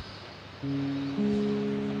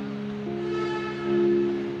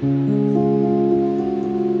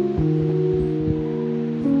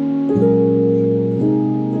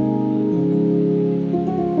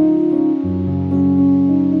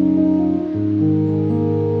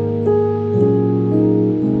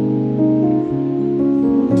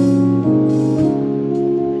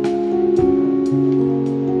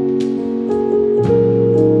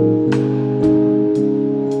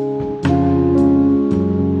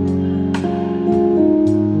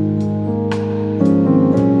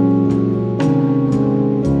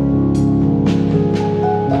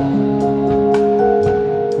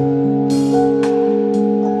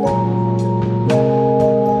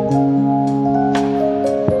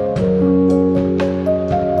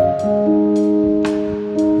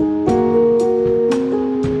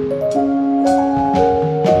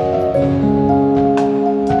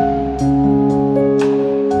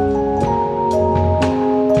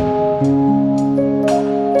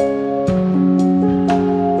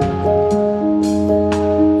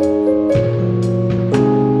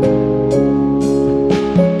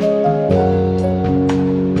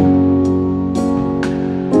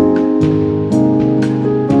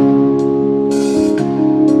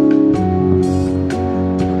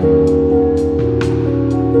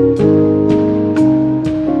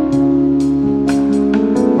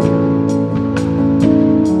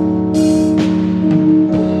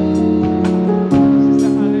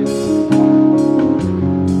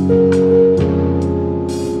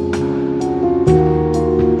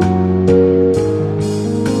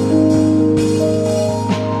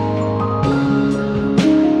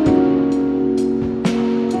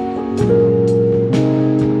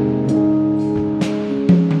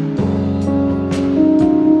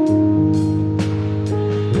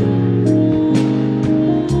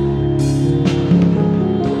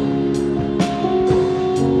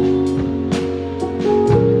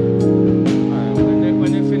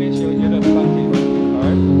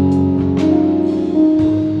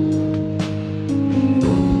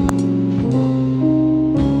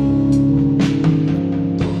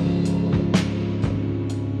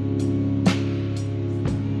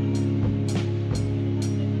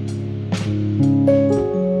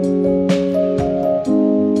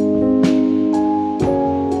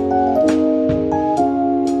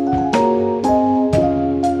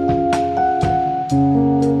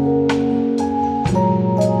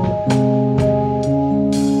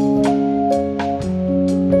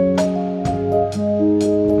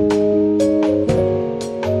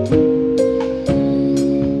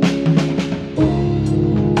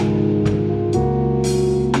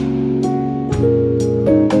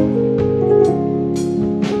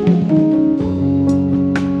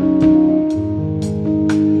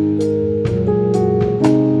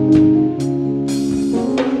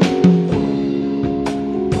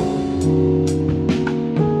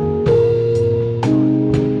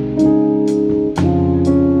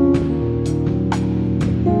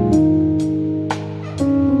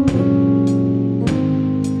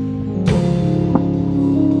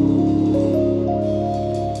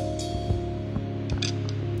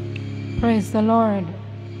 Praise the Lord.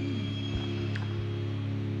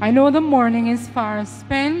 I know the morning is far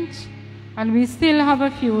spent and we still have a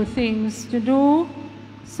few things to do.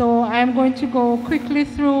 So I'm going to go quickly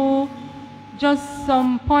through just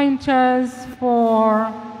some pointers for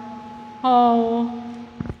how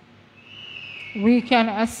we can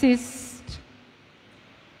assist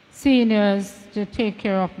seniors to take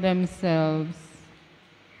care of themselves.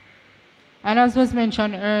 And as was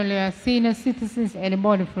mentioned earlier, senior citizens,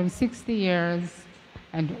 anybody from 60 years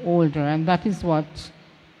and older, and that is what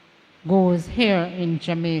goes here in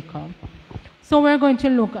Jamaica. So we're going to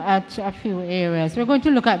look at a few areas. We're going to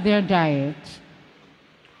look at their diet.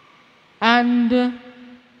 And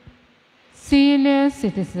senior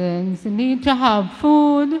citizens need to have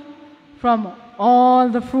food from all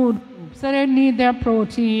the food groups. So they need their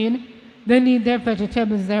protein, they need their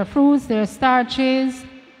vegetables, their fruits, their starches,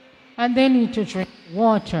 and they need to drink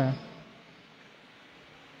water.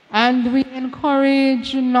 And we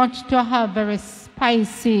encourage not to have very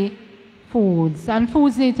spicy foods, and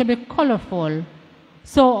foods need to be colorful.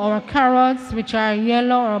 So our carrots, which are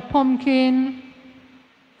yellow, or pumpkin,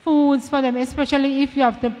 foods for them, especially if you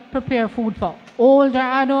have to prepare food for older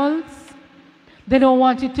adults, they don't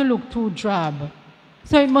want it to look too drab.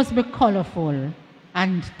 So it must be colorful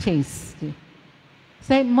and tasty.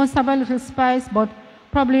 So it must have a little spice, but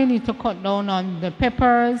probably you need to cut down on the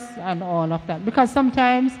peppers and all of that, because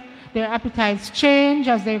sometimes their appetites change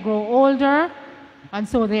as they grow older, and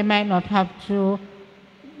so they might not have to,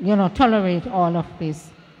 tolerate all of this.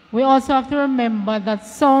 We also have to remember that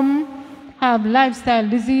some have lifestyle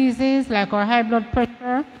diseases like our high blood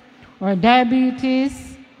pressure or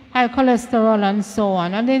diabetes, high cholesterol, and so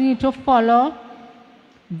on, and they need to follow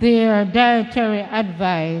their dietary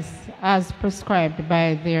advice as prescribed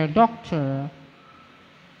by their doctor.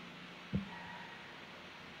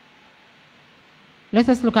 Let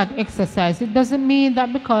us look at exercise. It doesn't mean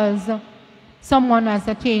that because someone has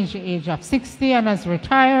attained the age of 60 and has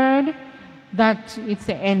retired, that it's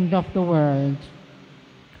the end of the world.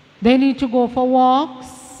 They need to go for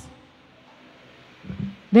walks.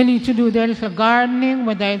 They need to do their little gardening,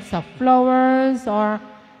 whether it's of flowers or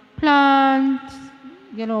plants,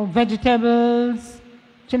 vegetables,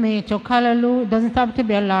 tomato, callaloo. It doesn't have to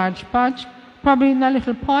be a large patch, probably in a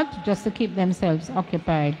little pot, just to keep themselves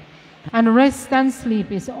occupied. And rest and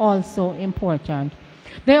sleep is also important.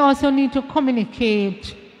 They also need to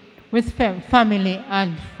communicate with family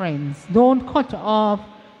and friends. Don't cut off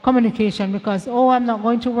communication because, I'm not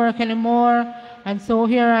going to work anymore, and so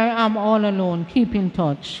here I am all alone. Keep in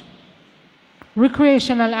touch.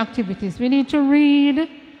 Recreational activities. We need to read,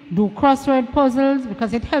 do crossword puzzles,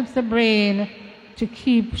 because it helps the brain to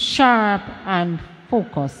keep sharp and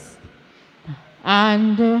focused.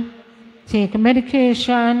 And take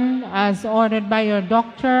medication as ordered by your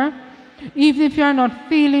doctor. Even if you're not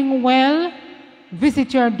feeling well,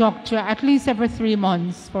 visit your doctor at least every 3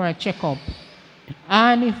 months for a checkup.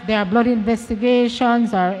 And if there are blood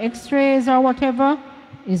investigations or x-rays or whatever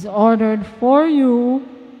is ordered for you,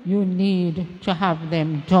 you need to have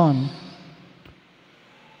them done.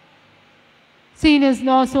 Seniors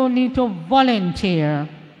also need to volunteer.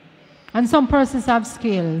 And some persons have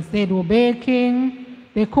skills. They do baking,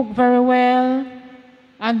 they cook very well,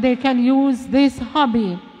 and they can use this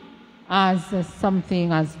hobby as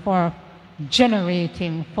something as for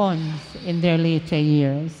generating funds in their later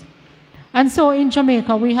years. And so in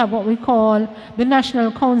Jamaica, we have what we call the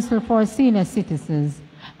National Council for Senior Citizens.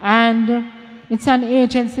 And it's an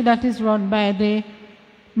agency that is run by the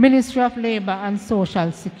Ministry of Labor and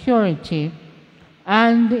Social Security.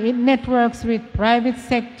 And it networks with private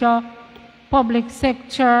sector, public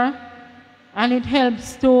sector, and it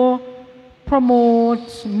helps to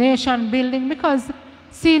promote nation building, because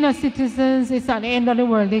senior citizens is at the end of the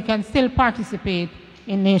world. They can still participate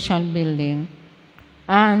in nation building.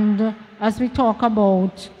 And as we talk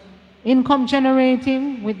about income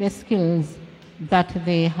generating with the skills that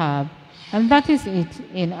they have. And that is it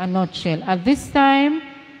in a nutshell. At this time,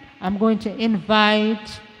 I'm going to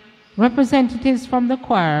invite representatives from the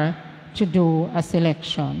choir to do a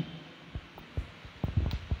selection.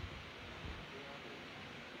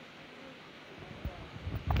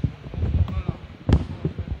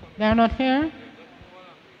 They're not here?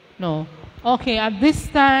 No. Okay, at this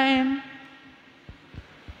time,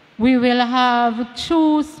 we will have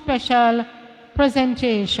 2 special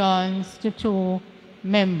presentations to 2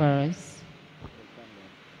 members.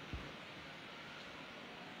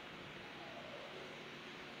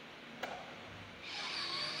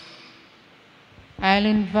 I'll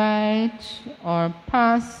invite our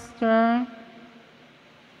pastor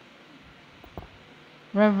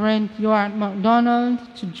Reverend York MacDonald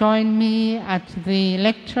to join me at the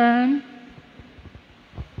lectern.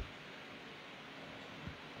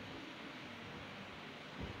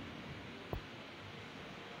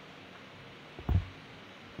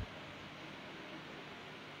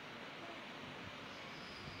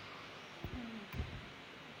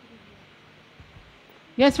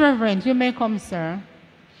 Yes, Reverend, you may come, sir.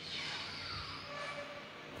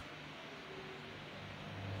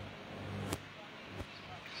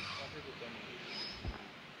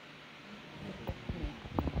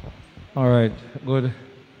 All right. Good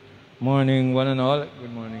morning, one and all.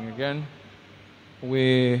 Good morning again.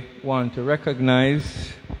 We want to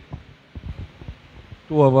recognize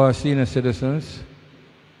two of our senior citizens.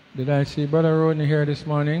 Did I see Brother Roden here this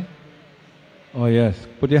morning? Oh, yes.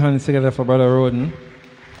 Put your hands together for Brother Roden.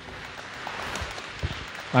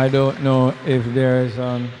 I don't know if there's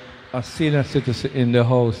a senior citizen in the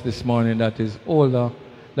house this morning that is older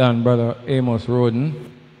than Brother Amos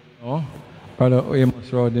Roden. No? Brother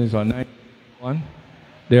Amos Roden is on 91.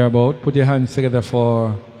 Thereabout. Put your hands together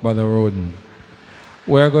for Brother Roden.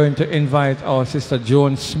 We're going to invite our Sister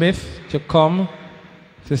Joan Smith to come.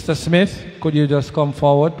 Sister Smith, could you just come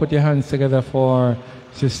forward? Put your hands together for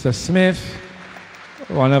Sister Smith,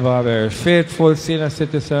 one of our very faithful senior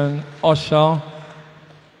citizen, usher,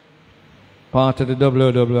 part of the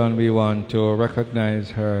WW, and we want to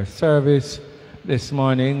recognize her service this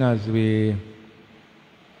morning as we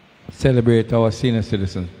celebrate our senior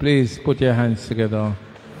citizens. Please put your hands together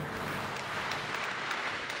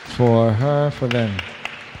for her, for them.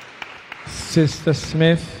 Sister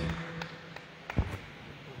Smith.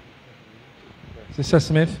 Sister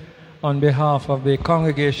Smith, on behalf of the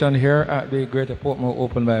congregation here at the Greater Portmore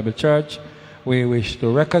Open Bible Church, we wish to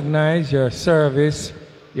recognize your service,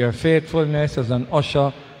 your faithfulness as an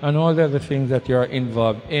usher, and all the other things that you are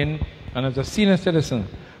involved in. And as a senior citizen,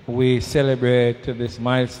 we celebrate this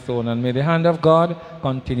milestone, and may the hand of God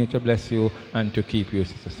continue to bless you and to keep you,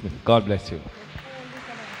 Sister Smith. God bless you.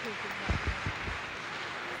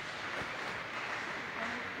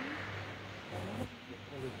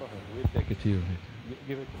 We'll take it to you.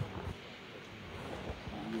 Give it.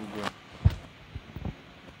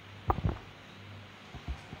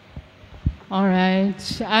 All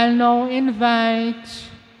right. I'll now invite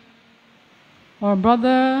our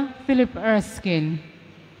brother Philip Erskine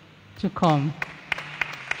to come.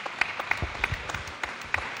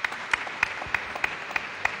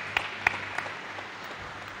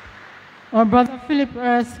 Our brother Philip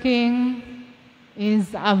Erskine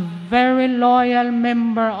is a very loyal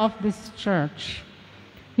member of this church.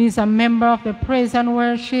 He's a member of the praise and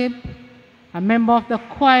worship, a member of the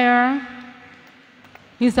choir.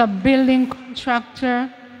 He's a building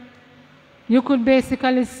contractor. You could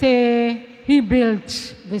basically say he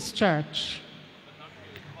built this church.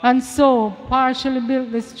 And so, partially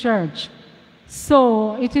built this church.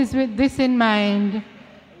 So, it is with this in mind,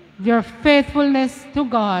 your faithfulness to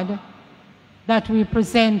God, that we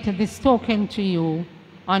present this token to you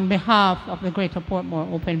on behalf of the Greater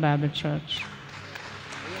Portmore Open Bible Church.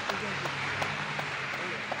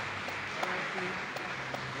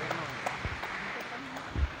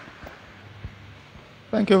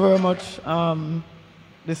 Thank you very much,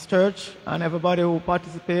 this church and everybody who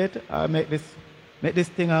participate. Make this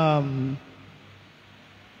thing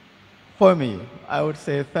for me. I would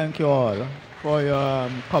say thank you all for your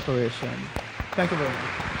cooperation. Thank you very much.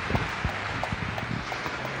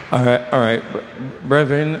 All right,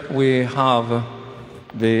 brethren, we'll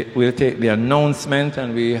take the announcement,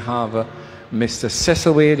 and we have Mr.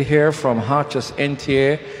 Cecil Wade here from Harchest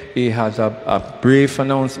NTA. He has a brief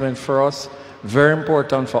announcement for us, very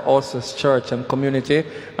important for us as church and community.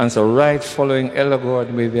 And so right following Elder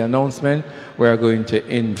Gordon with the announcement, we're going to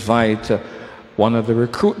invite one of the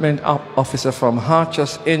recruitment officer from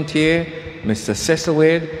Harchest NTA, Mr. Cecil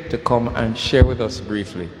Wade, to come and share with us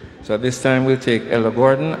briefly. So at this time, we'll take Elder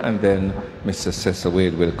Gordon, and then Mr. Cecil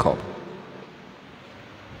Wade will come.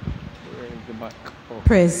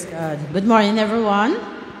 Praise God. Good morning, everyone.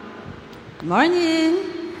 Good morning.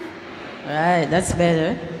 All right, that's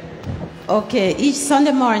better. Okay, each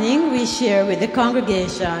Sunday morning, we share with the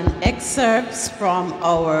congregation excerpts from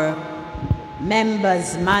our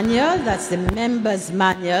members' manual. That's the members'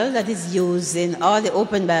 manual that is used in all the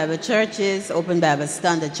Open Bible churches, Open Bible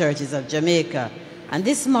Standard churches of Jamaica. And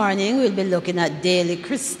this morning, we'll be looking at daily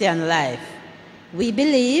Christian life. We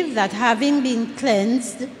believe that having been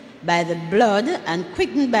cleansed by the blood and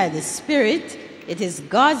quickened by the Spirit, it is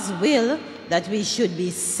God's will that we should be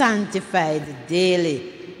sanctified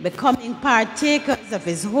daily, becoming partakers of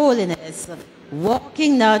His holiness,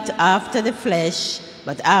 walking not after the flesh,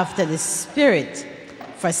 but after the Spirit.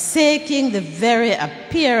 forsaking the very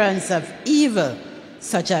appearance of evil,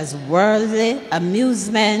 such as worldly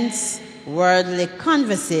amusements, worldly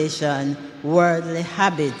conversation, worldly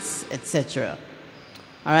habits, etc.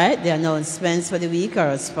 All right, the announcements for the week are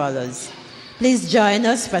as follows. Please join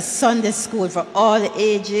us for Sunday school for all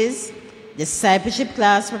ages, discipleship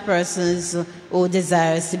class for persons who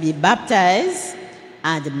desire to be baptized,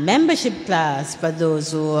 and membership class for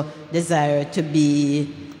those who desire to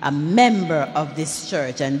be a member of this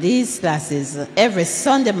church. And these classes every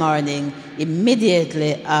Sunday morning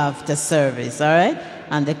immediately after service, all right?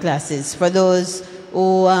 And the classes for those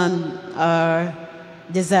who are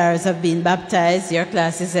desirous of being baptized, your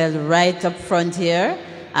class is held right up front here.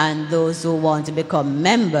 And those who want to become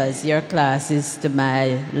members, your class is to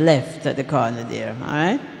my left at the corner there, all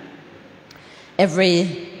right?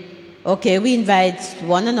 We invite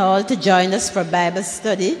one and all to join us for Bible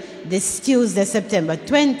study this Tuesday, September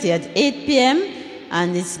 20 at 8 p.m.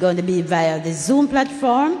 And it's going to be via the Zoom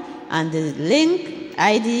platform. And the link,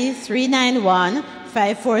 ID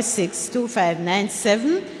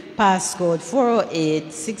 391-546-2597, passcode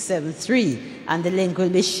 408673. And the link will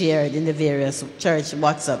be shared in the various church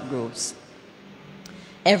WhatsApp groups.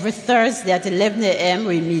 Every Thursday at 11 a.m.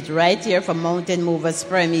 we meet right here for Mountain Movers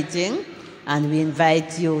prayer meeting. And we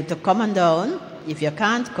invite you to come on down. If you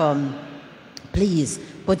can't come, please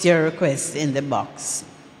put your request in the box.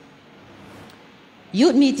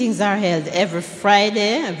 Youth meetings are held every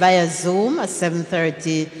Friday via Zoom at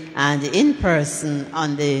 7:30 and in person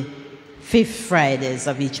on the 5th Fridays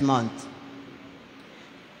of each month.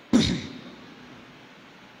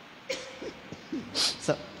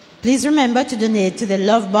 So please remember to donate to the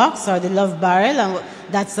Love Box or the Love Barrel. And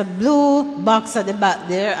that's a blue box at the back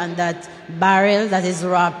there, and that barrel that is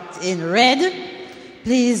wrapped in red.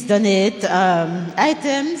 Please donate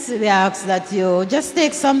items. We ask that you just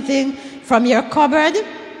take something from your cupboard,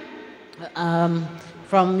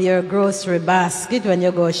 from your grocery basket when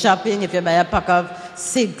you go shopping. If you buy a pack of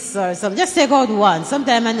 6 or something, just take out one.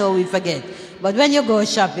 Sometimes I know we forget. But when you go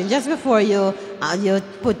shopping, just before you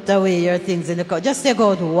put away your things in the car, just take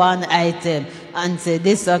out one item and say,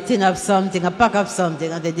 this a tin of something, a pack of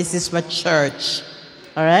something, and say, this is for church.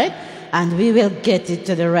 All right? And we will get it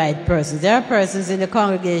to the right person. There are persons in the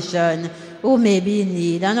congregation who may be in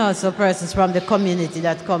need, and also persons from the community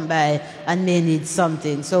that come by and may need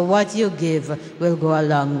something. So what you give will go a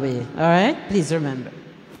long way. All right? Please remember.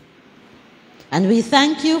 And we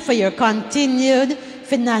thank you for your continued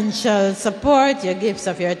financial support, your gifts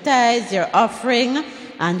of your tithes, your offering,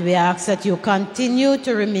 and we ask that you continue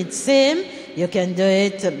to remit same. You can do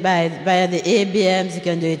it via the ABMs, you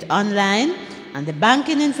can do it online. And the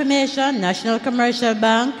banking information, National Commercial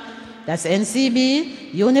Bank, that's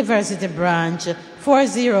NCB, University Branch,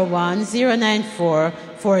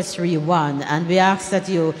 401-094-431. And we ask that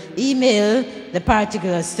you email the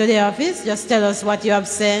particulars to the office. Just tell us what you have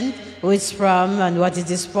sent, who it's from, and what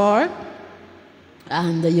it is for.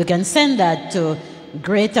 And you can send that to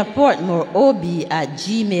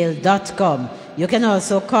greaterportmoreob@gmail.com. You can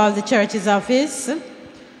also call the church's office,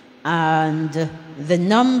 and the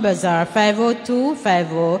numbers are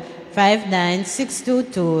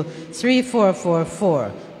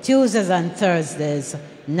 502-5059-622-3444. Tuesdays and Thursdays,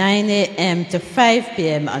 9 a.m. to 5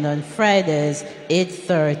 p.m. and on Fridays,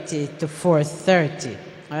 8:30 to 4:30.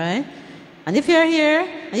 All right? And if you're here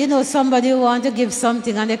and you know somebody who wants to give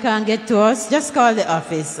something and they can't get to us, just call the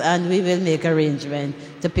office and we will make arrangement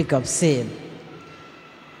to pick up same.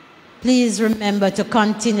 Please remember to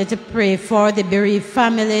continue to pray for the bereaved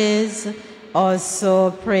families. Also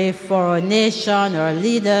pray for our nation, our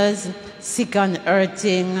leaders, sick and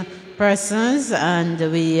hurting persons. And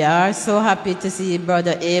we are so happy to see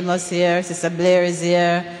Brother Amos here, Sister Blair is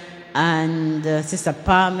here, and Sister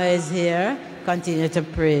Palmer is here. Continue to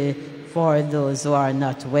pray for those who are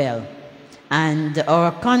not well. And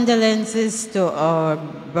our condolences to our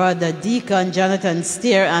brother Deacon Jonathan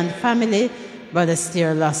Steer and family. Brother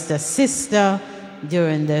Steer lost a sister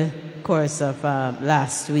during the course of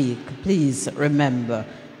last week. Please remember.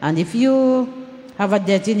 And if you have a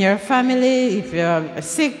death in your family, if you're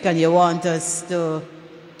sick and you want us to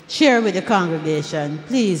share with the congregation,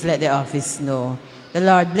 please let the office know. The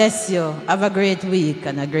Lord bless you. Have a great week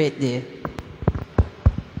and a great day.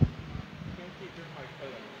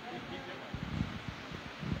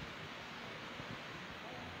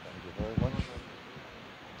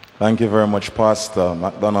 Thank you very much, Pastor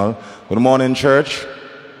McDonald. Good morning, church.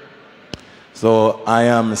 So I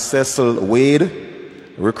am Cecil Wade,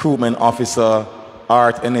 Recruitment Officer,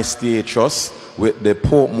 Art NSTA Trust with the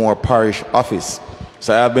Portmore Parish Office.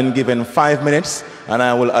 So I have been given 5 minutes and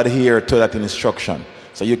I will adhere to that instruction.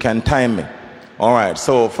 So you can time me. All right,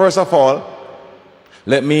 so first of all,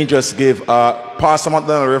 let me just give, Pastor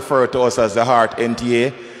McDonald referred to us as the Heart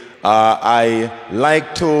NTA. I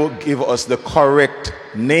like to give us the correct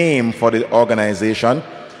name for the organization.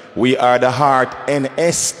 We are the Heart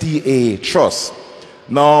NSTA Trust.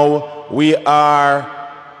 Now, we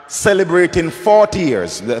are celebrating 40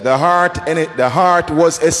 years. The Heart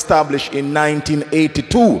was established in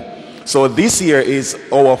 1982. So this year is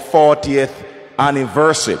our 40th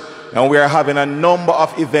anniversary. And we are having a number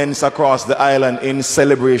of events across the island in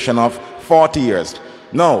celebration of 40 years.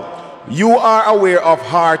 Now, you are aware of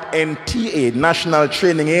Heart NTA, National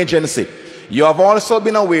Training Agency. You have also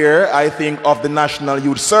been aware, I think, of the National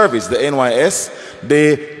Youth Service, the NYS.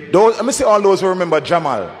 Let me see all those who remember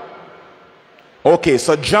Jamal. Okay,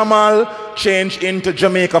 so Jamal changed into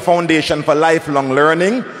Jamaica Foundation for Lifelong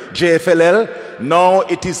Learning, JFLL. Now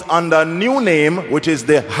it is under a new name, which is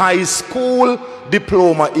the High School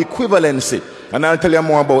Diploma Equivalency. And I'll tell you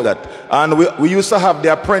more about that. And we used to have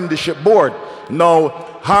the Apprenticeship Board. Now,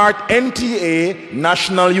 Heart NTA,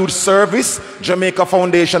 National Youth Service, Jamaica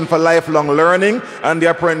Foundation for Lifelong Learning, and the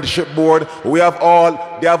Apprenticeship Board, they have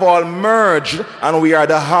all merged, and we are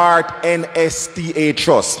the Heart NSTA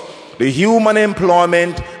Trust. The Human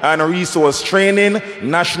Employment and Resource Training,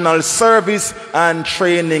 National Service and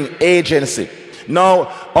Training Agency.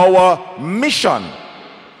 Now, our mission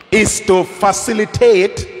is to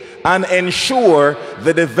facilitate and ensure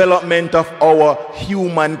the development of our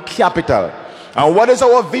human capital. And what is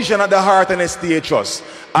our vision at the Heart NSTA Trust?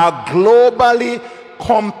 A globally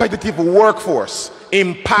competitive workforce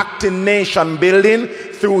impacting nation building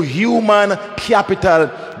through human capital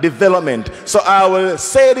development. So I will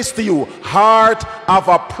say this to you, Heart of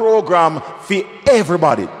a program for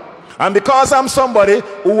everybody. And because I'm somebody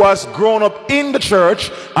who has grown up in the church,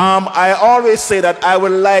 I always say that I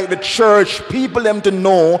would like the church people them to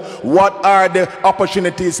know what are the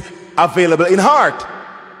opportunities available in Heart.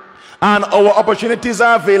 And our opportunities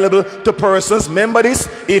are available to persons. Remember this,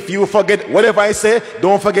 if you forget whatever I say,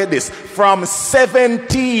 don't forget this. From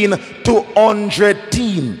 17 to 100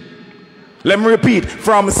 teen. Let me repeat,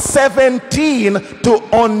 from 17 to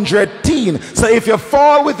 100 teen. So if you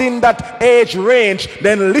fall within that age range,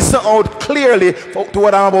 then listen out clearly to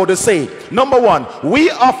what I'm about to say. Number one, we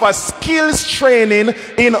offer skills training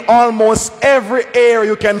in almost every area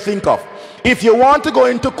you can think of. If you want to go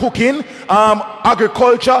into cooking,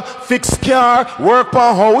 agriculture, fix car, work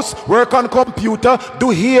on house, work on computer, do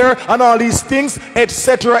hair and all these things,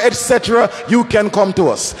 etc., you can come to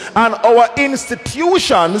us. And our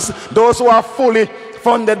institutions, those who are fully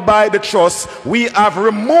funded by the trust, we have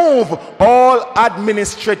removed all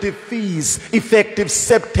administrative fees effective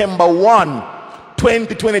September 1,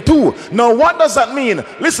 2022. Now, what does that mean?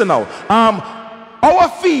 Listen now, our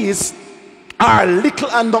fees are little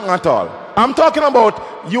and nothing at all. I'm talking about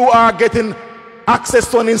you are getting access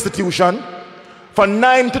to an institution for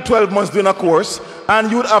 9 to 12 months doing a course, and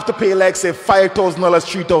you would have to pay like say $5,000,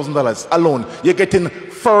 $3,000 alone. You're getting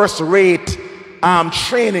first rate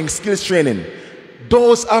training, skills training.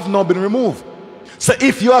 Those have not been removed. So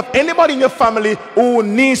if you have anybody in your family who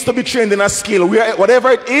needs to be trained in a skill,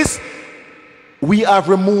 whatever it is, we have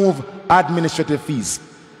removed administrative fees.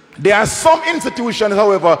 There are some institutions,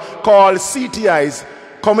 however, called CTIs,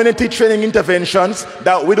 Community Training Interventions,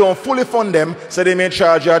 that we don't fully fund them, so they may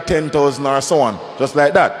charge you $10,000 or so on, just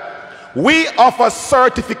like that. We offer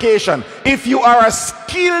certification. If you are a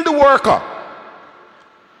skilled worker,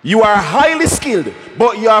 you are highly skilled,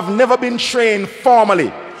 but you have never been trained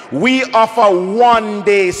formally, we offer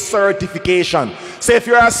one-day certification. So if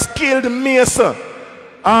you're a skilled mason,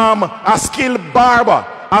 a skilled barber,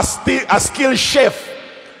 a skilled chef,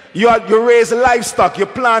 you raise livestock, you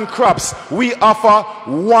plant crops, we offer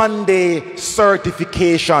one-day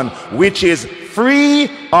certification, which is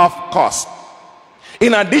free of cost.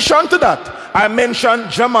 In addition to that, I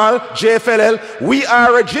mentioned Jamal, JFLL, we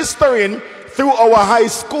are registering through our high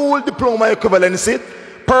school diploma equivalency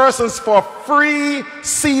persons for free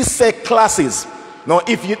CSEC classes. Now,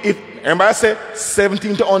 if remember I said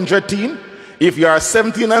 17 to 100 teen, if you are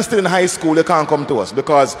 17 and still in high school, you can't come to us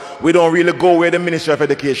because we don't really go where the Ministry of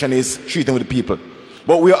Education is treating with the people.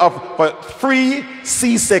 But we offer free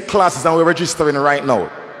CSEC classes and we're registering right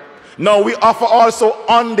now. Now we offer also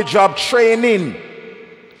on-the-job training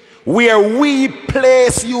where we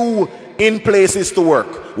place you in places to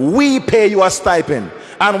work. We pay you a stipend.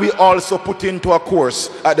 And we also put into a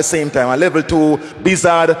course at the same time, a level 2,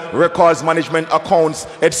 Bizard, records management, accounts,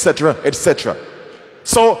 etc., etc.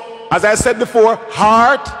 So, as I said before,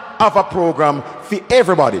 Heart of a program for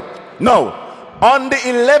everybody. Now, on the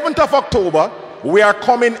 11th of October, we are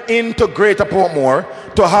coming into Greater Portmore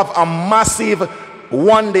to have a massive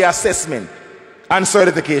one-day assessment and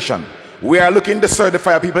certification. We are looking to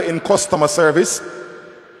certify people in customer service,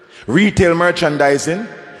 retail merchandising,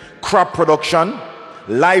 crop production,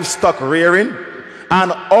 livestock rearing,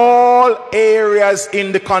 and all areas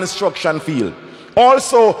in the construction field.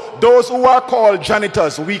 Also, those who are called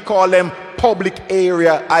janitors, we call them public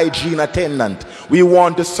area hygiene attendant. We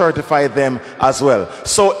want to certify them as well.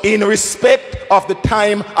 So in respect of the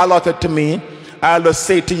time allotted to me, I'll just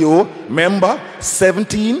say to you, remember,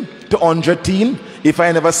 17 to 100. If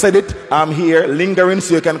I never said it, I'm here lingering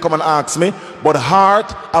so you can come and ask me. But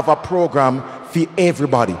heart of a program for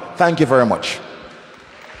everybody. Thank you very much.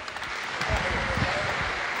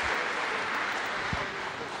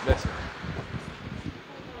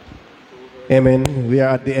 Amen. We are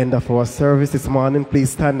at the end of our service this morning. Please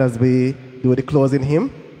stand as we do the closing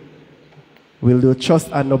hymn. We'll do Trust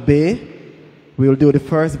and Obey. We'll do the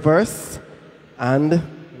first verse and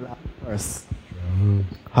last verse.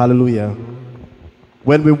 Hallelujah.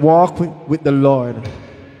 When we walk with the Lord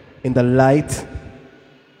in the light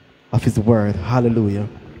of His word. Hallelujah.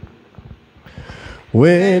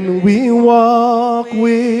 When we walk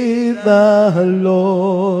with the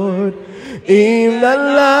Lord in the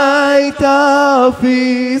light of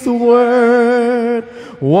His word,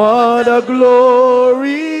 what a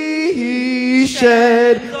glory He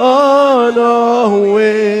shed on our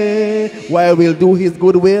way. While we'll do His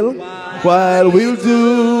good will, while we'll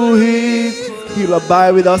do His, He'll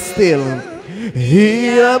abide with us still.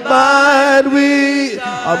 He'll abide with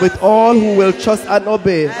all who will trust and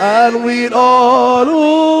obey, and with all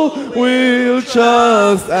who will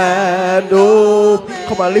trust and obey.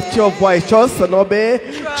 Come on, lift your voice. Trust and obey.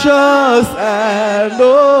 Trust and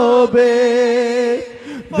obey.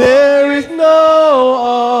 There is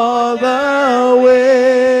no other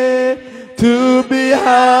way to be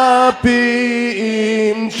happy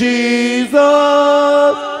in Jesus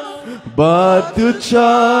but to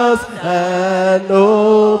trust and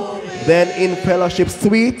know. Then in fellowship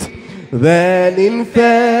sweet, then in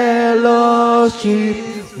fellowship,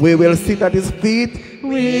 we will sit at His feet.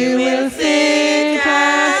 We will sit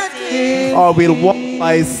at His or we'll walk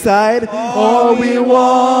by His side, or we'll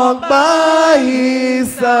walk by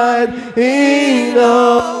His side in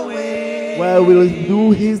a way. While we'll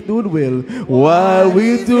do His good will, while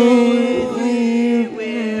we do His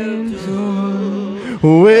will do.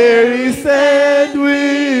 Where He said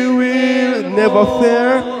we will never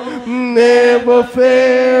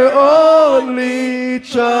fear, only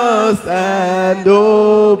trust and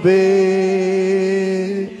obey.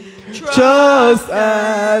 Trust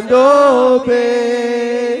and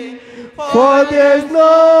obey, for there's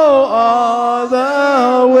no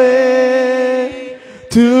other way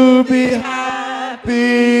to be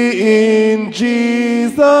happy in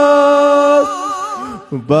Jesus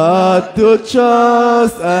but to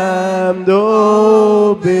trust and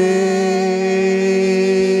obey.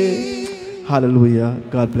 Hallelujah.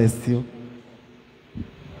 God bless you.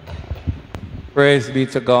 Praise be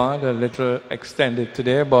to God. A little extended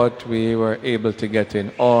today, but we were able to get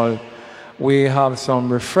in all. We have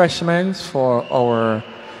some refreshments for our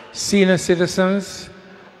senior citizens,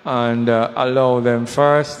 and allow them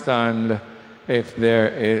first, and if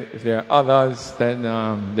there are others,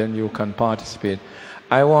 then you can participate.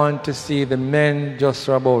 I want to see the men just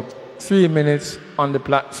for about 3 minutes on the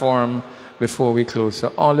platform before we close.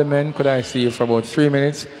 So all the men, could I see you for about 3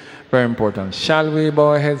 minutes? Very important. Shall we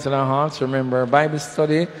bow our heads and our hearts? Remember, Bible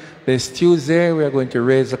study this Tuesday. We are going to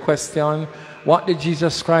raise a question. What did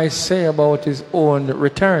Jesus Christ say about His own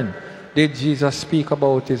return? Did Jesus speak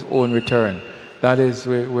about His own return? That is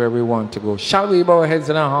where we want to go. Shall we bow our heads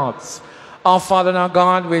and our hearts? Our Father and our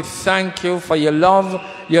God, we thank You for Your love,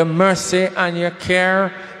 Your mercy, and Your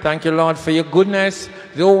care. Thank You, Lord, for Your goodness.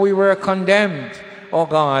 Though we were condemned, oh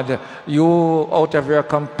God, You, out of Your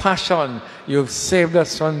compassion, You've saved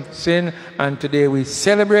us from sin, and today we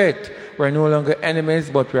celebrate. We're no longer enemies,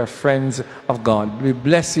 but we're friends of God. We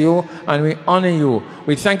bless You and we honor You.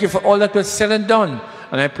 We thank You for all that was said and done.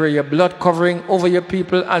 And I pray Your blood covering over Your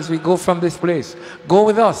people as we go from this place. Go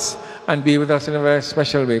with us and be with us in a very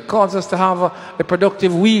special way. Cause us to have a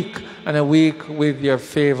productive week, and a week with Your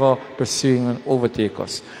favor pursuing and overtake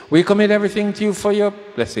us. We commit everything to You for Your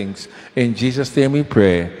blessings. In Jesus' name we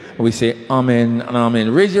pray. We say amen and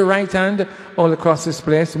amen. Raise your right hand all across this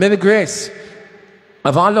place. May the grace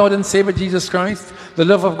of our Lord and Savior Jesus Christ, the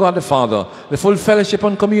love of God the Father, the full fellowship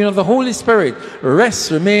and communion of the Holy Spirit rest,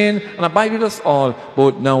 remain, and abide with us all,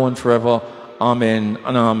 both now and forever. Amen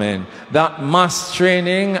and amen. That mass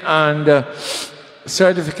training and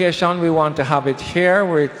certification, we want to have it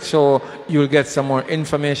here so you'll get some more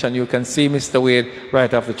information. You can see Mr. Wade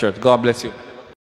right after church. God bless you.